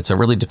really good. So it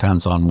really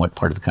depends on what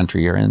part of the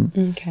country you're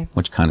in,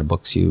 which kind of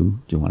books you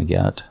want to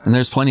get. And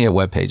there's plenty of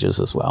web pages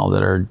as well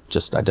that are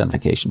just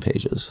identification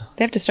pages.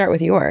 They have to start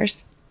with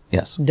yours.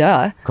 Yes.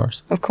 Duh. Of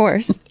course. Of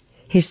course.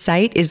 His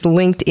site is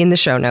linked in the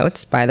show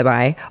notes, by the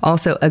by.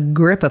 Also, a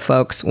grip of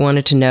folks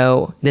wanted to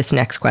know this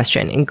next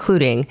question,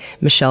 including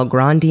Michelle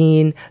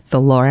Grandine,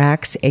 the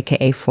Lorax,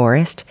 aka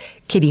Forrest,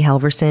 Kitty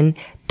Helverson,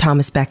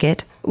 Thomas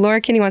Beckett.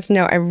 Laura Kinney wants to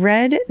know, I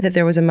read that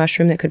there was a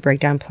mushroom that could break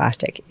down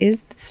plastic.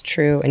 Is this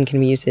true, and can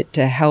we use it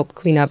to help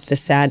clean up the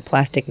sad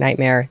plastic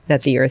nightmare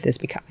that the Earth is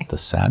becoming? The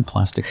sad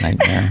plastic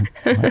nightmare?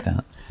 I like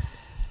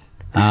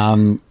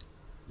that.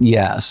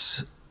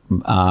 Yes.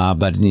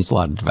 But it needs a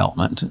lot of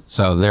development.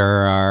 So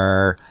there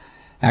are,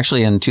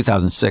 actually in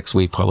 2006,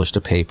 we published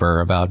a paper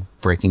about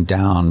breaking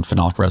down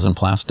phenolic resin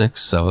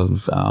plastics. So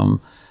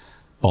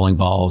bowling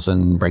balls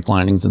and brake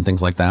linings and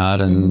things like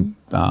that. And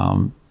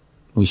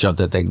we showed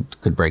that they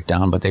could break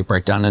down, but they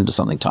break down into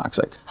something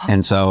toxic.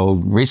 And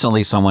so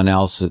recently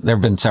there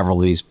have been several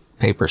of these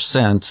papers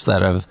since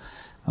that have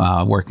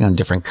working on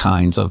different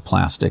kinds of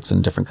plastics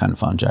and different kind of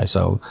fungi.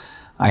 So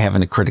I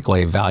haven't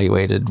critically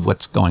evaluated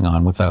what's going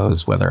on with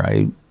those, whether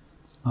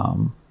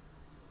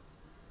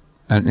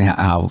and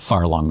how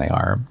far along they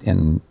are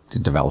in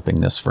developing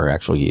this for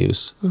actual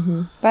use.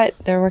 But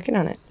they're working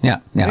on it.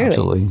 Yeah, Clearly.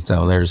 Absolutely.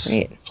 So there's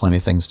plenty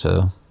of things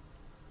to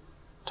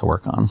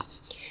work on.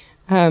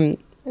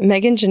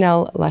 Megan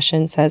Janelle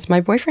Lushin says, my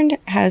boyfriend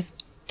has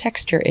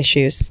texture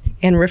issues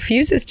and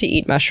refuses to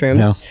eat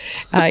mushrooms.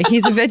 No.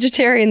 He's a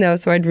vegetarian, though,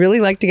 so I'd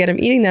really like to get him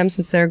eating them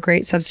since they're a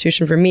great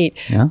substitution for meat.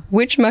 Yeah.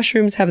 Which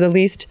mushrooms have the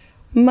least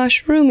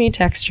mushroomy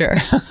texture?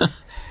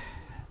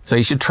 So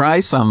you should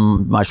try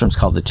some mushrooms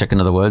called the chicken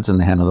of the woods and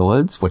the hen of the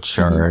woods, which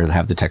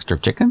have the texture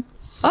of chicken.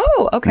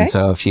 Oh, okay. And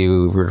so if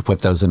you were to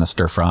put those in a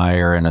stir fry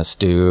or in a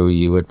stew,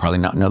 you would probably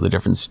not know the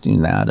difference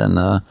between that and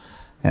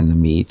the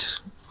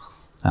meat.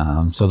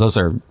 So those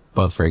are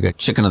both very good.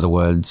 Chicken of the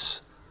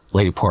woods,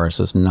 Lady Porous,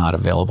 is not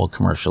available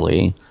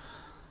commercially.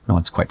 No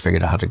one's quite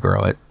figured out how to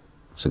grow it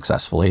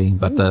successfully.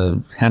 But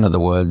the hen of the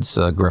woods,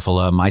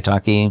 Grifola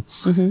maitake,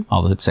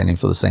 all the same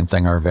for the same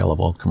thing, are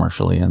available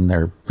commercially, and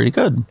they're pretty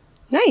good.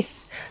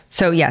 Nice.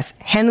 So yes,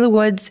 hen of the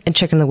woods and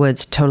chicken of the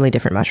woods, totally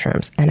different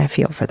mushrooms. And I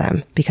feel for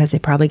them because they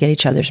probably get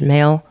each other's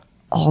mail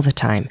all the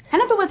time.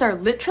 Hen of the woods are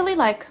literally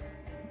like,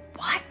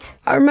 what?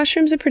 Are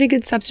mushrooms a pretty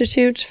good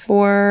substitute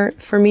for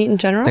meat in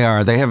general? They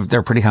are.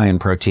 They're pretty high in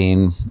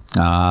protein.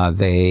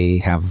 They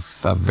have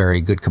a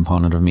very good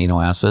component of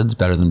amino acids,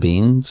 better than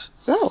beans.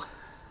 Oh.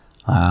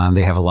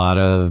 They have a lot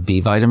of B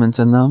vitamins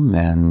in them,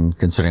 and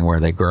considering where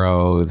they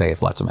grow, they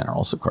have lots of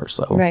minerals, of course.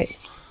 So. Right.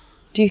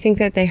 Do you think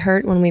that they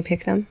hurt when we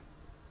pick them?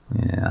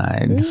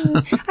 Yeah,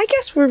 I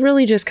guess we're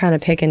really just kind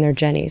of picking their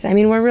jennies. I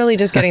mean, we're really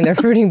just getting their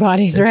fruiting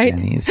bodies, right?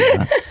 Jennies,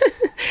 yeah.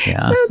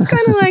 Yeah. So it's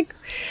kind of like,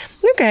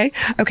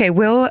 okay.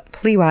 Will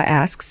Pliwa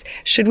asks,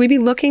 should we be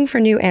looking for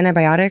new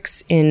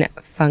antibiotics in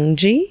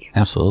fungi?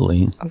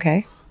 Absolutely.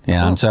 Okay.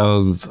 Yeah, and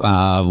so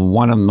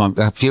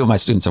a few of my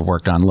students have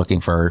worked on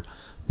looking for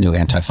new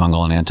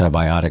antifungal and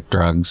antibiotic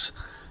drugs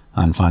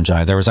on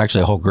fungi. There was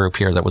actually a whole group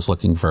here that was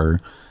looking for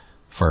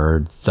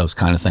those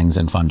kind of things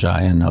in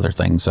fungi and other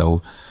things.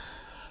 So,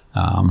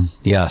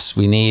 yes,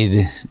 we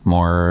need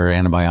more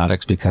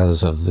antibiotics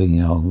because of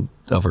the,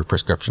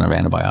 overprescription of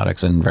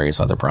antibiotics and various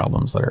other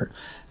problems that are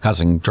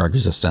causing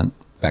drug-resistant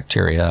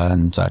bacteria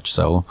and such.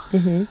 So,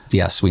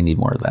 yes, we need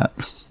more of that.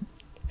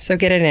 So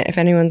get in it. If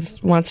anyone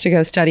wants to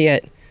go study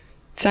it,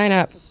 sign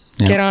up.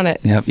 Yep. Get on it.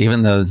 Yep.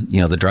 Even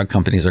the drug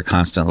companies are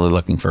constantly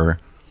looking for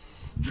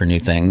new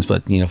things,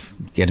 but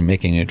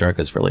making a drug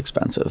is really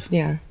expensive.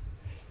 Yeah.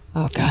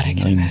 Oh God, I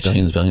can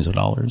imagine. Billions of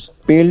dollars.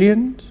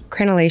 Billions?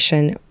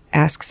 Crenellation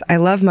asks, I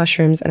love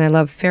mushrooms and I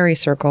love fairy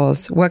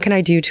circles. What can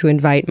I do to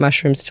invite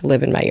mushrooms to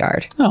live in my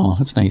yard? Oh,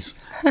 that's nice.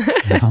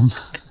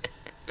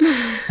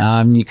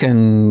 You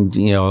can,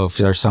 if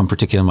there's some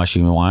particular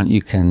mushroom you want,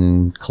 you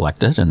can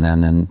collect it and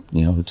then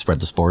spread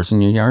the spores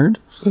in your yard.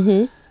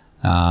 Mm-hmm.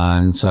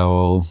 And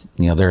so,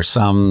 there's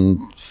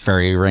some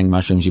fairy ring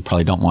mushrooms you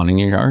probably don't want in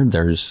your yard.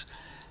 There's,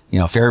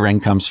 fairy ring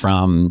comes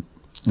from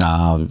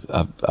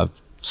a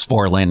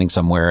spore landing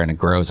somewhere and it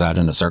grows out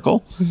in a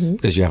circle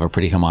because you have a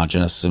pretty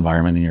homogeneous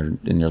environment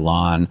in your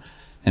lawn.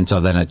 And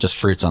so then it just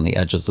fruits on the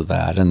edges of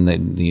that. And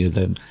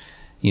the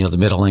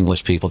Middle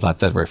English people thought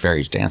that were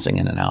fairies dancing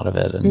in and out of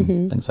it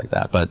and things like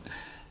that. But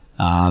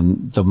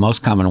the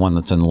most common one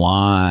that's in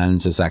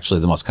lawns is actually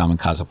the most common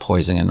cause of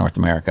poisoning in North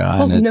America.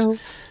 And it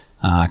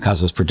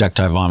causes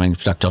projectile vomiting,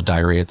 projectile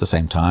diarrhea at the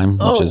same time,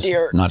 which is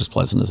not as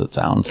pleasant as it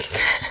sounds.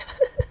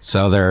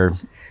 So they're,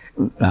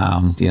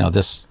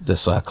 this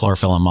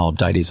chlorophyllum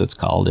molybdites, it's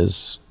called,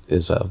 is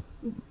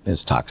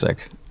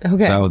toxic.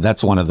 Okay. So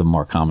that's one of the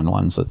more common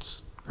ones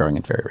that's growing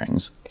in fairy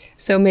rings.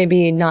 So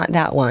maybe not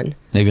that one.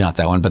 Maybe not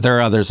that one, but there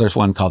are others. There's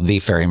one called the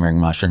fairy ring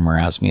mushroom,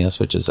 Marasmius,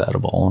 which is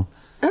edible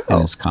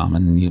and it's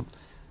common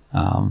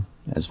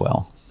as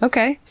well.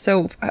 Okay.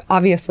 So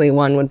obviously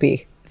one would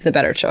be the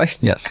better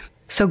choice. Yes.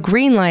 So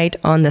green light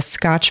on the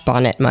Scotch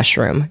bonnet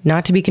mushroom,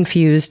 not to be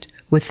confused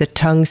with the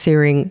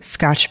tongue-searing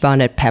Scotch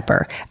bonnet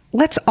pepper.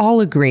 Let's all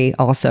agree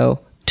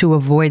also to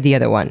avoid the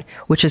other one,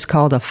 which is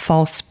called a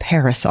false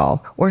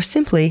parasol, or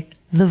simply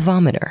the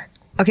vomiter.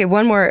 Okay,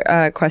 one more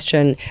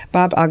question.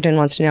 Bob Ogden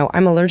wants to know,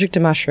 I'm allergic to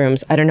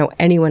mushrooms. I don't know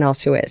anyone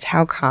else who is.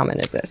 How common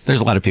is this?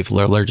 There's a lot of people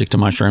who are allergic to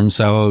mushrooms.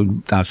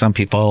 So some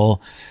people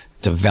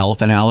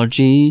develop an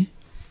allergy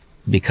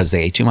because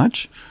they ate too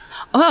much.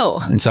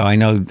 Oh. And so I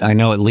know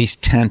at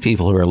least 10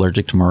 people who are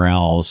allergic to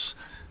morels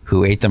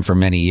who ate them for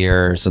many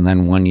years and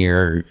then 1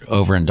 year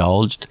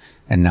overindulged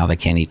and now they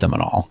can't eat them at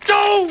all.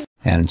 No!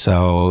 And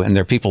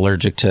there are people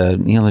allergic to,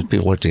 there's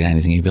people allergic to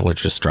anything. You'd be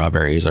allergic to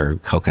strawberries or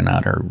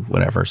coconut or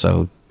whatever.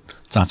 So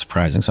it's not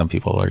surprising some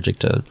people are allergic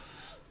to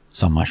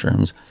some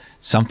mushrooms.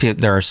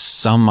 There are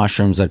some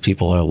mushrooms that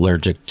people are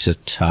allergic to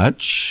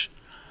touch.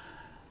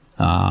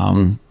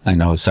 I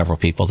know several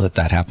people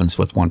that happens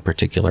with one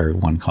particular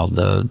one called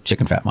the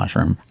chicken fat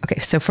mushroom.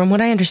 Okay, so from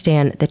what I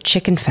understand, the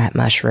chicken fat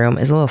mushroom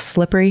is a little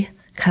slippery,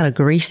 kind of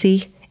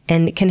greasy,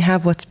 and can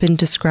have what's been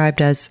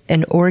described as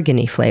an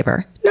organy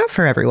flavor. Not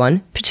for everyone,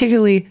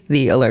 particularly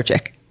the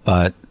allergic.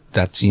 But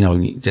that's,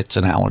 it's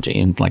an allergy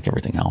and like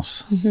everything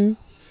else. Mm-hmm.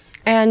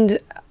 And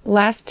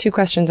last two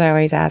questions I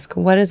always ask.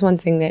 What is one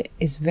thing that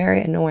is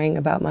very annoying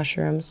about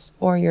mushrooms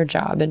or your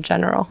job in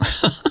general?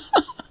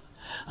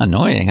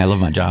 Annoying. I love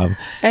my job.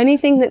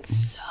 Anything that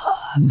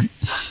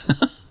sucks.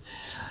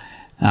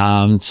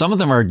 Some of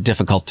them are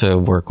difficult to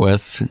work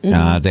with.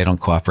 Mm-hmm. They don't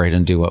cooperate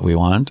and do what we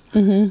want.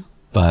 Mm-hmm.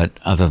 But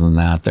other than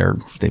that,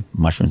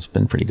 mushrooms have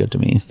been pretty good to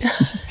me.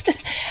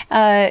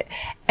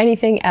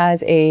 Anything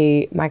as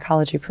a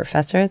mycology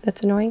professor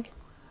that's annoying?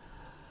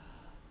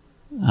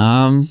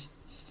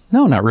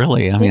 No, not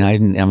really. I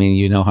mean,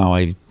 you know how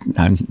I'm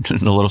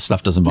the little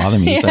stuff doesn't bother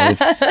me. Yeah.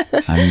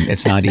 So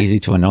it's not easy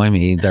to annoy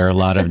me. There are a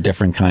lot of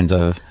different kinds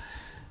of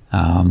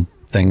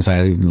things.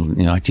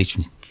 I teach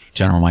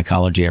general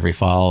mycology every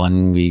fall,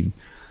 and we,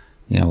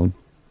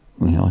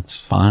 it's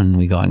fun.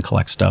 We go out and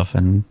collect stuff,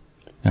 and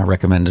I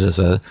recommend it as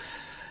a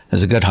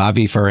good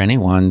hobby for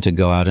anyone to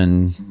go out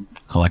and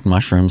collect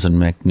mushrooms and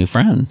make new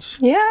friends.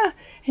 Yeah,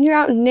 and you're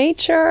out in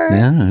nature.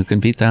 Yeah, who can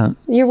beat that?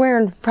 You're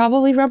wearing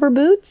probably rubber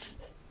boots.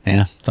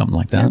 Yeah, something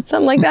like that. Yeah,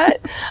 something like that.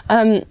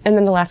 And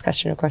then the last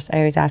question, of course, I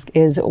always ask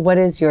is, what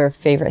is your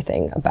favorite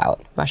thing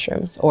about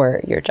mushrooms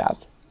or your job?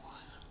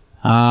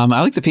 I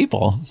like the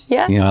people.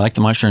 Yeah. I like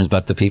the mushrooms,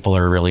 but the people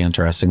are really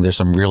interesting. There's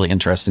some really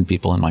interesting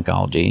people in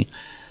mycology.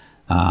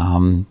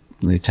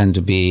 They tend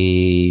to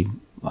be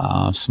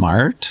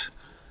smart.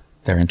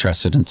 They're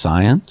interested in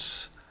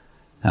science.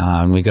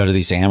 We go to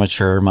these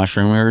amateur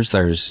mushroomers.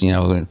 There's,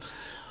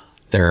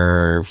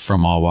 they're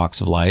from all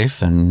walks of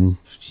life, and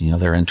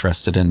they're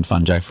interested in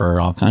fungi for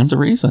all kinds of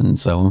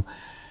reasons. So,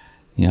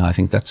 I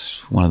think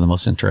that's one of the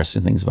most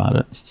interesting things about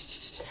it.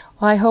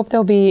 Well, I hope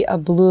there'll be a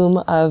bloom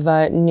of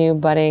new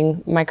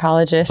budding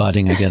mycologists.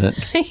 Budding, I get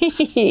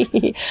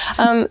it.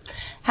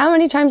 How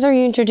many times are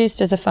you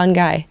introduced as a fun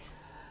guy?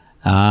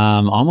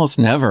 Almost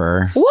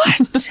never.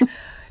 What?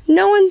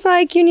 No one's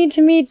like, you need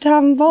to meet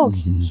Tom Volk.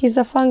 Mm-hmm. He's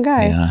a fun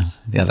guy.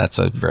 Yeah, that's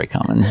a very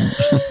common.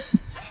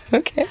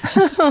 Okay.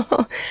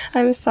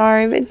 I'm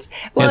sorry, but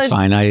it's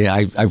fine.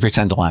 I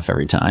pretend to laugh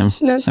every time.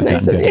 That's I've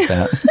nice gotten of good you. at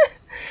that.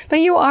 But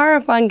you are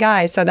a fun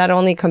guy, so that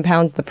only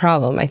compounds the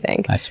problem, I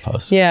think. I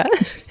suppose. Yeah.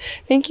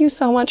 Thank you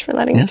so much for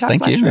letting me talk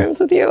mushrooms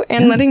with you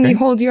and Yeah, letting me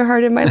hold your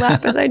heart in my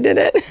lap as I did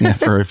it. Yeah,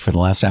 for the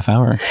last half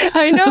hour.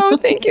 I know.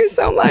 Thank you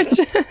so much.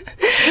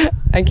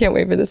 I can't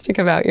wait for this to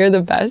come out. You're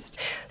the best.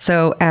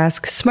 So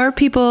ask smart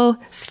people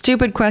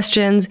stupid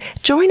questions.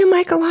 Join a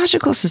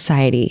mycological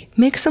society.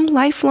 Make some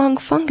lifelong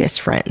fungus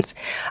friends.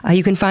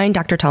 You can find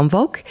Dr. Tom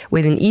Volk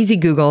with an easy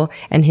Google,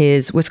 and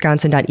his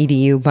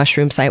wisconsin.edu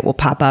mushroom site will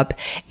pop up.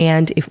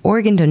 And if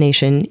organ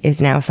donation is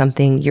now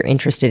something you're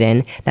interested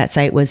in, that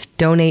site was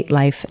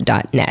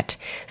donatelife.net.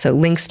 So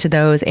links to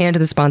those and to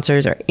the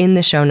sponsors are in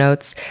the show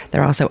notes.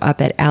 They're also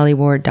up at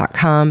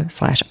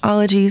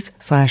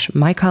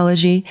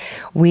alieward.com/ologies/mycology.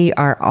 We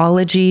are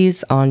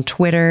Ologies on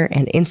Twitter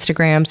and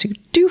Instagram, so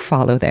do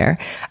follow there.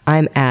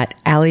 I'm at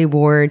Ali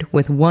Ward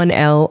with one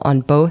L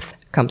on both.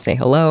 Come say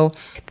hello.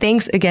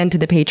 Thanks again to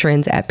the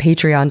patrons at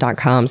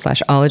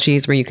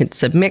patreon.com/ologies, where you can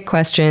submit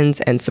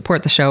questions and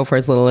support the show for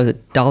as little as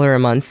 $1 a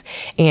month.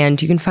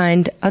 And you can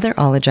find other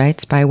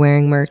Ologites by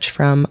wearing merch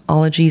from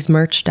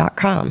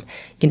ologiesmerch.com. You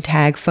can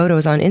tag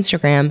photos on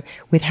Instagram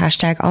with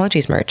hashtag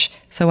 #ologiesmerch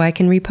so I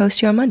can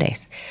repost you on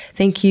Mondays.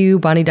 Thank you,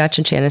 Bonnie Dutch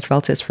and Shannon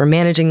Feltis, for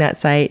managing that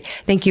site.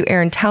 Thank you,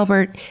 Aaron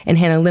Talbert and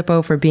Hannah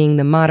Lippo, for being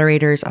the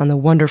moderators on the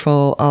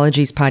wonderful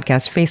Ologies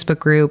podcast Facebook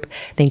group.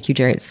 Thank you,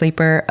 Jarrett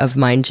Sleeper of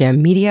Mind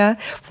Jam Media,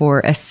 for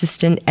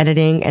assistant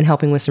editing and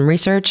helping with some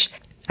research.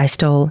 I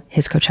stole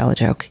his Coachella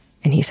joke,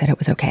 and he said it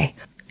was okay.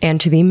 And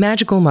to the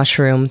magical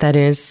mushroom that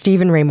is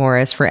Stephen Ray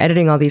Morris for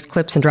editing all these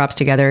clips and drops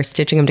together,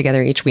 stitching them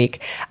together each week.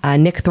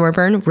 Nick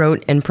Thorburn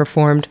wrote and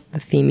performed the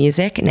theme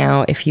music.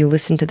 Now, if you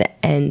listen to the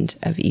end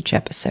of each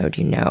episode,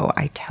 you know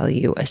I tell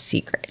you a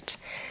secret.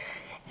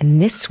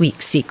 And this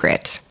week's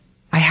secret,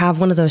 I have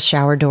one of those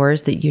shower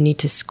doors that you need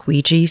to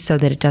squeegee so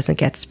that it doesn't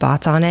get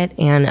spots on it.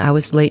 And I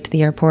was late to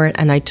the airport,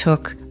 and I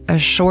took a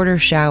shorter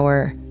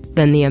shower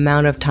than the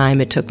amount of time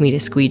it took me to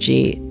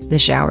squeegee the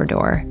shower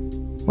door.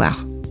 Wow,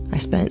 I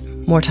spent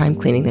more time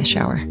cleaning this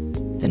shower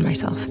than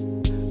myself.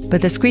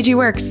 But the squeegee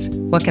works.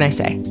 What can I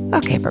say?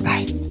 Okay,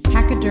 bye-bye.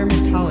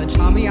 Pachydermatology,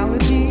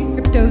 homeology,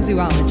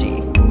 cryptozoology,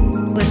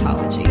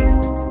 litology,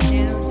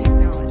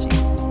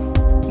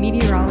 nanotechnology,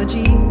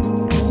 meteorology,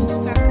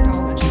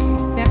 olfactology,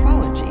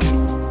 nephology,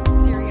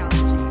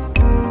 seriology,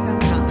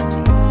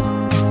 selenology.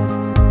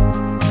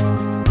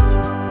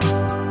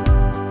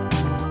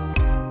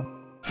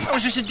 That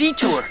was just a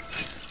detour.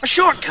 A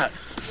shortcut.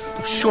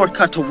 A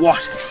shortcut to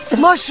what?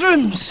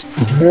 Mushrooms!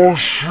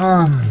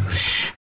 Mushrooms!